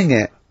planning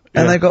it.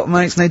 And they've got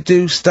mates and they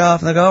do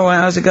stuff and they go, alright,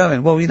 how's it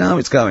going? Well, you know how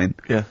it's going.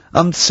 Yeah.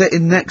 I'm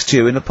sitting next to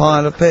you in a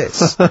pile of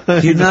piss.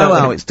 You know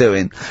how it's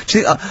doing. Do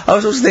you think, I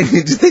was also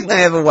thinking, do you think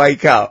they ever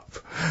wake up,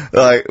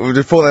 like,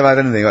 before they've had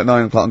anything, like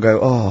 9 o'clock and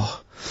go,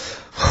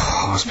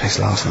 I was pissed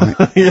last night.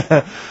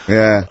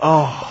 Yeah.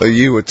 Oh.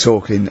 You were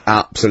talking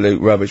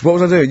absolute rubbish. What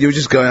was I doing? You were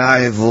just going,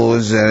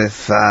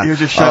 you were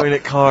just shouting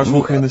at cars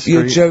walking in the street. You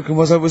were joking,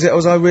 was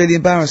I really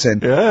embarrassing?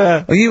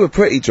 Yeah. Well, you were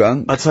pretty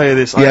drunk. I'll tell you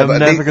this, I am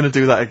never going to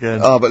do that again.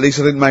 Oh, but at least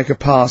I didn't make a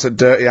pass at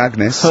Dirty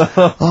Agnes.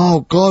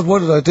 Oh, God, what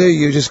did I do?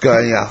 You were just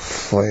going,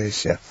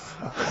 please,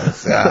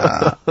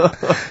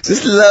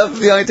 Just love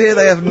the idea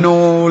they have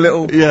no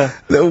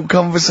little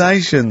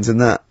conversations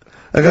and that.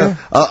 I go,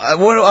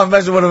 I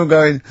imagine one of them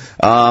going,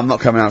 I'm not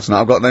coming out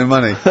tonight, I've got no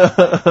money.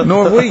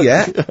 Nor have we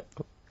yet.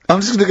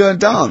 I'm just going to go and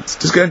dance.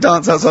 Just go and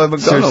dance outside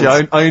McDonald's.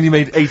 Seriously, I only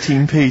made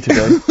 18p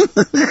today.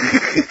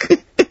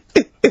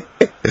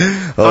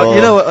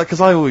 You know,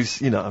 because I've always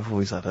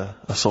had a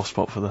soft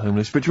spot for the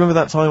homeless. But do you remember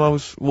that time I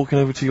was walking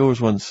over to yours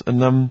once?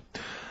 And,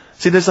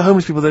 see, there's the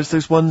homeless people, there's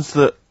those ones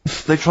that,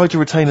 they try to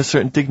retain a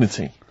certain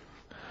dignity.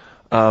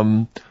 They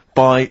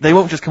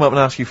won't just come up and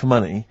ask you for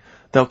money.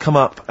 They'll come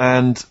up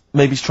and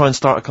maybe try and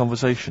start a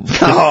conversation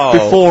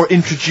before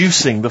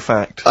introducing the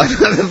fact.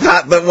 The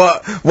fact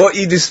that what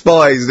you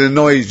despise and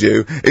annoys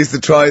you is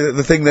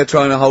the thing they're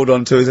trying to hold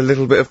on to is a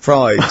little bit of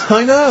pride.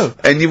 I know.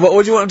 And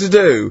what do you want them to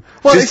do?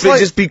 Well,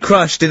 just be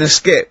crushed in a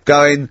skip,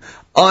 going,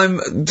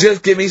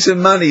 just give me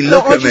some money,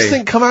 look at me. I just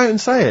think come out and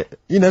say it.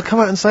 You know, come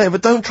out and say it,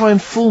 but don't try and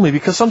fool me,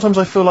 because sometimes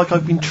I feel like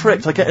I've been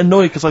tricked. I get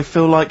annoyed because I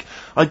feel like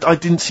I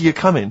didn't see you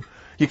coming.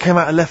 You came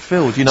out of left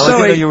field, you know, I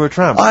didn't know you were a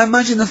tramp. I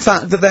imagine the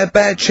fact that they're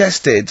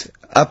bare-chested,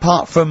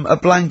 apart from a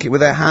blanket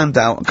with their hand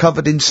out,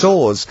 covered in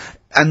sores,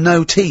 and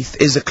no teeth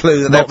is a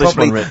clue that they're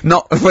probably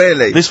not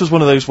really. This was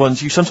one of those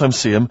ones, you sometimes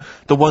see them,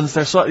 the ones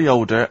they're slightly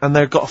older, and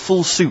they've got a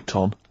full suit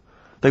on.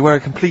 They wear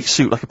a complete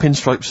suit, like a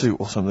pinstripe suit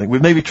or something,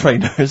 with maybe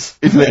trainers,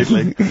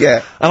 admittedly.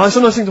 Yeah. And I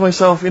sometimes think to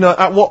myself, you know,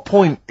 at what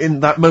point in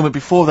that moment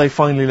before they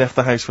finally left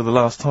the house for the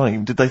last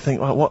time, did they think,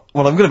 well,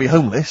 I'm going to be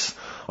homeless.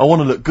 I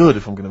want to look good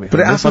if I'm going to be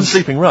homeless. I'm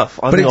sleeping rough.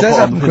 But it does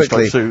happen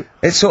quickly.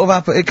 It sort of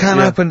happen. It can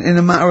happen in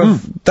a matter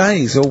of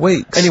days or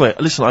weeks. Anyway,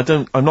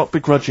 listen, I'm not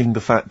begrudging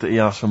the fact that he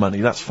asked for money.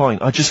 That's fine.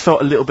 I just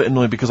felt a little bit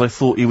annoyed because I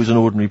thought he was an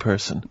ordinary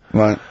person.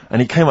 Right.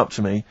 And he came up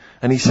to me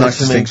and he said nice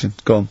to distinction. me,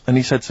 Go on. And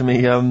he said to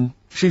me,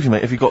 excuse me,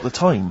 mate, have you got the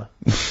time?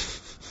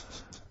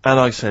 And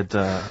I said,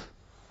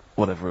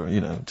 whatever,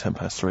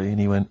 3:10. And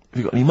he went, have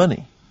you got any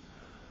money?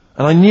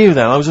 And I knew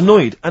that. I was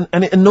annoyed. And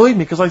it annoyed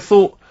me because I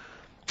thought,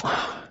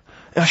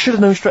 I should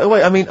have known straight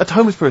away. I mean, a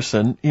homeless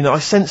person, I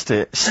sensed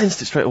it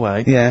straight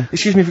away. Yeah.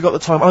 Excuse me if you got the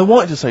time. I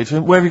wanted to say to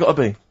him, where have you got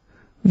to be?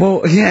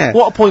 Well, yeah.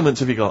 What appointments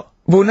have you got?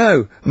 Well,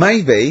 no.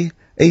 Maybe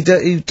He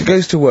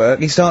goes to work,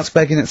 he starts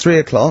begging at 3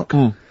 o'clock.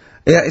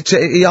 Yeah,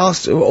 he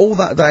asked all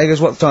that day, he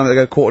goes, what time? They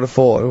go 3:45,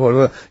 or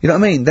whatever. You know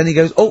what I mean? Then he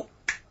goes, oh,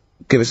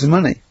 give us some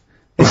money.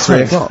 It's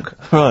 3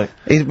 o'clock. Right.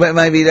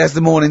 Maybe there's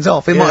the mornings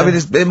off. It might have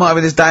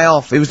been his day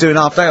off. He was doing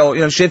half day or,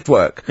 you know, shift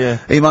work. Yeah.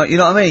 He might, you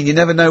know what I mean? You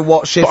never know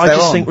what shift But they're I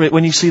just on. think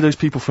when you see those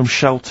people from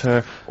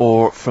shelter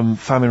or from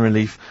famine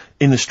relief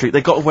in the street,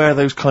 they've got to wear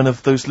those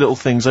little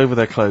things over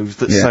their clothes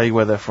that say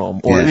where they're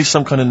from, or at least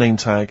some kind of name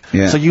tag.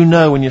 Yeah. So you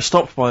know when you're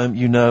stopped by them,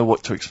 you know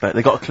what to expect.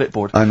 They got a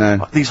clipboard. I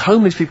know. These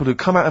homeless people who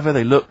come out of there,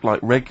 they look like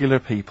regular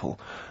people.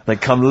 They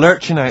come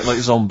lurching out like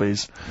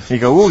zombies. You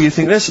go, oh, you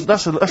think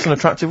that's an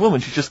attractive woman?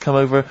 She's just come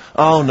over.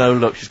 Oh no,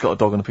 look, she's got a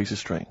dog on a piece of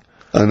string.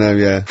 I know,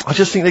 yeah. I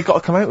just think they've got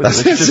to come out with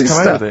it. They should just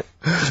come out with it.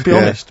 Just be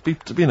honest.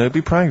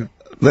 Be proud.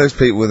 Those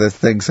people with their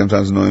things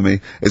sometimes annoy me,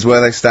 is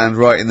where they stand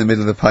right in the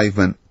middle of the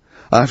pavement.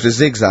 I have to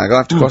zigzag, I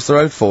have to cross the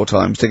road 4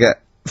 times to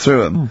get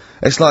through them.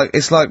 It's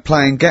like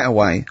playing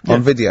Getaway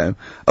on video,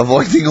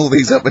 avoiding all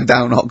these up and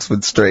down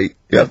Oxford Street.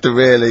 You have to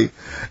really,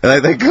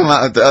 and they come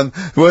out,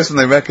 worse when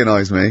they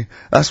recognise me.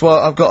 That's why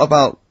I've got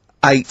about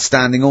 8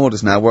 standing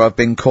orders now where I've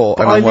been caught.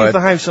 But and I leave the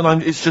house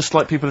and it's just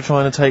like people are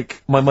trying to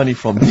take my money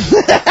from me.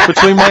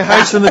 Between my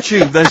house and the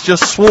tube, there's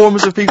just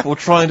swarms of people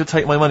trying to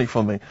take my money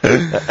from me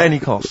at any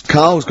cost.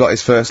 Carl's got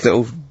his first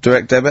little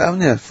direct debit, haven't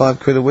you?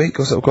 £5 a week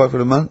or something, quite for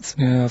a month.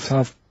 Yeah,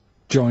 I've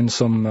joined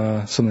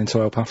something to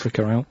help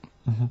Africa out.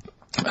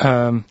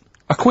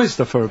 I quizzed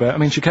her for a bit. I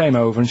mean, she came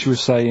over and she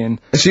was saying...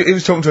 He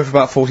was talking to her for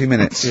about 40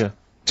 minutes. Yeah.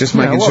 Just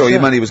making sure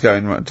your money was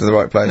going to the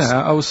right place.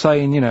 Yeah, I was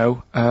saying, you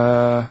know,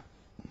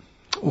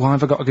 why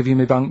have I got to give you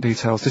my bank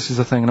details? This is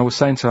the thing. And I was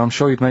saying to her, I'm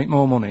sure you'd make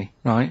more money,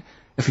 right,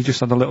 if you just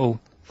had a little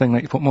thing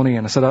that you put money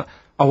in. I said,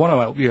 I want to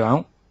help you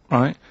out,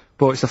 right,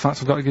 but it's the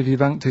fact I've got to give you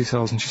bank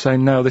details. And she's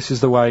saying, no, this is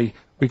the way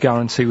we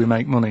guarantee we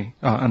make money.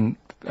 You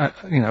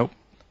know,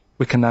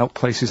 we can help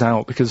places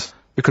out because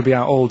we could be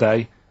out all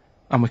day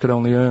and we could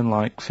only earn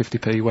like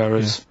 50p,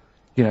 whereas,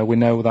 you know, we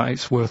know that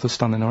it's worth us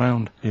standing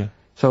around. Yeah.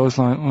 So I was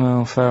like,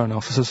 well, fair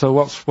enough. I said, so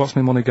what's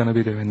my money going to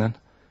be doing then?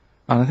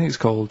 And I think it's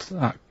called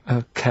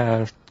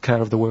care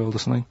of the world or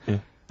something. Yeah.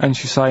 And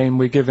she's saying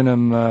we're giving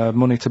them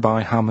money to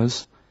buy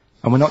hammers,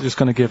 and we're not just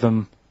going to give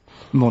them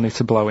money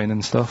to blow in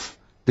and stuff.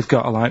 They've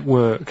got to like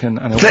work and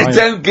they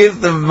don't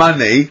give them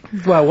money.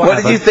 Well,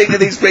 what did you think of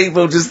these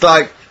people just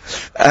like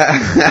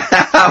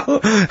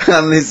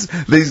on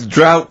these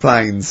drought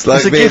planes? Like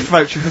it's a gift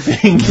voucher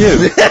for being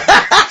cute,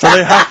 so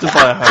they have to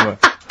buy a hammer.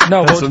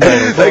 No,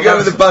 they go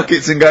with the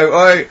buckets and go,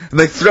 oi, and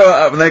they throw it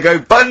up and they go,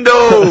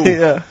 bundle!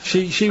 Yeah.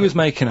 She was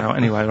making out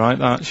anyway, right?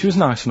 That she was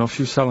nice enough,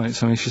 she was selling it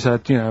to me. She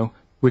said, you know,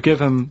 we give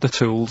them the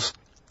tools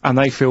and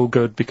they feel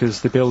good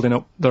because they're building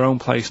up their own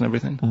place and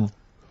everything.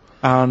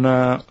 And,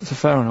 so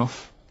fair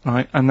enough,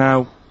 right? And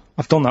now,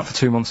 I've done that for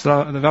 2 months. They've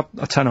had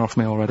a tenner off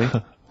me already.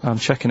 I'm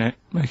checking it,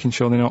 making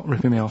sure they're not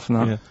ripping me off and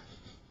that. Yeah.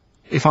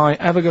 If I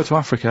ever go to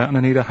Africa and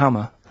I need a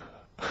hammer,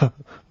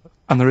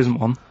 and there isn't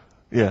one,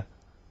 Yeah.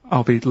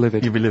 I'll be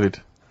livid. You'll be livid.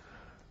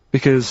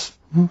 Because,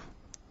 you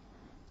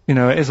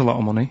know, it is a lot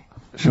of money.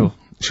 Sure.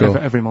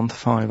 Every month,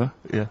 £5.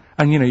 Yeah.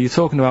 And, you know, you're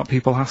talking about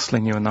people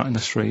hassling you and that in the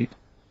street.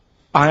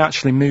 I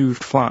actually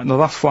moved flat. The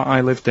last flat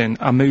I lived in,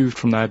 I moved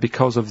from there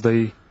because of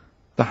the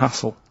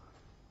hassle.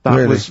 That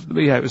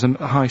Really? it was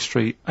a high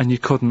street, and you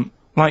couldn't,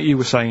 like you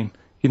were saying,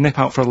 you'd nip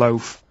out for a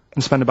loaf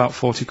and spend about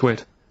 40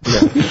 quid.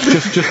 Yeah.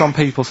 just on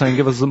people saying,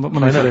 give us the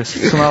money for this.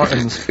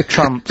 Samaritans,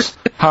 tramps,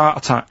 heart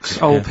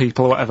attacks, old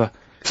people, or whatever.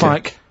 It's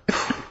like...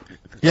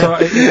 So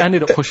it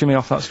ended up pushing me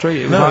off that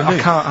street. It was like, I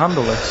can't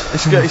handle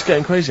this. It's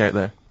getting crazy out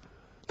there.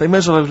 They may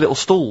as well have little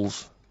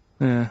stalls.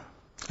 Yeah.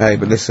 Hey,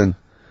 but listen,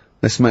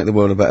 let's make the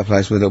world a better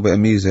place with a little bit of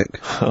music.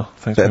 Oh,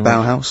 thanks Bit of very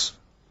much. Bauhaus.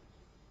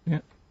 Yeah.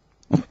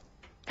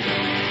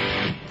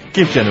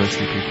 Give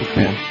generously, people.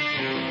 Come on.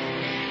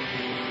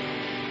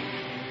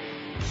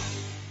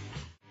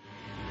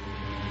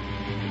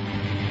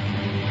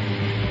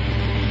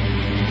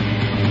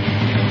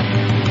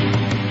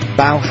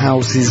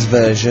 Bauhaus's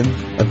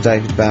version of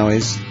David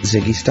Bowie's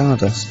Ziggy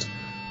Stardust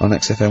on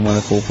XFM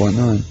 104.9.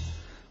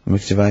 I'm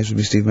Ricky Gervais with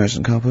me, Steve Merchant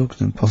and Karl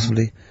Pilkington,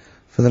 possibly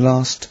for the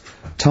last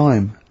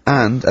time.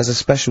 And, as a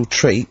special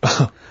treat,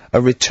 a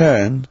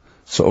return,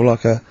 sort of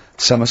like a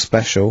summer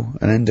special,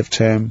 an end of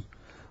term,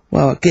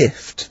 well, a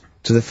gift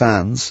to the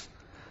fans.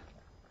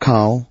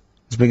 Karl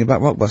is bringing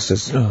back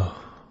Rockbusters. Oh.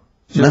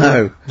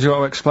 No. Do you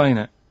want to explain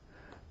it?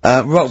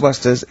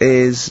 Rockbusters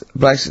is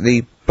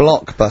basically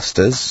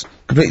Blockbusters,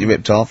 completely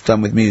ripped off,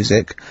 done with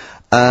music,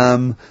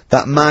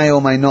 that may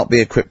or may not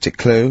be a cryptic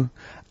clue,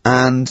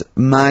 and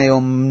may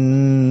or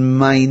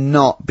may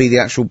not be the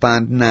actual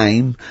band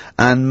name,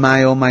 and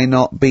may or may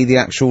not be the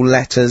actual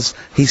letters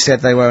he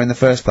said they were in the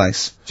first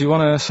place. Do you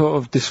want to sort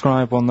of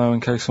describe one, though,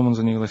 in case someone's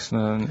a new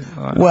listener? And,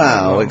 like,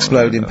 Well,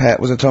 Exploding Pet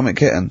was Atomic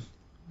Kitten.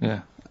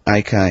 Yeah.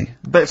 AK.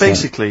 But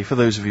basically, for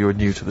those of you who are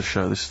new to the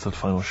show, this is the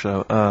final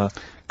show,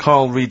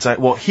 Karl reads out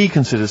what he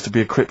considers to be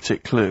a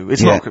cryptic clue.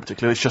 It's not a cryptic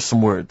clue, it's just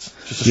some words.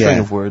 Just a string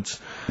of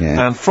words.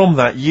 Yeah. And from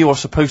that, you are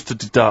supposed to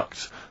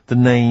deduct the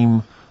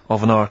name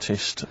of an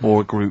artist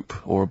or a group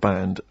or a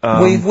band.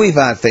 We've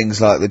had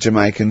things like the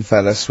Jamaican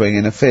fella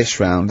swinging a fish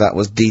round. That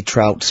was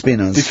de-trout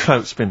spinners.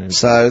 De-trout spinners.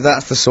 So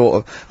that's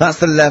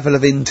the level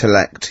of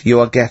intellect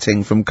you are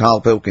getting from Karl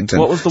Pilkington.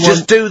 What was the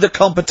Just one- do the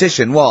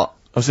competition. What?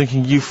 I was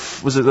thinking,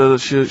 was it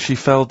that she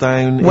fell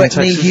down in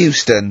Whitney Texas?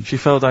 Houston. She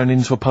fell down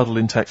into a puddle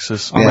in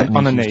Texas. On, Whitney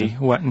on a Houston. knee,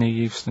 Whitney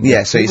Houston.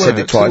 Yeah, so you said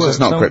it works, twice. works, That's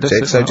not don't cryptic.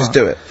 diss it So like just that.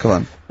 do it. Come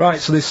on. Right,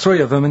 so there's 3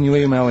 of them, and you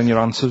email in your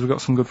answers. We've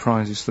got some good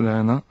prizes today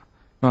and that.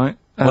 Right.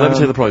 Well, let me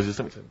say the prizes.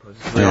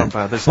 They aren't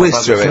bad. They're not Whiz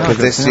bad. through it, because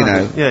Yeah, this, yeah, you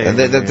know, yeah,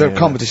 the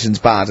competition's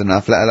bad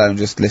enough, let alone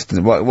just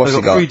listening. What's I've he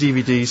got got? 3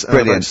 DVDs and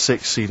Brilliant. about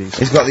 6 CDs.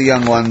 He's got the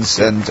young ones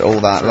and all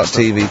that, like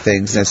TV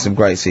things. There's some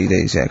great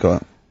CDs. Yeah, go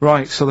on.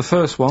 Right, so the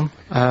first one,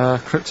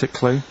 cryptic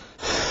clue.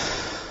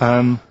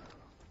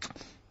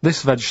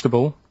 This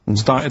vegetable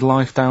started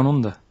life down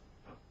under.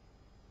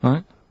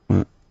 Right?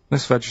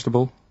 This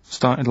vegetable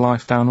started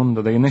life down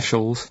under. The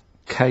initials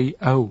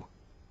K-O.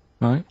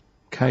 Right?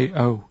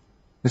 K-O.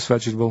 This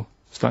vegetable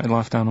started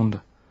life down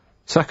under.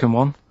 Second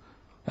one,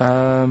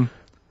 the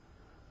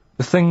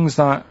things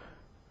that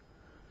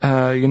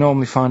you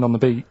normally find on the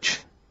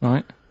beach,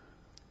 right,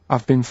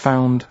 have been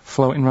found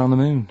floating around the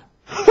moon.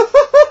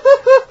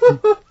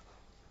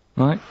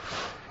 Right?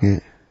 Yeah.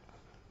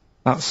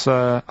 That's,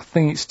 I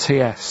think it's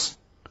TS.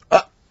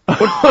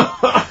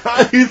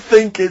 You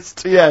think it's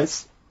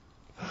TS?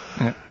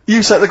 Yeah.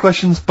 You set the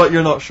questions, but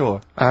you're not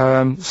sure.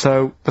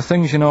 So, the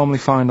things you normally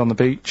find on the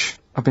beach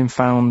have been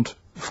found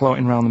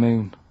floating around the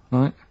moon,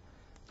 right?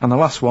 And the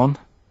last one,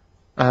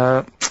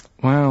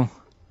 well,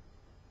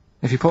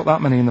 if you put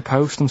that many in the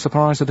post, I'm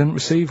surprised I didn't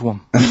receive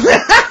one.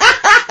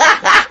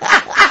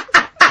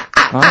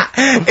 Right?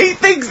 He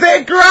thinks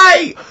they're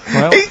great!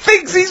 Well- He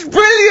thinks he's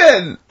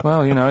brilliant!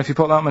 Well, you know, if you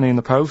put that many in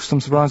the post,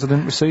 I'm surprised I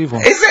didn't receive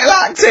one. Is it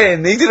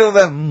acting? He did all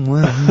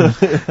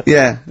that.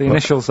 Yeah. The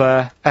initials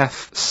there,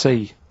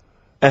 FC.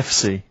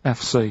 FC.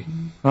 FC.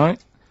 Right?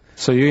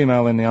 So you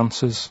email in the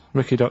answers,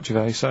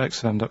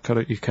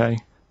 ricky.gervais@xfm.co.uk.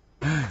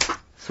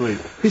 Sweet.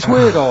 It's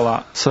weird all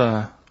that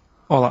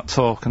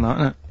talk and that,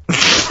 isn't it?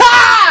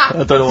 I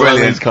don't know what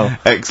that means, Brilliant. Carl.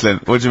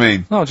 Excellent. What do you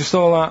mean? No, just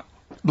all that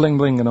bling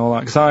bling and all that,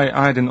 because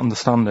I didn't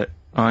understand it,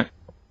 right?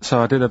 So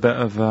I did a bit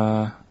of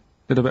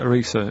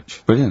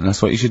research. Brilliant.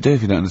 That's what you should do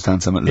if you don't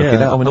understand something. Look Yeah,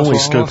 it up. I mean,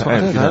 always scope That's it what I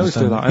out. did. if you I always do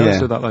understand. that. I always Yeah.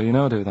 do that, though. You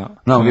know I do that.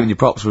 No, I'm giving you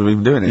props for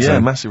even doing it. Yeah,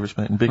 so. massive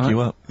respect and big you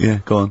up. Yeah,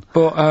 go on.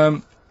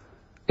 But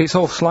it's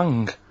all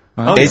slang.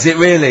 Right? Oh, Is it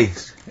really?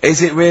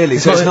 Is it really?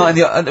 So it's not-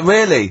 not in the...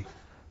 really?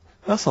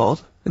 That's odd.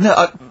 No,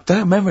 I don't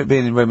remember it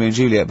being in Romeo and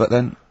Juliet, but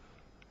then...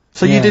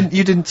 So Yeah.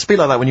 you didn't speak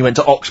like that when you went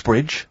to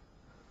Oxbridge?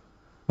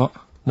 What?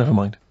 Never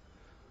mind.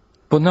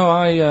 But no,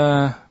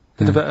 I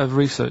did a bit of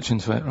research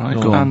into it, right?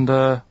 Go on.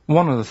 And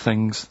one of the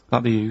things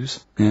that they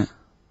use Yeah.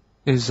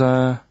 is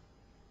I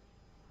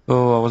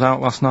was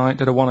out last night,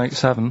 did a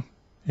 187.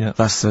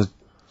 That's a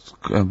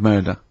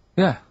murder.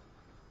 Yeah.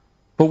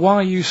 But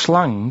why use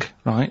slang,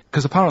 right?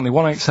 Because apparently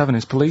 187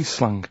 is police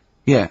slang.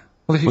 Yeah.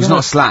 Well, if Well, you're it's gonna,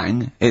 not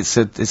slang, it's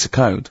a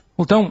code.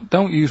 well,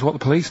 don't use what the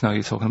police know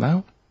you're talking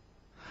about.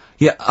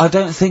 Yeah, I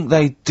don't think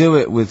they do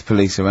it with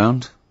police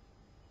around.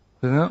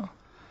 Do they not?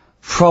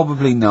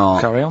 Probably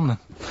not. Carry on then.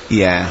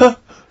 Yeah.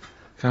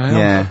 Carry on.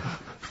 Yeah.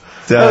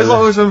 I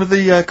always remember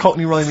the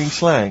Cockney rhyming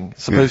slang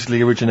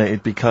supposedly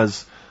originated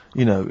because,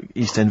 you know,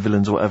 East End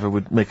villains or whatever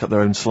would make up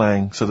their own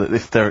slang so that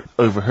if they're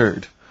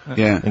overheard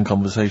Yeah. in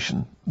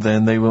conversation,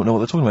 then they won't know what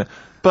they're talking about.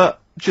 But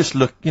just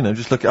look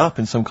it up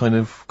in some kind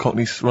of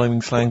Cockney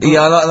rhyming slang book.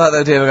 Yeah, I like the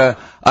idea of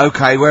go,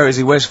 okay, where is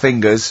he? Where's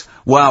Fingers?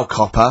 Wow,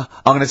 copper,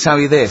 I'm gonna tell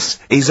you this.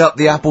 He's up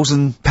the apples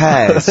and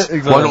pears. Exactly.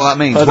 Well, I don't know what that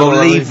means. I don't know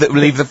Well, what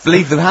that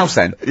leave the house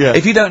then. Yeah.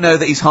 If you don't know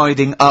that he's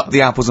hiding up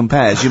the apples and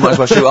pears, you might as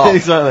well shoot off.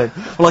 Exactly.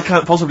 Well, I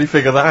can't possibly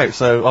figure that out,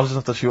 so I'll just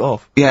have to shoot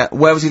off. Yeah,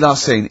 where was he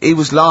last seen? He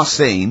was last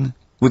seen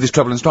with his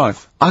trouble and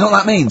strife. I know what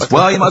that means.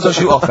 Well, you might as well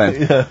shoot off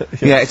then.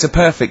 Yeah, it's a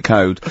perfect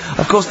code.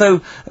 Of course, though,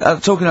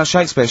 talking about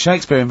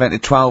Shakespeare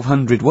invented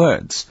 1,200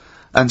 words.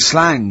 And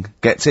slang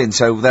gets in,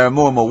 so there are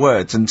more and more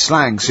words, and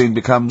slang soon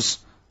becomes,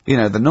 you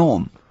know, the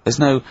norm. There's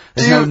no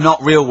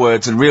not real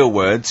words and real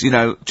words, you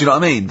know, do you know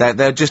what I mean?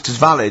 They're just as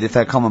valid if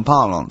they're common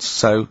parlance,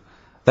 so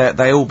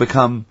they all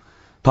become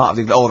part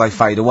of the, or they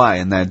fade away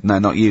and they're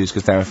not used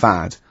because they're a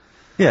fad.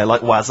 Yeah,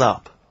 like waz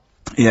up.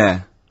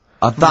 Yeah.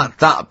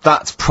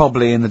 That's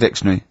probably in the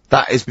dictionary.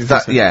 That is,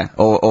 yeah,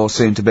 or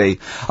soon to be.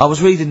 I was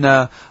reading,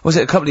 was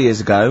it a couple of years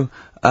ago,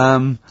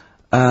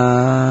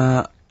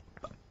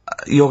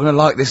 you're gonna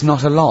like this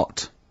not a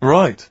lot.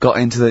 Right. Got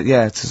into the,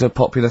 it's so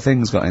popular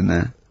things got in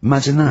there.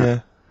 Imagine that. Yeah.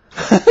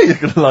 You're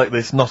gonna like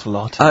this, not a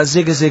lot.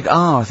 Zig a Zig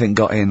R, I think,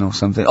 got in or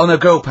something. Oh no,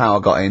 Girl Power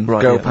got in.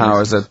 Right, Girl yeah,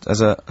 Power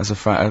that as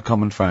a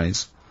common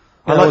phrase.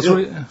 I Yeah, like I was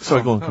your-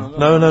 Sorry, go on.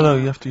 No,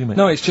 you have to, you mate.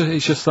 No, it's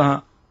just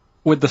that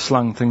with the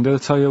slang thing. Did I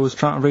tell you I was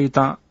trying to read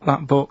that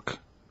book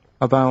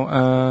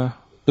about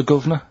the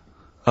governor?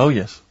 Oh,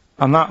 yes.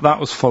 And that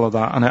was full of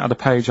that, and it had a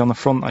page on the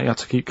front that you had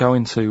to keep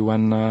going to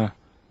when, you know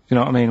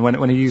what I mean,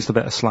 when he used a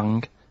bit of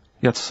slang,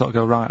 you had to sort of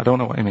go, right, I don't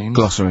know what he means.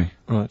 Glossary.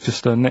 Right.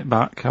 Just nip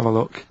back, have a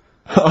look.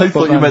 I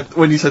thought you meant,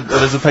 when you said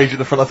there's a page at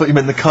the front, I thought you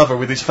meant the cover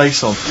with his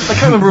face on. I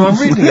can't remember who I'm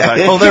reading about.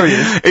 Oh, there he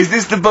is. Is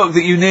this the book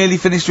that you nearly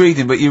finished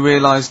reading, but you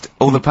realised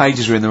all the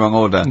pages were in the wrong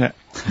order? No.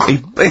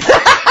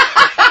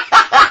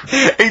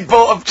 He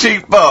bought a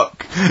cheap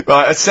book,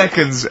 right, at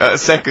a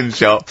second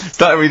shop,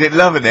 started reading it,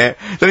 loving it,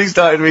 then he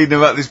started reading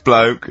about this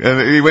bloke,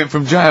 and he went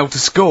from jail to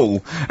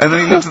school, and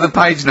then he looked at the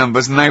page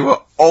numbers, and they were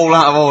all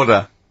out of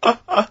order.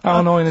 How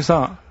annoying is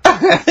that?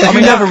 I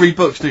mean, never read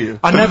books, do you?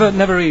 I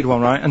never read one,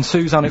 right? And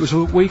Suzanne, it was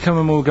a weekend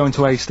when we were going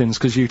to Hastings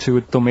because you two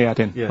had done me head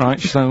in, right?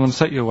 She said, I'm going to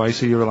take you away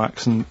so you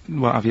relax and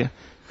what have you.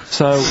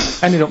 So,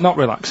 ended up not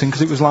relaxing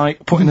because it was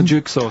like putting a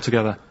jigsaw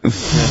together.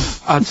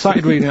 I'd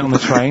started reading it on the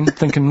train,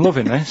 thinking,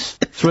 loving this.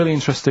 It's a really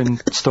interesting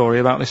story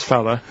about this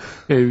fella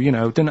who, you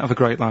know, didn't have a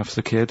great life as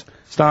a kid,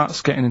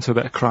 starts getting into a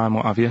bit of crime,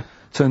 what have you,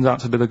 turns out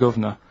to be the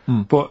governor.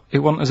 But it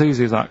wasn't as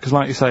easy as that, because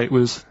like you say, it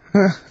was,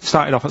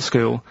 started off at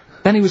school,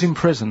 then he was in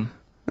prison,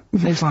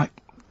 and he was like,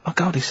 oh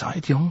God, he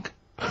started young.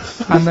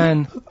 And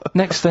then,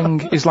 next thing,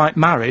 he's like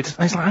married,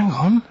 and he's like, hang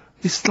on,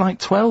 he's like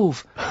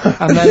 12.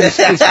 And then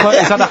he's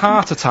had a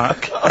heart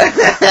attack.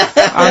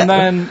 And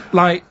then,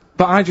 like,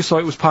 but I just thought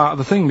it was part of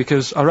the thing,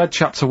 because I read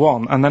chapter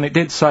 1, and then it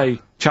did say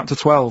chapter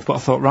 12, but I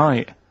thought,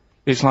 right,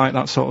 it's like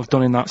that sort of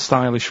done in that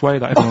stylish way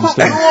that everyone's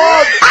doing.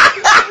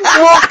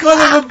 What kind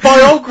of a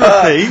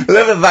biography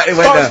Look at that, it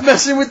went starts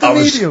messing with the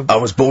medium? I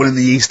was born in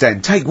the East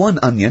End. Take one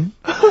onion,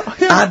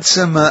 add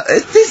some,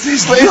 this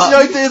is But it's the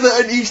idea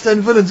that an East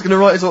End villain's going to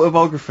write his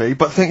autobiography,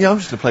 but think, yeah, I'm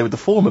just going to play with the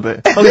form a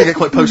bit. I'm going to get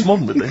quite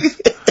postmodern with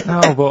this.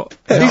 No, but...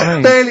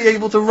 He's barely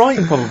able to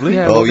write, probably.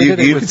 Yeah, well, you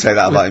can say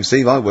that about him,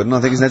 Steve. I wouldn't.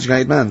 I think he's an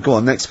educated man. Go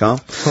on, next, Carl.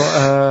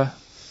 But,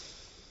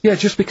 yeah,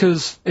 just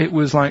because it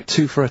was like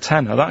 2 for a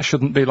tenner, that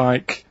shouldn't be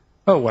like...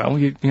 Oh well,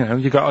 you know,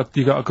 you got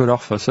a good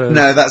offer, so...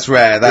 No, that's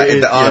rare.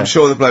 I'm yeah.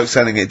 sure the bloke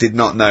selling it did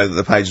not know that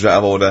the pages were out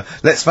of order.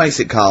 Let's face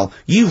it, Carl,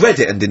 you read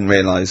it and didn't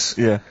realise.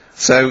 Yeah.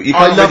 So you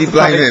can't really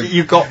blame him.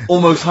 You got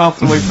almost half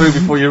the way through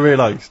before you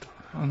realised.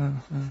 I know,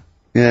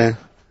 Yeah.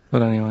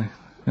 But anyway,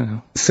 you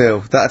know.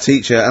 Still, that a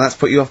teacher, and that's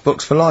put you off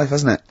books for life,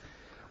 hasn't it?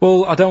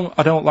 Well, I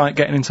don't like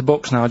getting into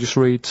books now, I just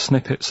read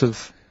snippets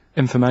of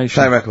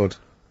information. Play record.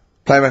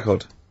 Play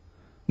record.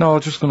 No, I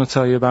was just going to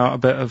tell you about a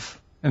bit of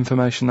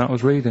information that I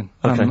was reading.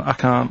 Okay. And I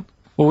can't...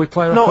 Will we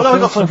play a No, record I've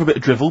got first? time for a bit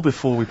of drivel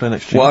before we play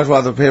next tune. Well, I'd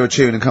rather hear a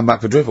tune and come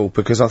back for drivel,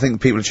 because I think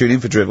people are tuning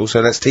in for drivel,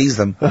 so let's tease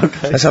them.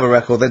 Okay. Let's have a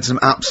record, then some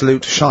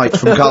absolute shite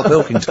from Karl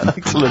Pilkington.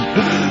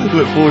 Excellent.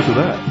 Look forward to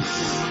that.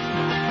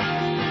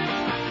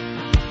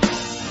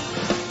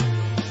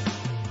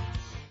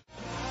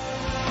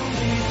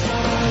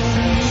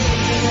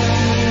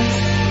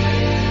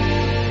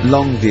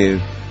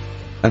 Longview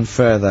and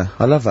Further.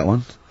 I love that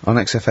one. On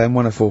XFM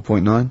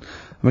 104.9.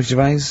 Ricky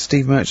Gervais,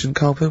 Steve Merchant,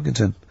 Karl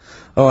Pilkington.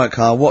 Alright,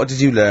 Karl, what did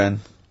you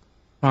learn?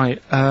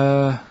 Right,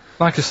 like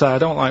I say, I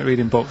don't like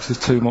reading books, there's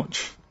too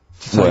much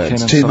to take Words,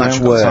 in. And too so I much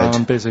haven't got time, word.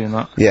 I'm busy in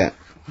that. Yeah.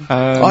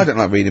 I don't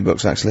like reading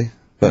books, actually.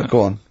 But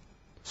go on.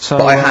 So,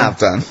 But I have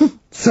done.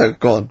 So,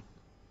 go on.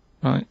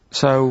 Right,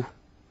 so,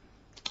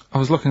 I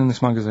was looking in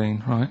this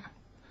magazine, right,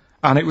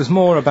 and it was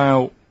more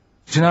about,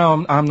 do you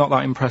know, I'm not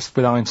that impressed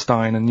with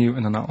Einstein and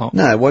Newton and that lot.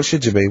 No, why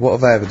should you be? What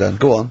have they ever done?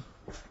 Go on.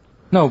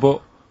 No,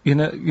 but, you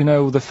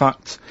know the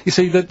fact, you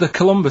see, the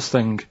Columbus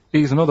thing,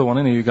 he's another one,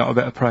 isn't he, who got a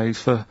bit of praise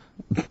for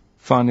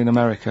finding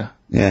America.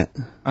 Yeah.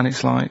 And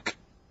it's like,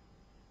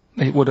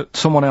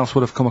 someone else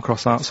would have come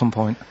across that at some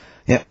point.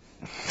 Yep.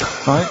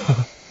 Right?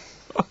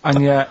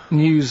 And yet,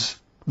 news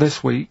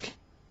this week,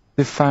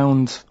 they've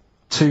found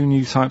 2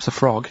 new types of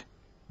frog,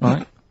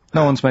 right?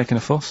 No one's making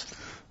a fuss.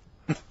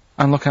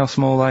 And look how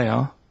small they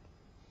are,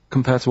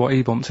 compared to what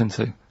he bumped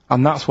into.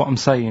 And that's what I'm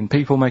saying.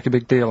 People make a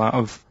big deal out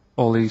of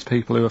all these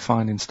people who are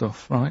finding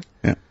stuff, right?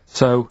 Yeah.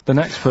 So, the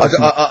next person...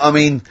 I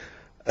mean,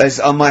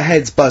 my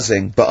head's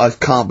buzzing, but I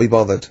can't be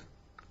bothered.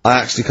 I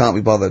actually can't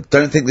be bothered.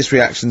 Don't think this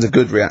reaction's a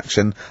good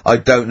reaction. I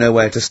don't know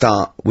where to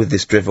start with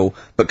this drivel,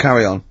 but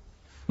carry on.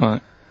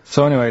 Right.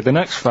 So anyway, the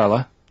next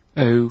fella,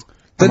 who...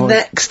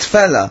 Next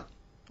fella?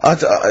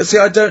 See,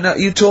 I don't know,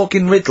 you talk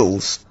in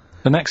riddles.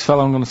 The next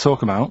fella I'm going to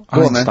talk about,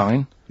 Go on, then.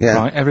 Einstein. Yeah.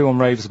 Right, everyone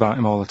raves about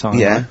him all the time.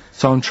 Yeah. Right?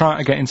 So I'm trying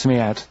to get into my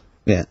head,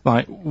 Yeah.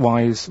 like,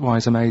 why he's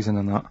amazing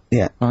and that.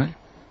 Yeah. Right?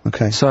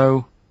 Okay.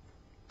 So,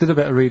 did a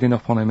bit of reading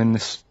up on him in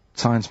this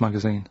Science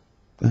magazine.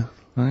 Yeah.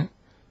 Right?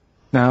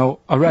 Now,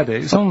 I read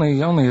it. It's only, you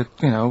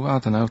know, I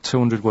don't know,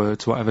 200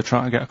 words, whatever,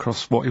 trying to get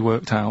across what he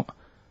worked out.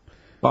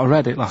 But I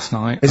read it last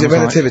night. Is it and I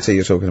was relativity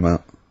you're talking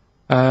about?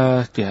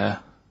 like, yeah.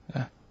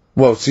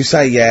 Well, to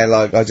say yeah,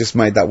 like I just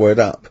made that word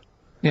up.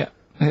 Yeah.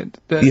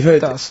 You've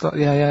heard... Yeah. That was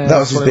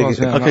that's his what it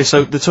biggest... yeah, Okay,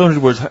 so the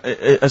 200 words,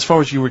 as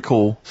far as you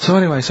recall... So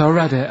anyway, so I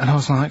read it, and I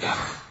was like,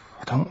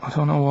 I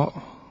don't know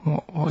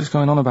what is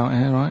going on about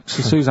here, right?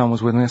 So Suzanne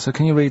was with me, I said,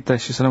 can you read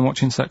this? She said, I'm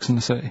watching Sex and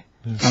the City,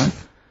 right?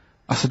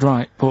 I said,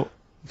 right, but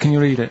can you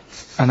read it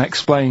and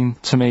explain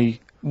to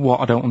me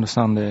what I don't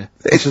understand here.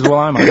 This is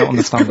why I don't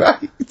understand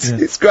it.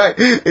 It's great.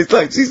 It's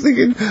like she's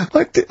thinking,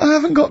 I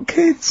haven't got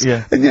kids.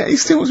 Yeah. And yet he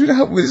still wants me to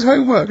help with his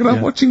homework, and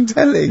I'm watching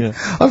telly.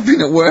 Yeah. I've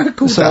been at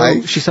work all day.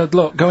 So she said,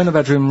 look, go in the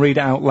bedroom and read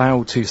it out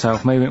loud to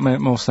yourself. Maybe it make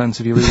more sense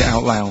if you read it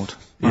out loud.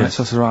 Yeah. Right,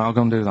 so I said, right, I'll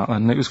go and do that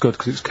then. And it was good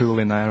because it's cool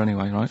in there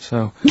anyway, right?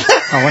 So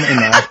I went in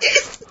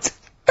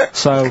there.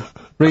 So,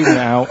 reading it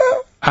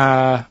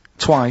out,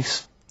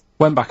 twice.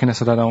 Went back in and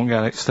said, I don't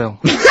get it still.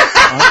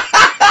 Right?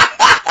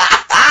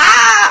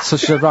 So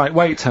she said, right,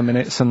 wait 10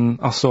 minutes and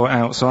I'll sort it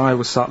out. So I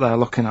was sat there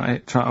looking at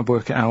it, trying to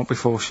work it out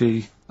before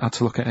she had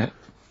to look at it.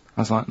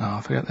 I was like,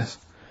 no, forget this.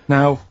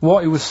 Now,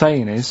 what he was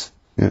saying is,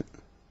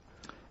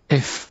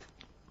 if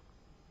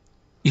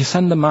you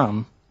send a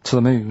man to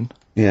the moon,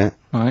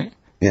 right?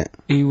 Yeah.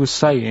 He was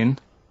saying,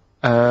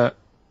 to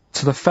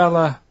the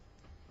fella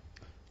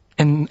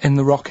in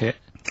the rocket,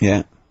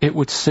 it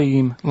would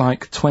seem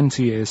like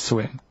 20 years to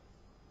him.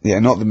 Yeah,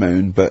 not the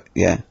moon, but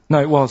yeah.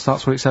 No, it was,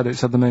 that's what it said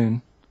the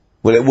moon.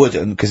 Well, it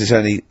wouldn't, because it's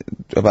only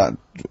about...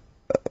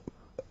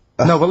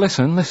 No, but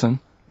listen.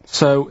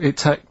 So it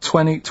took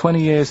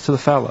 20 years to the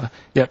fella,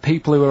 yet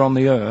people who are on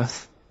the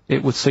Earth,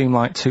 it would seem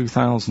like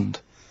 2,000.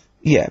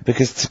 Yeah,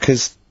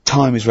 because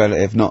time is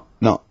relative, not...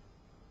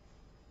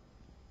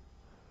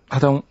 I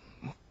don't...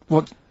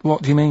 What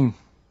do you mean?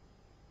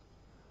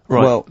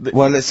 Right.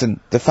 Well, listen,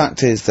 the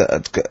fact is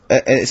that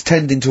it's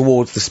tending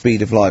towards the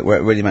speed of light where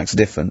it really makes a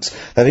difference.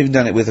 They've even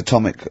done it with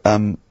atomic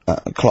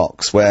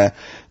clocks, where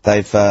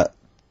they've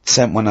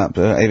sent one up,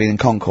 even in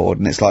Concorde,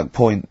 and it's like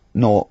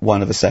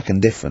 0.01 of a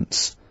second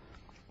difference.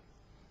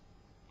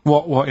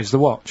 What is the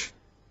watch?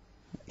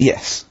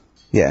 Yes.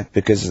 Yeah,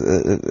 because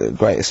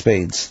greater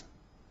speeds.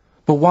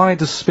 But why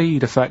does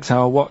speed affect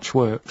how a watch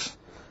works?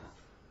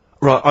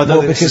 Right, I don't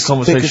think this is a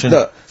conversation...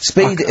 Look,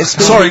 speed is...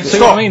 Sorry, see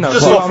stop! what I mean, though?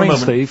 Just See stop what for I a mean,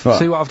 moment. Steve?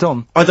 See what I've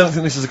done? I don't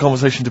think this is a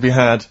conversation to be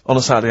had on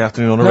a Saturday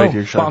afternoon on a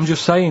radio show. But I'm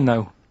just saying,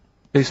 though.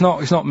 It's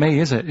not me,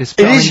 is it? It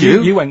is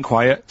you. You went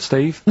quiet,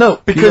 Steve. No,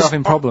 because... You're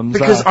having problems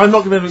Because there. I'm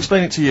not going to be able to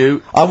explain it to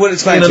you... I will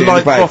explain in to you a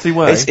light, frothy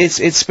way.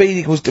 It's speed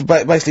equals...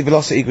 basically,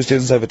 velocity equals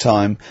distance over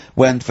time.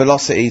 When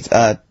velocity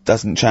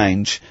doesn't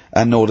change,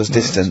 and nor does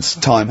distance,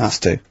 time has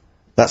to.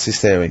 That's his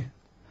theory.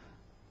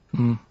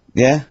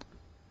 Yeah?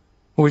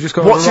 Well, we just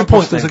got What's your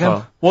point then, then, again?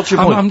 Karl? What's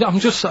your point?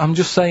 I'm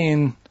just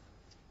saying...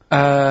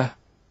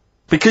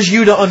 Because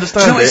you don't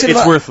understand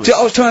it's worthless.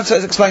 I was trying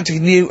to explain to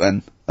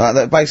Newton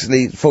that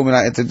basically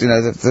formulated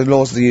the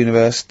laws of the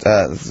universe,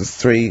 the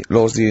 3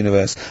 laws of the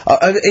universe.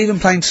 Even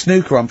playing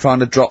snooker, I'm trying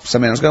to drop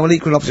something. I was going, well,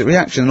 equal and opposite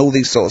reaction and all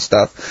these sort of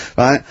stuff,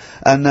 right?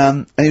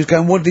 And he was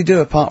going, what did he do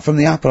apart from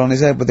the apple on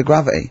his head with the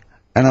gravity?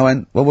 And I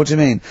went, well, what do you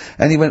mean?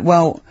 And he went,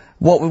 well,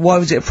 why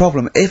was it a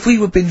problem? If we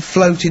had been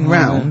floating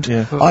round,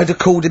 I'd have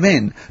called him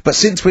in. But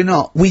since we're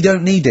not, we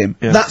don't need him.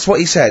 Yeah. That's what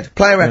he said.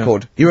 Play a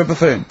record. You're a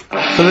buffoon.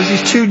 So there's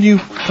these 2 new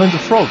kinds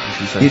of frogs, as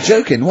you say. You're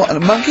joking. What?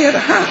 The monkey had a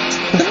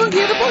hat. The monkey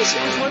had a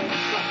bicycle.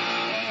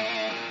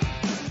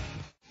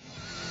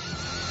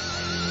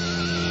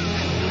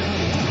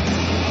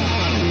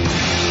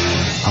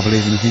 I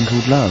Believe in a Thing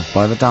Called Love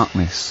by The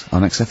Darkness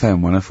on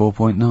XFM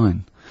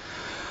 104.9.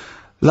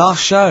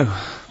 Last show.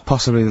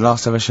 Possibly the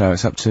last ever show.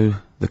 It's up to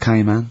the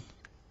K-Man.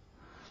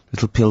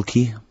 Little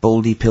Pilky.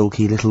 Baldy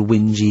Pilky. Little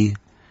Whingy.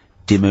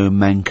 Dimmo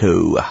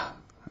Manco.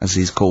 As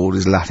he's called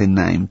his Latin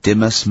name.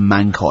 Dimmus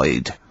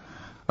Mancoid.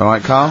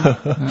 Alright, Karl?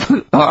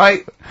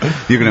 Alright?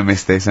 You're gonna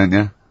miss this, aren't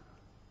you?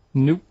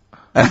 Nope.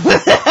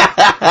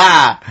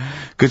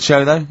 Good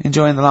show, though?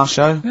 Enjoying the last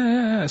show?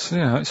 Yeah,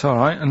 it's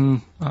alright,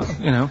 and,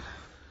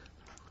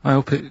 I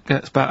hope it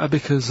gets better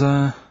because,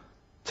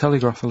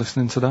 Telegraph are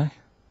listening today.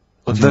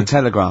 The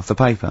Telegraph, the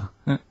paper?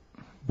 Yeah.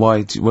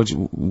 Why,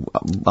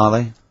 are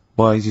they?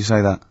 Why did you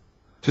say that?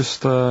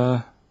 Just,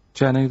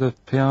 Jenny, the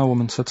PR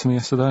woman, said to me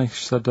yesterday,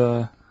 she said,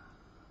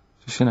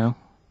 just,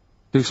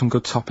 do some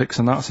good topics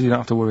and that, so you don't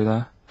have to worry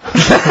there.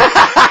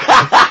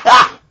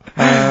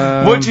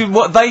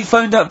 What they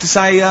phoned up to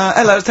say,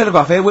 hello, it's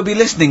Telegraph here, we'll be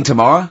listening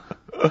tomorrow.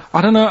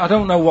 I don't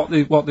know what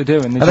they're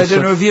doing. Are they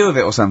doing a review of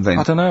it or something?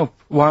 I don't know.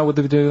 Why would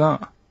they do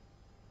that?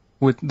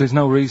 There's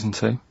no reason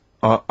to.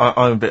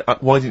 I'm a bit...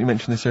 why didn't you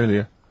mention this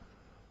earlier?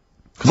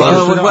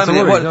 So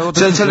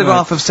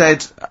Telegraph have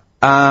said,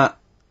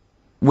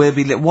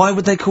 why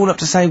would they call up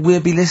to say we'll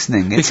be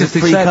listening? It's a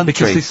free country.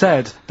 Because they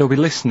said they'll be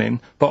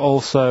listening, but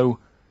also,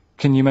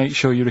 can you make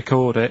sure you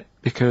record it?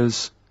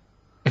 Because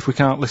if we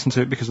can't listen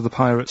to it because of the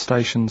pirate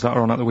stations that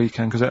are on at the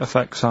weekend, because it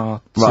affects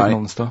our signal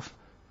and stuff.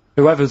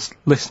 Whoever's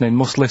listening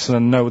must listen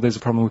and know there's a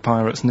problem with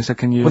pirates, and they said,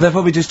 can you... Well, they're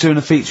probably just doing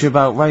a feature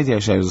about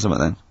radio shows or something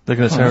then. They're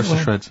going to tear us to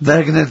shreds.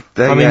 They're going to...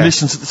 I mean,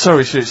 listen to...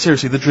 Sorry,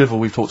 seriously, the drivel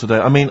we've talked today.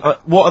 I mean,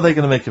 what are they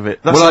going to make of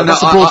it? That's a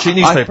broadsheet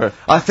newspaper.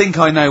 I think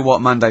I know what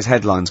Monday's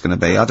headline's going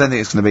to be. I don't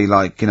think it's going to be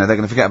like, they're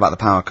going to forget about the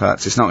power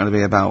cuts. It's not going to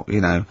be about,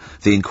 the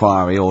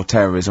inquiry or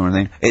terrorism or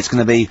anything. It's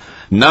going to be,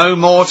 no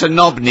more to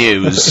knob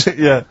news.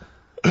 Yeah.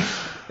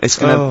 It's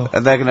going to...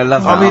 They're going to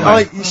love that,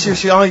 I mean,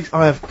 seriously, I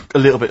have a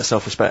little bit of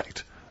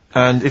self-respect.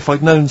 And if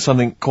I'd known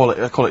a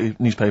quality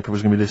newspaper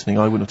was going to be listening,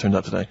 I wouldn't have turned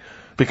up today.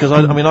 Because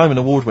I mean, I'm an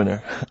award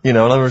winner, and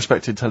I'm a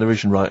respected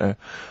television writer.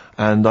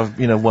 And I've,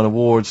 won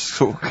awards,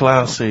 sort of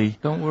classy.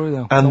 Don't worry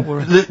though, And don't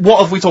worry. what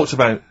have we talked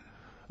about?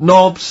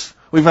 Knobs.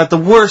 We've had the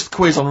worst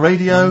quiz on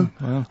radio.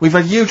 Well. We've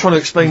had you trying to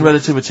explain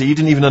relativity. You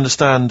didn't even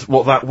understand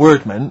what that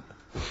word meant.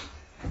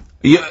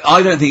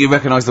 I don't think you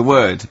recognise the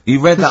word. You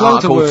read that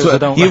loads of article. words I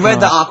don't You read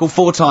recognise. that article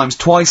 4 times,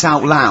 twice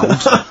out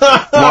loud,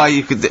 where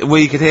you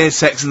could hear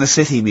Sex and the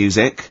City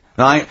music,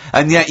 right?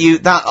 And yet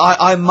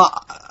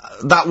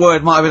that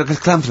word might have been like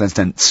a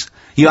clemplestance.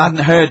 You hadn't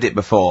heard it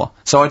before,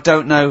 so I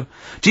don't know.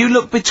 Do you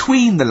look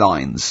between the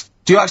lines?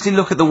 Do you actually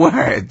look at the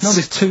words? No,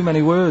 there's too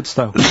many words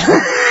though.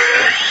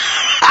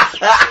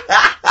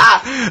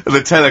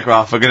 The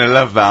Telegraph are going to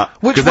love that.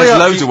 Which Because way there's up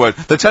loads you- of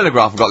words. The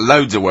Telegraph have got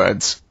loads of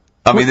words.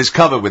 I mean, it's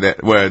covered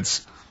with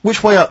words.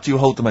 Which way up do you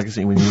hold the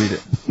magazine when you read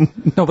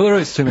it? No, but there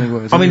is too many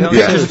words. I mean, Yeah,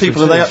 pictures of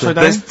people, are they upside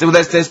down?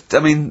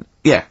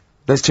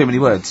 There's too many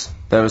words.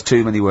 There is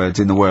too many words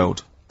in the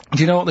world.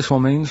 Do you know what this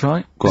one means,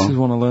 right? Go This on. is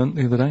one I learnt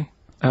the other day.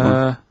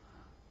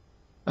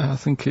 I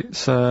think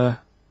it's,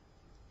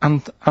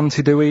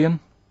 Antediluvian.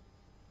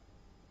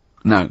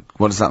 No,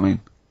 what does that mean?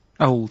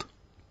 Old.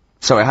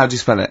 Sorry, how do you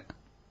spell it?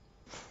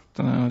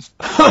 Don't know, it's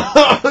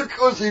Of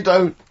course you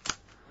don't.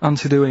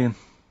 Antediluvian.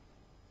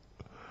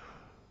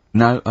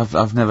 No,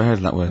 I've never heard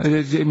that word.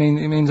 It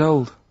means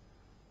old.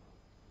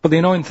 But the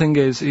annoying thing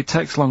is, it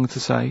takes longer to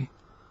say,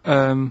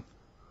 and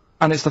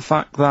it's the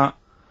fact that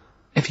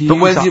if you But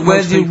use that,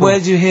 most people- where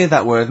do you hear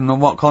that word and in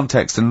what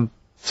context? And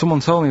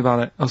Someone told me about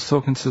it. I was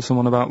talking to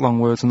someone about long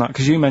words and that,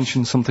 because you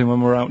mentioned something when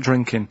we were out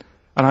drinking,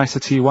 and I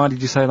said to you, why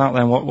did you say that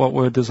then? What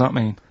word does that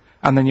mean?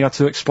 And then you had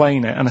to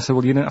explain it, and I said,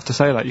 well, you didn't have to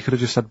say that, you could have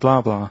just said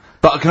blah blah.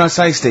 But can I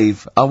say,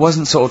 Steve, I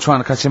wasn't sort of trying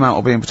to catch him out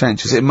or being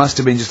pretentious. It must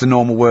have been just a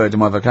normal word in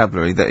my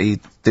vocabulary that he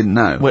didn't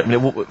know. Wait a minute,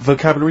 what,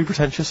 vocabulary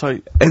pretentious?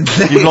 You've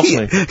lost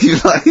me.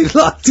 You've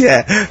lost,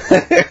 yeah.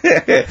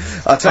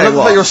 I'll tell I you love that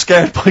what. you're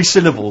scared by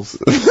syllables.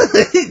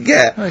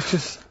 Yeah. No, it's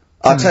just...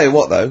 I'll tell you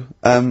what though,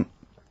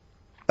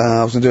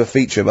 I was going to do a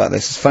feature about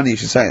this. It's funny you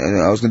should say it.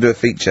 I was going to do a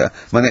feature.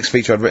 My next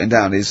feature I'd written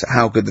down is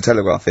how good the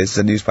Telegraph is as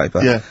a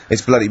newspaper. Yeah.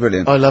 It's bloody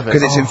brilliant. I love it.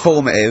 Because it's Oh.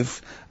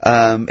 informative,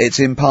 it's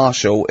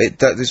impartial,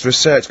 it's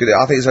research good.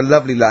 I think it's a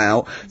lovely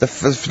layout. The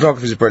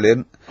photography is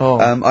brilliant. Oh.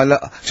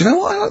 Do you know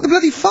what? I like the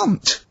bloody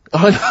font.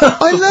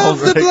 I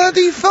love the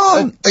bloody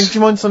font. And do you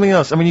mind something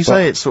else? I mean, you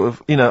say it's sort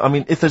of, I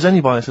mean, if there's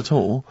any bias at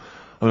all,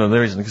 I mean,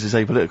 there isn't because it's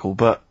apolitical,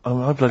 but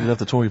I bloody love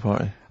the Tory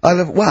party.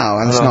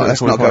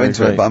 Let's not go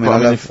into it, but I mean,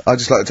 I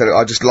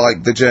just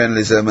like the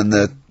journalism and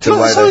the Do you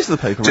like way the size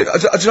of the paper?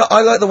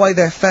 I like the way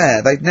they're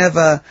fair. They'd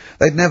never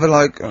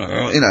like,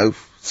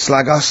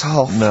 slag us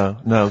off.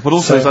 No. But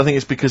also, So- I think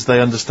it's because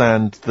they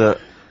understand that,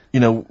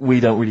 we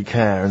don't really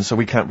care, and so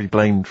we can't be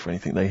blamed for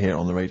anything they hear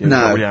on the radio. It's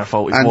not really our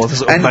fault. It's more the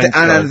sort of main and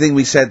guy. anything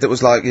we said that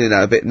was like,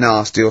 a bit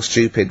nasty or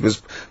stupid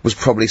was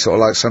probably sort of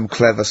like some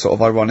clever sort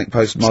of ironic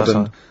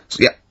postmodern,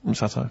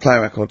 Satire. play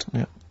record.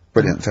 Yeah.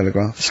 Brilliant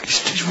Telegraph.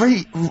 It's really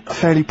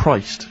fairly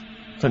priced,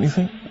 don't you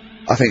think?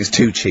 I think it's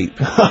too cheap.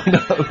 I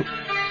know.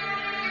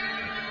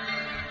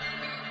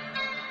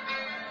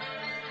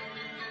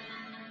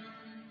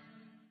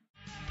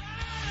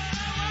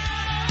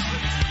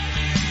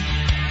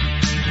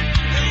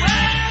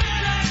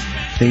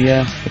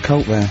 The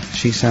cult there,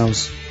 She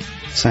Sells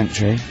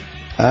Sanctuary.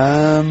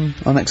 On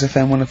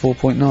XFM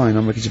 104.9,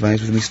 I'm Ricky Gervais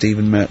with me,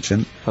 Stephen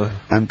Merchant. Hello.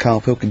 And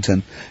Karl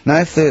Pilkington. Now,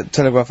 if the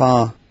Telegraph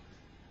are,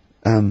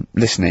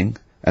 listening,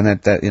 and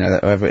they're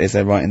whoever it is,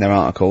 they're writing their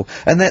article,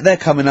 and they're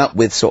coming up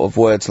with sort of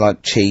words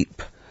like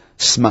cheap,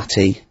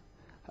 smutty,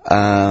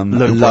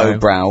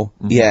 lowbrow.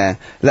 Yeah.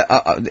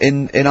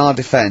 In our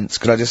defence,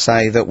 could I just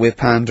say that we're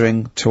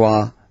pandering to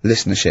our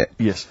listenership?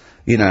 Yes.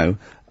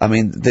 I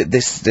mean,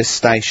 this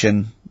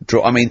station,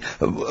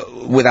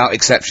 without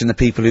exception, the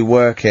people who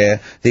work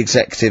here, the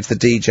executives, the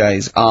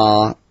DJs,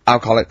 are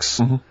alcoholics,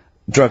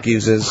 drug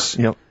users,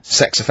 Yep.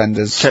 sex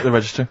offenders. Check the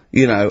register.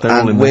 They're all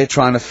in in we're there.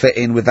 trying to fit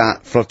in with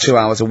that for 2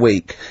 hours a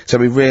week. So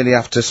we really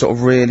have to sort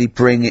of really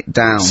bring it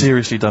down.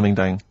 Seriously dumbing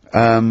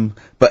down.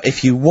 But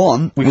if you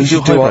want, We can do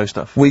should do highbrow our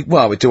stuff. we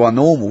do our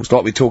normals,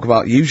 like we talk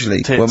about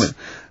usually. Tits.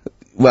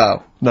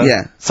 Well, No.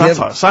 yeah.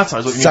 Satire. Satire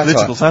is what you mean. Satire.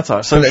 Political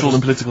satire. Social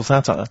and political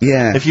satire.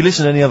 Yeah. If you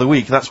listen any other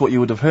week, that's what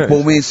you would have heard.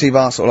 Well, me and Steve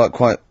are sort of like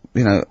quite,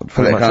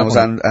 political much animals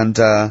up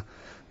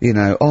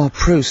and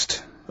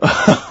Proust.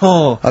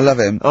 oh. I love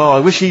him. Oh, I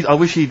wish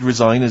he'd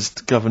resign as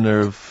governor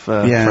of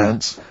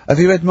France. Have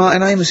you read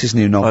Martin Amos's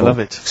new novel? I love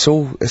it.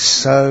 It's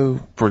so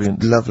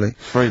Brilliant. lovely.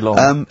 Very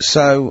long.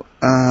 So,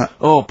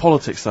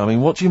 Politics though. I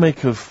mean, what do you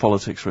make of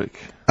politics, Rick?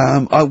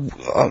 sorry, I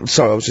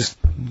was just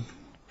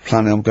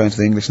planning on going to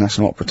the English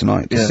National Opera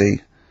tonight to Yeah.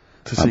 see.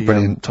 To see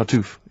brilliant.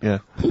 Tartuffe. Yeah.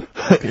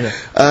 Yeah.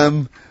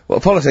 Well,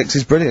 politics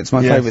is brilliant. It's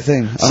my Yeah. favourite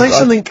thing. Say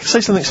something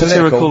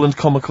satirical political. and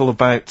comical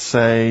about,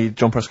 say,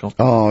 John Prescott.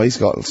 Oh, he's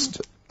got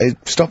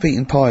stop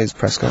eating pies,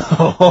 Prescott.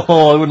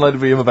 Oh, I wouldn't like to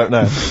be him about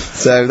now.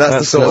 So that's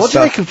the sort of what do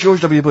you stuff. make of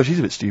George W. Bush? He's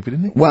a bit stupid,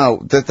 isn't he? Well,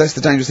 that's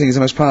the dangerous thing. He's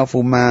the most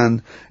powerful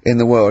man in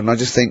the world, and I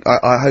just think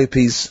I hope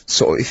he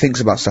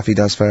thinks about stuff he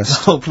does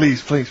first. Oh,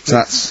 please. So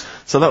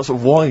So that's sort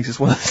of wise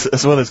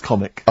as well as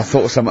comic. I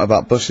thought of something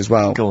about Bush as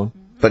well. Go on.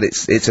 But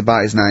it's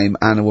about his name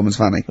and a woman's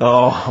fanny.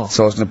 Oh.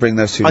 So I was going to bring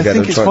those two I together.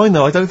 think it's fine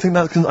though. I don't think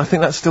I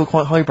think that's still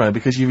quite highbrow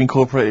because you've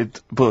incorporated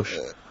Bush.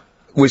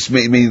 Which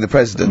meaning the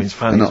president. That means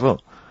fanny as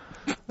well.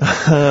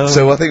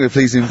 So I think we're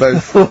pleasing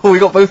both. We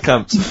got both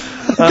camps.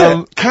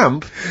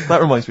 Camp?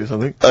 That reminds me of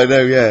something. I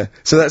know, yeah.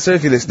 So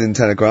if you're listening,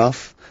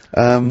 Telegraph.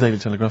 Daily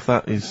Telegraph,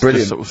 that is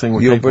Brilliant. the sort of thing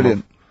we're You're capable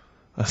brilliant. of.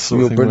 That's the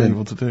sort of thing we're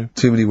able to do.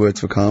 Too many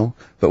words for Karl.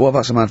 But what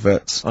about some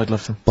adverts? I'd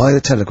love to. Buy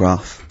the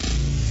Telegraph.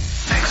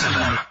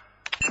 Excellent.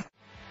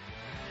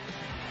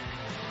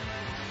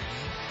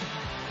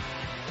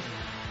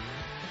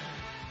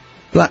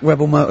 Black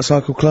Rebel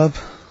Motorcycle Club.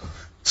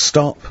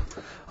 Stop.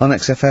 On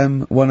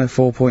XFM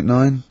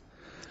 104.9.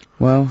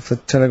 Well, if the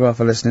Telegraph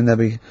are listening, they'll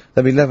be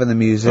loving the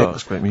music. Oh,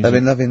 that's great music.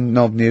 They'll be loving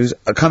Knob News.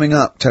 Coming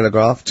up,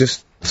 Telegraph,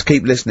 just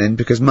keep listening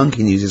because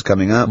Monkey News is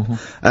coming up.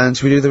 And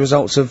should we do the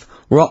results of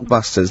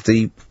Rockbusters,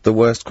 the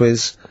worst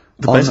quiz?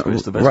 The best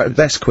quiz.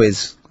 Best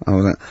quiz. Oh,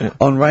 was it? Yeah.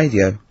 On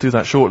radio. Do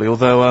that shortly,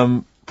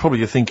 although, probably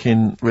you're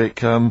thinking,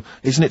 Rick,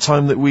 isn't it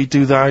time that we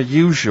do our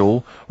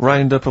usual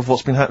roundup of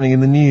what's been happening in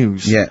the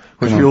news? Yeah.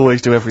 Which we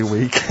always do every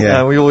week.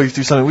 Yeah. We always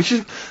do something, which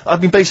is, I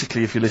mean,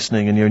 basically, if you're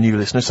listening and you're a new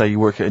listener, say you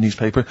work at a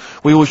newspaper,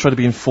 we always try to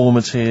be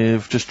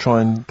informative, just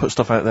try and put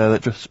stuff out there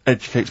that just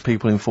educates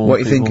people, informs What are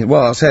you people. thinking?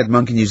 Well, I said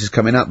Monkey News is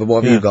coming up, but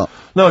what have you got?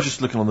 No, I was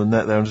just looking on the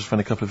net there and just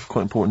found a couple of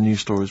quite important news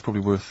stories,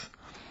 probably worth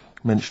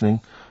mentioning.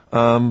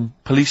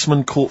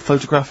 Policeman caught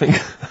photographing.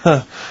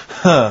 I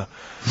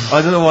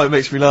don't know why it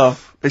makes me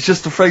laugh. It's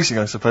just the phrasing,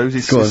 I suppose.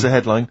 It's the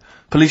headline.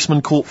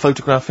 Policeman caught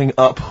photographing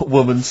up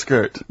woman's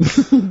skirt.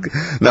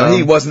 No,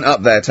 he wasn't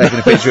up there taking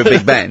a picture of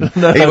Big Ben.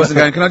 He wasn't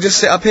going, can I just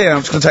sit up here?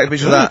 I'm just going to take a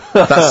picture of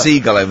that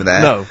seagull over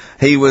there. No.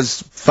 He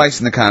was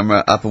facing the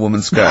camera up a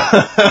woman's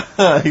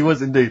skirt. He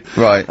was indeed.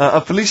 Right.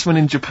 A policeman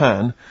in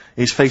Japan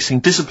is facing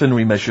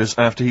disciplinary measures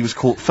after he was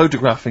caught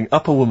photographing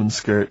up a woman's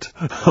skirt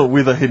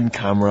with a hidden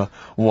camera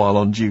while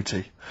on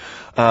duty.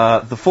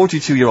 The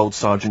 42-year-old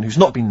sergeant, who's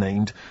not been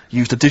named,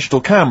 used a digital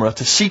camera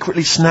to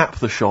secretly snap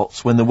the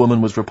shots when the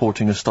woman was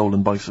reporting a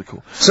stolen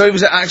bicycle. So he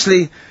was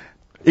actually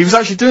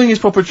doing his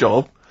proper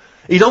job.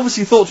 He'd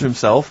obviously thought to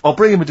himself, I'll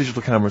bring him a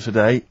digital camera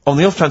today. On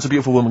the off chance a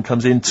beautiful woman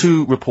comes in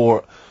to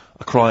report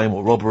a crime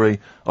or robbery,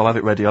 I'll have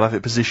it ready, I'll have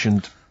it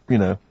positioned,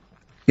 in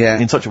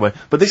such a way.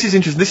 But this is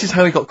interesting. This is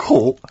how he got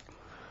caught.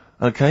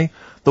 Okay?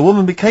 The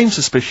woman became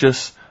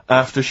suspicious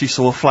after she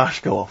saw a flash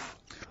go off.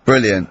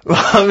 brilliant.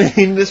 I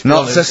mean, this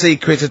Not a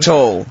secret at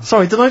all.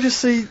 Sorry, did I just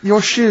see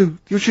your shoe?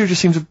 Your shoe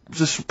just seemed to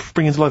just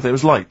spring into life there. It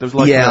was light. There was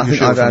light. Yeah, I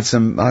think I've had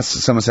someone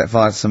set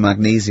fire to some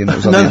magnesium that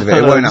was on the end of it.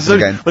 It won't happen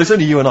again. But it's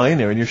only you and I in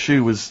here, and your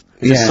shoe was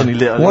just suddenly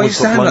lit. Why are you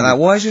standing like that?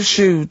 Why is your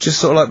shoe just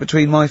sort of like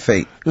between my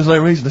feet? There's no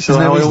reason. This is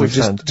how I always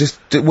stand.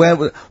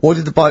 What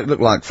did the bike look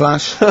like?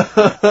 Flash?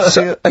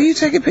 So, are you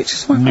taking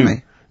pictures of my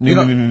family?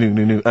 No.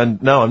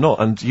 And no, I'm not.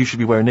 And you should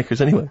be wearing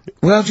knickers anyway.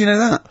 Well, how do you know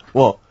that?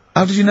 What?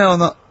 How did you know I'm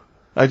not?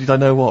 How did I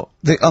know what?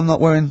 I'm not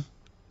wearing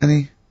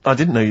any. I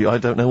didn't know you. I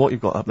don't know what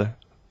you've got up there.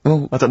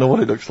 Well, I don't know what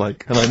it looks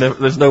like, and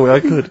there's no way I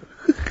could.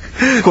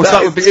 Of course,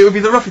 it would be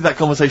roughly that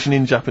conversation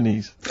in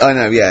Japanese. I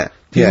know, yeah.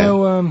 You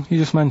know, you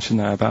just mentioned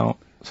there about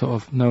sort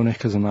of no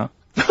knickers and that.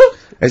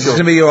 Is this going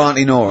to be your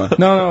Auntie Nora?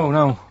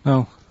 No.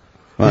 Right.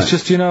 It's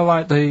just,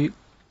 like the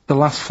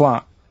last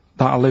flat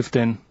that I lived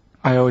in,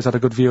 I always had a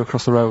good view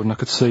across the road and I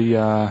could see,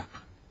 it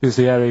was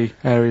the hairy...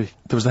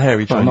 There was the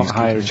hairy Chinese not kid.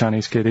 hairy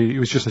Chinese kid, he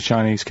was just a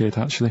Chinese kid,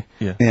 actually.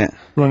 Yeah.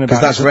 Running Because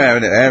about. that's rare,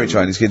 isn't it? Hairy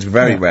Chinese kids,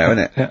 very rare,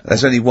 isn't it? Yeah.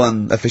 There's only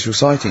one official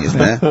sighting, isn't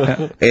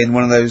there? In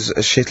one of those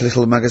shit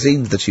little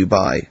magazines that you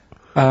buy.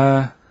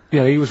 Yeah,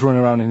 he was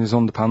running around in his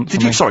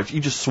underpants. Sorry, you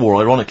just swore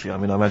ironically. I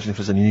mean, I imagine if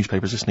there's any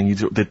newspapers listening, you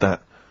did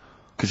that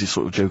because you're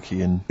sort of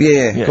jokey and...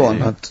 Yeah, go on,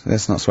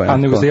 let's not swear.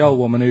 And there was the old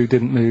woman who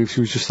didn't move, she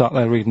was just sat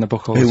there reading the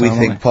book all the time. Who we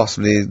think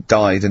possibly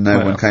died and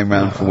no one came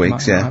round for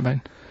weeks,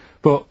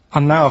 But,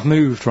 and now I've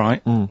moved,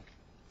 right? And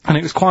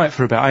it was quiet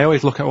for a bit. I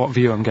always look at what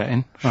view I'm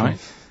getting, right?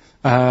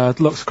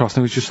 Looks across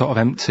and it was just sort of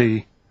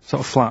empty, sort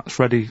of flats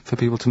ready for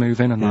people to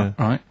move in and that,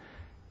 right?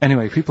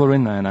 Anyway, people are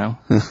in there now,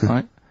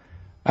 right?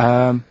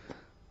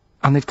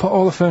 And they've put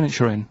all the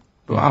furniture in,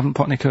 but I haven't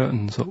put any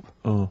curtains up.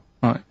 Oh.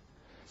 Right.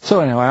 So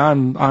anyway,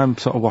 I'm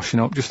sort of washing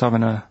up, just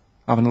having a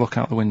look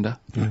out the window.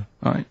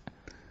 Right.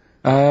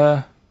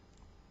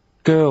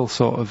 Girl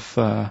sort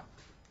of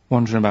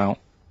wandering about,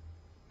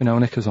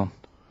 knickers on.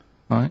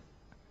 Right.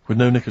 With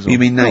no knickers on? You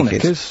mean naked? No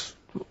knickers.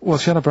 Well,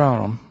 she had a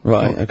bra on.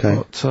 Right, okay.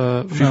 But,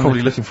 She's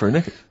probably looking for a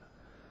knicker.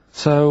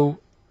 So,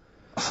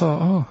 I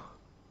thought,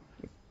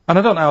 and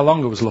I don't know how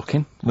long I was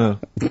looking. No.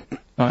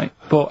 Right.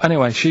 But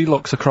anyway, she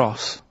looks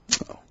across.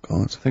 Oh,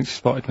 God. I think she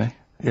spotted me.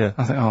 Yeah.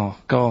 I think, oh,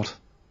 God.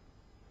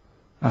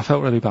 I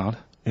felt really bad.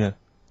 Yeah.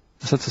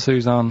 I said to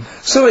Suzanne,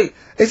 Sorry,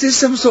 is this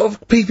some sort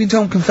of Peeping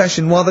Tom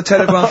confession while the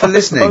Telegraph are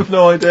listening? I've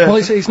no idea. well,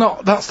 it's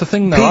not, that's the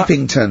thing though.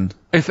 Peepington.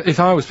 If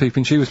I was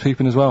peeping, she was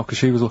peeping as well, because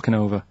she was looking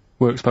over.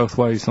 Works both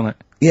ways, doesn't it?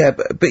 Yeah,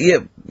 but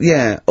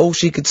yeah, all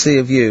she could see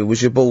of you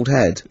was your bald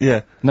head.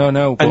 Yeah.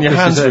 No, but And your this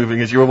hands is it. moving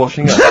as you were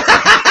washing up.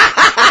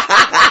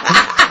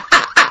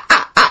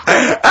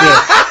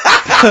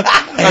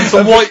 And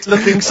some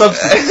white-looking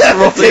substance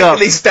frothing up.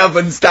 Particularly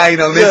stubborn stain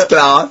on this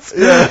glass.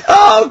 Yeah.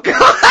 Oh,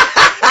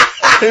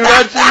 God.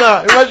 Imagine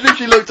that. Imagine if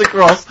she looked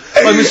across.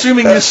 I'm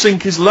assuming your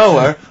sink is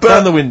lower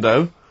than the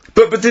window.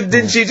 But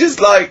didn't she just,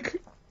 like,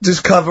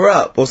 just cover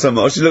up or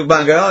something? Or she looked back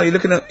and go, oh, you're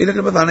looking at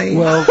my funny?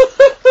 Well,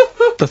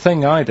 the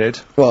thing I did,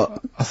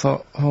 What? I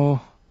thought,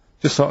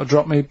 just sort of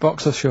drop me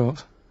boxer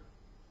shorts.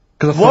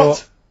 Because I What?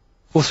 thought,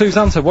 well,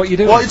 Suzanne said, what are you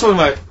doing? What are you talking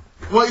about?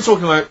 What are you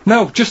talking about?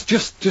 No, just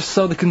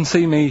so they can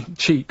see me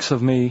cheeks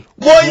of me.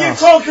 What are you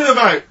talking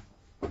about?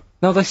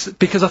 No,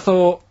 because I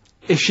thought,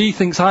 if she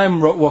thinks I'm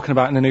walking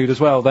about in the nude as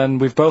well, then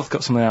we've both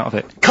got something out of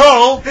it.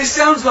 Karl! This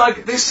sounds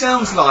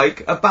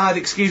like a bad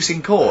excuse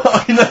in court.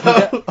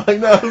 I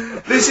know.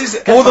 This is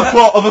Or the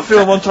plot of a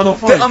film on Channel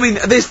 5. I mean,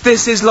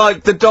 this is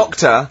like the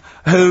doctor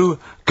who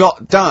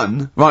got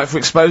done right for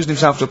exposing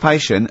himself to a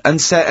patient and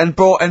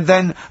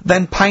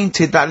then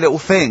painted that little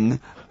thing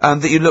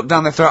that you look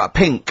down their throat at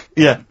pink.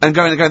 Yeah. And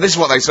going, this is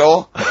what they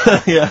saw.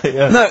 yeah.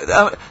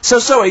 No, so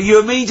sorry, you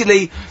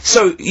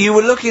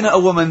were looking at a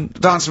woman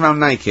dancing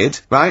around naked,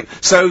 right?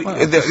 So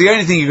the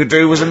only thing you could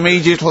do was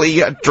immediately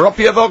drop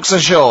your boxer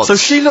shorts. So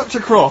she looked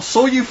across,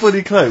 saw you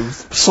fully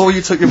clothed, saw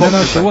you took your boxers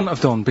No, she off. wouldn't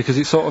have done, because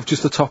it's sort of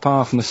just the top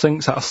half and the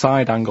sink's at a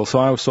side angle, so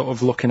I was sort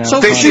of looking out. So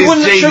This she is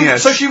wouldn't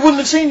genius. so she wouldn't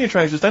have seen your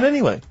trousers then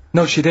anyway.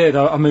 No, she did.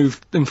 I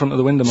moved in front of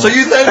the window more. So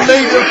you then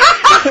made them.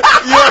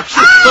 You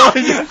actually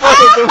climbed in front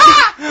of the window.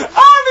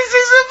 Oh, this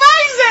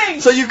is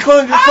amazing! So you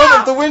climbed in front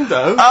of the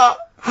window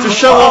to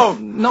show off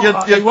no,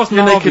 your it wasn't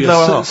your naked obvious.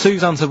 lower half.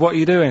 Susan said, what are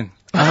you doing?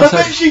 And I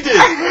bet she did.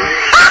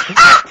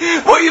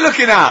 What are you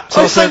looking at?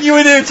 I sent you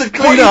in here to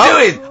clean What up.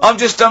 are you doing? I'm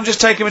just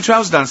taking my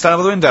trousers down, standing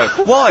by the window.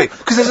 Why?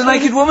 Because there's a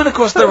naked woman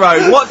across the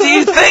road. What do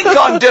you think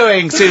I'm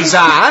doing,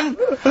 Suzanne?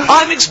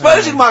 I'm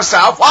exposing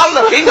myself while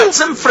looking at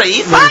some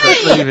free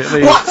funny. leave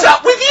it. What's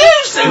up with you,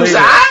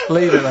 Suzanne?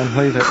 Leave it then,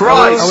 leave it.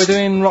 Christ. Are we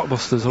doing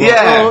Rockbusters? Or what?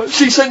 Yeah. Oh,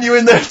 she sent you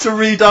in there to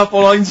read up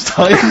on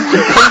Einstein. She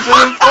comes in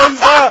and finds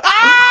that.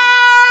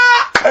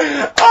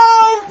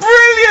 Oh,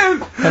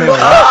 brilliant! Anyway.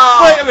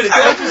 Wait a minute,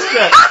 can I just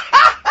check?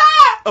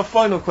 A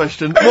final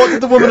question. What did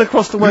the woman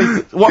across the way...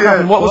 What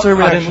happened? What was her I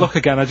reaction? didn't look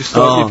again, I just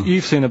thought,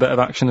 you've seen a bit of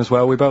action as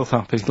well, we're both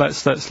happy.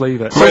 Let's leave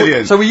it.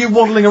 Brilliant. So were you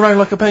waddling around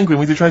like a penguin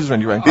with your trousers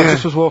around your ankle? I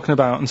just was walking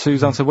about and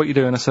Suzanne said, what are you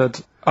doing? I said,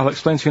 I'll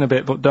explain to you in a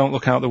bit, but don't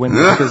look out the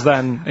window, because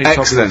then it's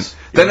Excellent.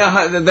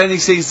 obvious. Then he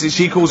sees,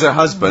 she calls her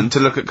husband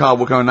to look at Karl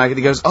walking around naked.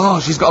 He goes,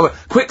 oh, she's got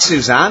quick,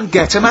 Suzanne,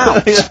 get him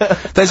out.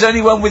 There's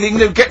only one with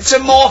you. Get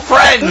some more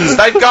friends.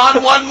 They've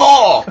gone one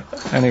more.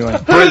 Anyway.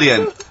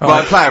 Brilliant.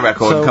 Right, play a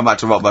record So- and come back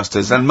to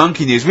Rockbusters. And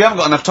Monkey News. We haven't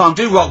got enough time.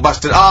 Do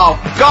Rockbusters. Oh,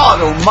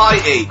 God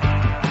almighty.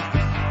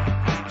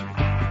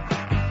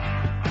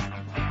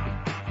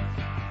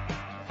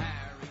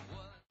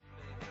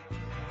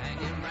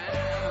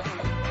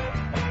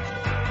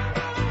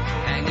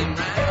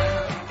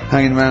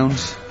 Hanging round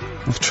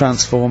of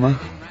Transformer.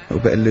 A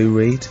little bit of Lou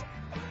Reed.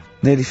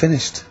 Nearly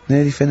finished.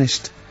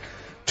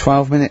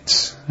 12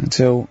 minutes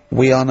until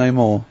We Are No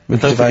More. Don't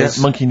forget,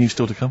 Monkey News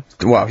still to come.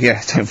 Well,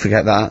 yeah, don't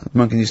forget that.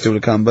 Monkey News still to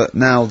come. But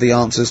now the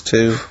answers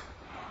to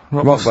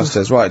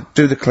Rockbusters. Right,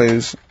 do the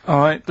clues.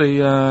 Alright,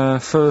 the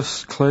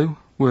first clue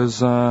was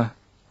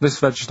this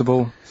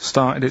vegetable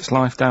started its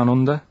life down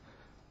under.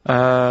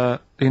 The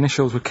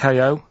initials were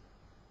KO.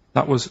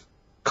 That was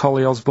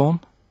Collie Osborne.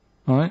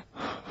 Alright?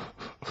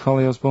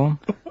 Collie Osborne.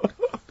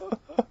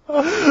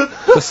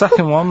 The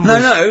second one was...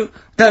 No,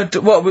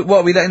 what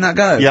are we letting that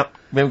go? Yep,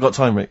 we haven't got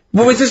time, Rick.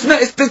 Well, it's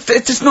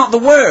just not the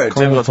word.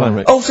 We haven't got time,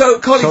 Rick. Also,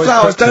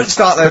 cauliflowers So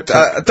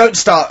don't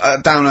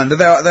start down under.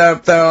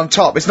 They're on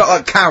top. It's not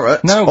like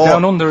carrots. No, or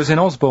down under is in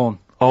Osborne.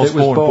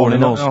 Osborne, It was born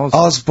in Oz.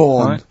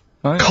 Osborne.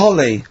 Right.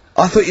 Collie.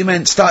 I thought you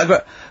meant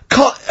started.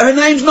 Her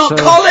name's not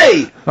So-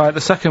 Collie. Right,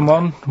 the second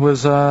one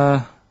was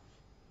the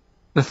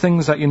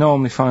things that you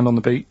normally find on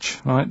the beach,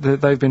 right?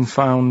 They've been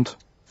found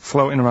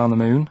floating around the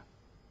moon.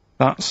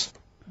 That's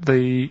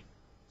the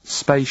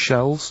space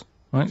shells,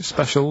 right?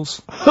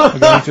 Specials. We're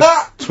going to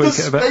just tweak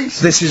it a bit.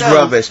 This is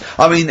rubbish.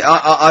 I mean,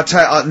 I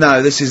tell you,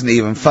 no, this isn't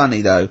even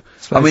funny though.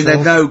 I mean, they're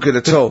shells. no good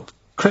at all.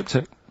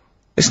 Cryptic.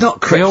 It's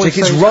not We always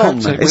cryptic. It's say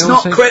wrong. cryptic, we It's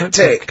always not say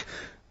cryptic.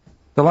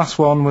 The last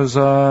one was,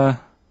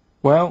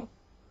 well,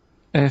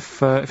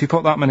 if you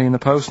put that many in the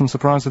post, I'm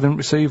surprised I didn't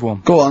receive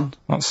one. Go on.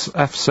 That's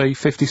FC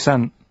 50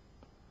 cent.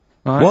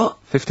 Right? What?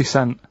 50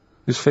 cent.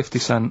 It was 50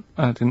 cent.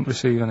 I didn't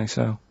receive any,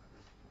 so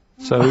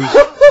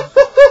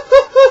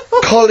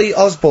Collie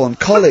Osborne.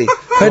 Collie.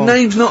 Her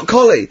name's not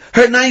Collie.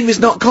 Her name is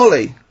not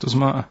Collie. doesn't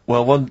matter.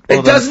 Well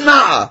It doesn't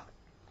matter.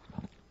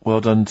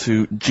 Well done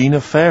to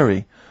Gina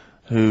Ferry,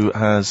 who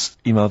has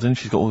emailed in.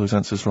 She's got all those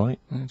answers right.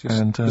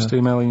 Yeah, just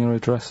emailing your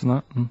address and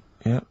that.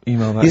 Yeah,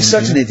 email that. You're in,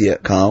 such Gina. an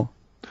idiot, Karl.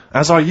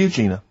 As are you,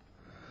 Gina.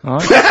 All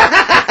right.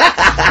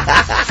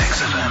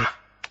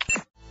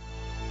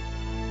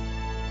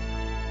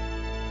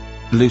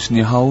 Loosen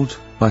Your Hold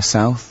by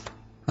South.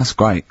 That's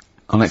great.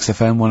 On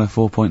XFM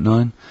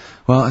 104.9.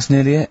 Well, that's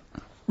nearly it.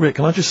 Rick,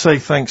 can I just say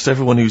thanks to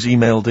everyone who's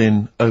emailed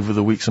in over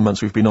the weeks and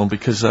months we've been on,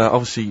 because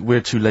obviously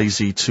we're too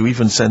lazy to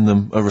even send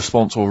them a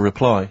response or a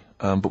reply,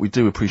 but we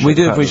do appreciate We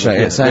do the fact that appreciate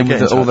they- it. Same they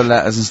get with in all the touch.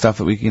 letters and stuff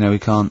that we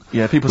can't.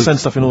 Yeah, people send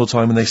stuff in all the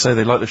time and they say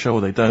they like the show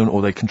or they don't,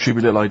 or they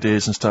contribute little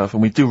ideas and stuff,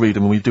 and we do read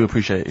them and we do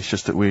appreciate it. It's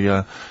just that we,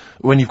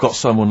 when you've got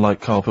someone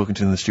like Karl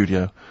Pilkington in the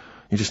studio,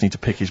 you just need to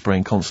pick his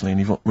brain constantly and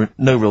you've got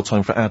no real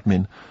time for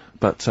admin.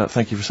 But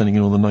thank you for sending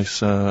in all the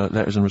nice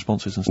letters and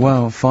responses and stuff.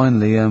 Well,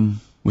 finally,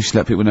 we should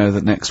let people know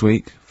that next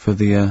week, for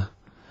the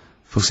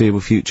foreseeable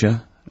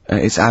future,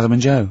 it's Adam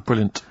and Joe.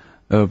 Brilliant.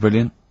 Oh,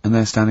 brilliant. And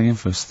they're standing in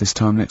for us this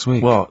time next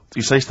week. Well,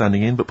 you say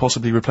standing in, but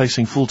possibly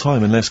replacing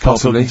full-time unless Karl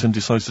Possibly. Pilkington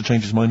decides to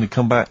change his mind and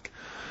come back.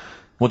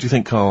 What do you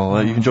think,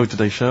 Karl? You've enjoyed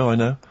today's show, I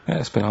know. Yeah,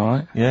 it's been all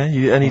right. Yeah,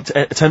 you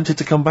attempted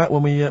to come back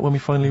when we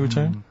finally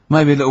return?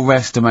 Maybe a little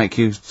rest to make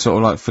you sort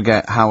of like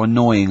forget how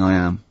annoying I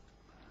am.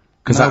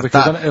 No, Cause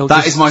because then it'll that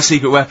just- is my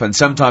secret weapon.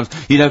 Sometimes,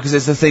 you know, because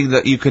it's the thing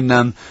that you can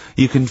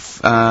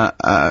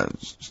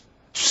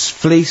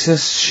fleece a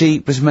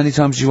sheep as many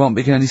times as you want,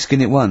 but you can only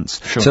skin it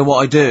once. Sure. So what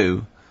I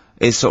do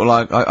is sort of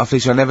like, I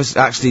fleece you. I never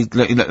actually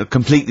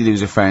completely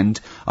lose a friend.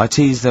 I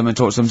tease them and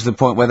talk to them to the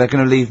point where they're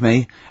going to leave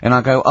me, and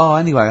I go, oh,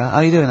 anyway, how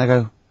are you doing? They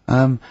go,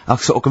 I'll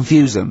sort of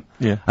confuse them.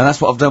 Yeah. And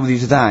that's what I've done with you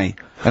today.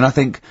 And I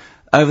think,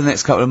 over the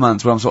next couple of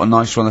months where I'm sort of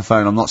nicer on the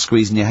phone, I'm not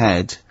squeezing your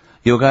head,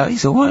 you'll go,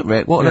 he's alright,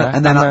 Rick, what? Yeah,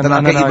 And then I'll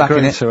get you back in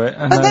agree it. to it,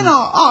 And then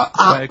I'll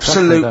Yeah, exactly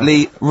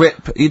absolutely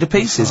rip you to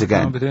pieces I'll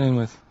again. be dealing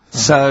with.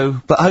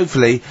 So, but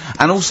hopefully,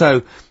 and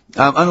also,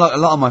 unlike a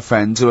lot of my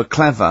friends who are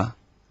clever,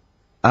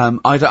 I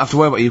don't have to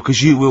worry about you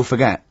because you will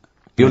forget.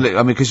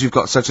 Because you've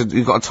got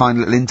a tiny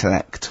little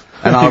intellect.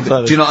 And I'll,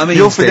 Exactly. do you know what I mean?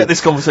 You'll Steve? forget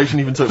this conversation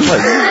even took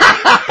place.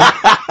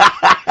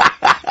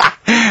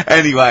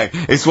 Anyway,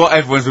 it's what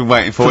everyone's been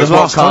waiting for. For the It's what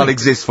last Karl time.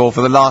 exists for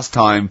the last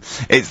time.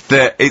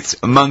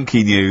 It's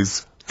monkey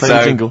news. Play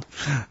the jingle.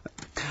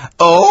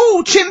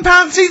 Oh,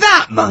 chimpanzee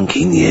that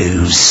monkey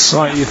news.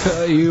 Right,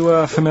 are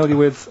you familiar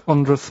with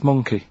 100th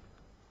Monkey?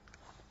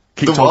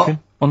 Keep The what? talking.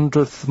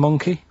 100th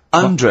Monkey?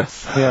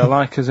 100th. Yeah,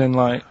 like as in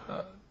like,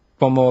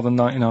 one more than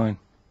 99.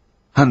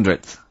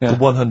 100th. Yeah. The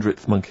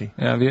 100th monkey.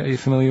 Yeah, are you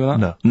familiar with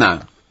that? No.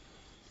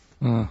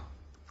 No.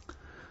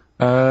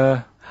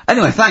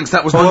 Anyway, thanks.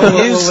 That was Well, monkey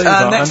we'll news. leave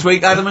that Next then.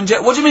 week, Adam and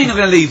Jet. What do you mean you're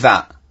going to leave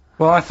that?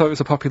 Well, I thought it was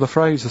a popular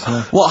phrase or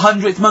something. What,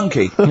 100th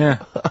monkey? Yeah.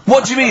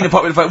 What do you mean a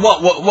popular phrase?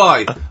 What,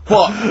 why?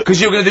 What? Because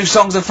you're going to do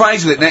songs and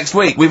phrases with it next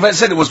week. We've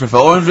said it once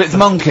before, 100th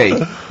monkey.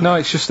 No,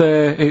 it's just,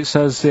 it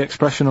says the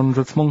expression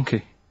 100th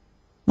Monkey.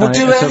 Well, And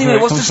do it's it over anyway. where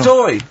it What's the comes from.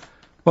 story?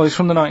 Well, it's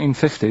from the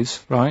 1950s,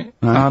 right?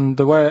 Right. And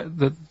the way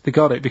that they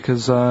got it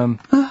because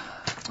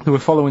they were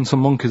following some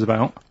monkeys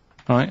about,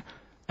 right?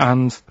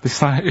 And they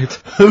cited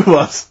Who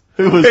was?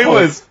 Who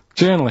was?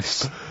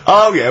 journalists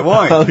Oh, yeah,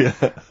 why? Oh, yeah.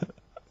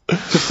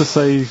 just to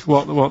see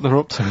what they're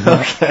up to. Right?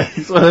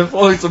 Okay, so there are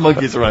following some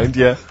monkeys around,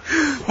 yeah.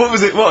 What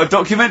was it? What, a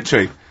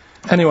documentary?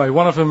 Anyway,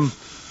 one of them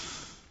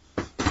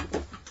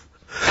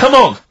Come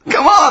on!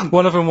 Come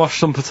on! washed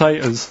some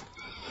potatoes.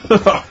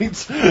 Right,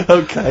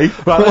 okay.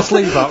 Right, let's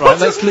leave that. Right,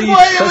 let's leave. Wait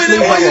a Let's minute, leave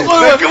that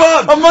one. wait, come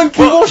on! A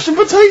monkey washing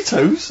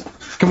potatoes?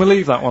 Can we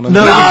leave that one? No, No!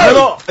 you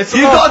cannot. It's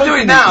You've not got to do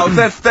monkey it now.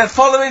 They're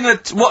following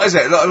what is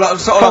it?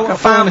 Sort of like a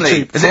family.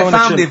 Is it a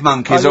family of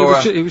monkeys or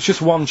a... It was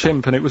just one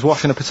chimp and it was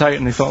washing a potato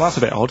and they thought that's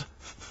a bit odd,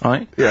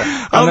 right?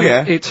 Yeah. And then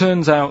yeah. It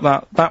turns out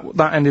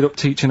that ended up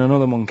teaching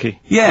another monkey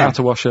Yeah. how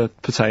to wash a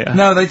potato.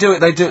 No, they do it.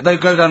 They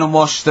go down and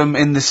wash them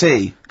in the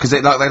sea because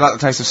they like the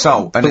taste of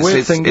salt. And The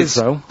weird thing is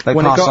though, they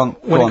when it pass on.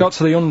 got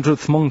to the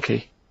 100th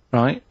monkey,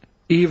 right?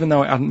 Even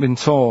though it hadn't been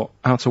taught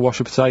how to wash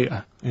a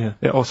potato, Yeah.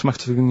 it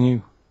automatically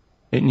knew.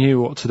 It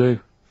knew what to do.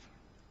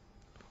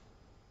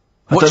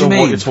 What do you don't know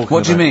what mean? you're talking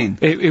What do you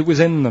about. mean? It was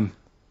in them.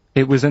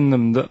 It was in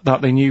them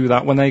that they knew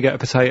that when they get a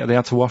potato they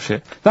had to wash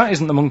it. That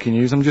isn't the monkey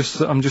news. I'm just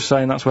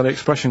saying that's where the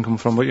expression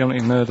comes from. But you haven't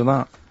even heard of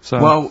that. So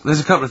Well,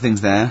 there's a couple of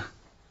things there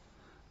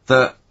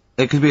that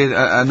it could be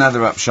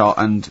another upshot,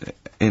 and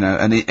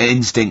an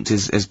instinct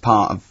is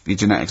part of your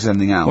genetics as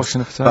anything else.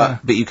 Washing a potato.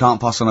 But you can't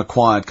pass on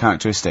acquired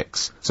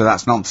characteristics, so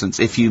that's nonsense.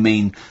 If you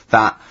mean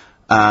that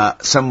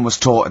someone was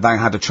taught they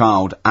had a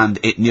child and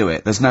it knew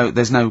it, there's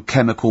no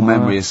chemical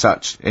memory as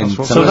such. That's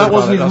what's So weird that about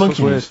wasn't it, even that's what's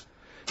monkey weird. news?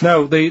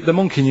 No, the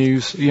monkey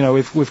news.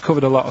 We've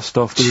covered a lot of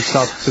stuff. There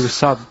was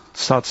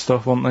sad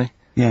stuff, wasn't there?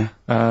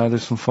 Yeah.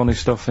 There's some funny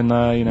stuff in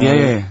there.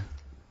 Yeah.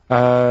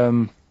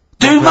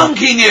 Do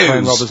monkey news!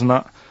 Playing robbers and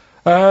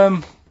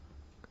that.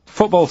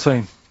 Football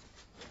team.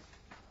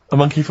 A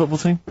monkey football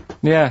team?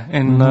 Yeah,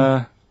 in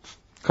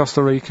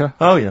Costa Rica.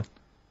 Oh, yeah.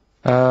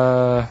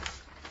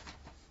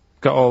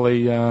 Got all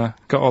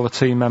the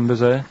team members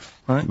here,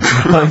 right?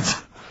 Right.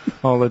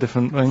 All the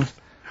different things.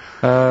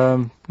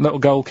 Little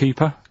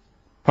goalkeeper.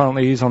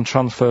 Apparently he's on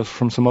transfer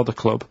from some other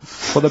club.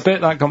 But the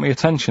bit that got me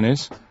attention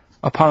is,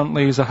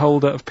 apparently he's a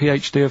holder of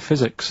PhD of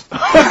physics.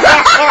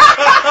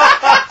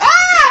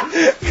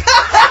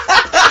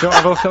 you want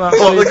to have a look at that?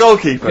 What, the Steve?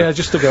 goalkeeper? Yeah,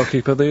 just the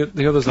goalkeeper.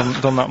 The others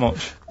haven't done that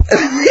much.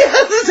 The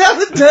others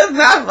haven't done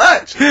that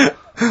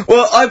much.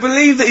 Well, I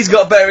believe that he's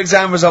got better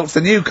exam results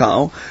than you,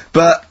 Carl,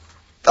 but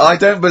I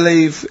don't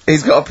believe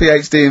he's got a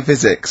PhD in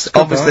physics.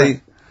 Obviously.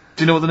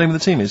 Do you know what the name of the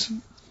team is?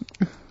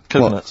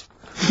 Coconuts.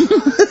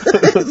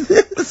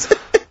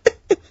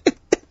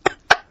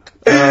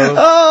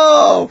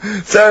 Oh!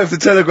 So if the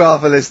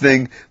Telegraph are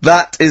listening,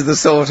 that is the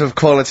sort of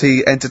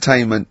quality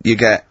entertainment you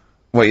get.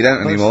 Well, you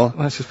don't anymore.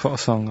 Let's just put a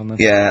song on then.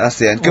 Yeah, that's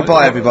the end.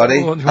 Goodbye,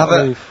 everybody. what do you Have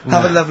want a to leave?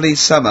 have a lovely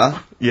summer.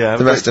 Yeah,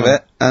 The rest of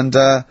it, and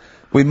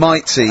we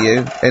might see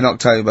you in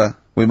October.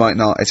 We might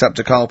not. It's up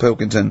to Karl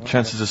Pilkington.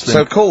 Chances are slim.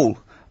 So call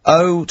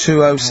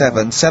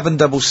 0207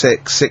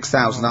 766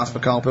 6000. Ask for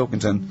Karl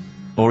Pilkington.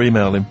 Or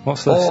email him.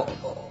 What's this?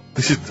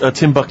 This is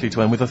Tim Buckley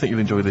to end with. I think you'll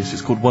enjoy this.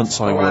 It's called Once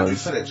I Or Andrew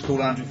Was. Phillips.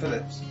 Call Andrew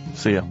Phillips.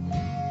 See ya.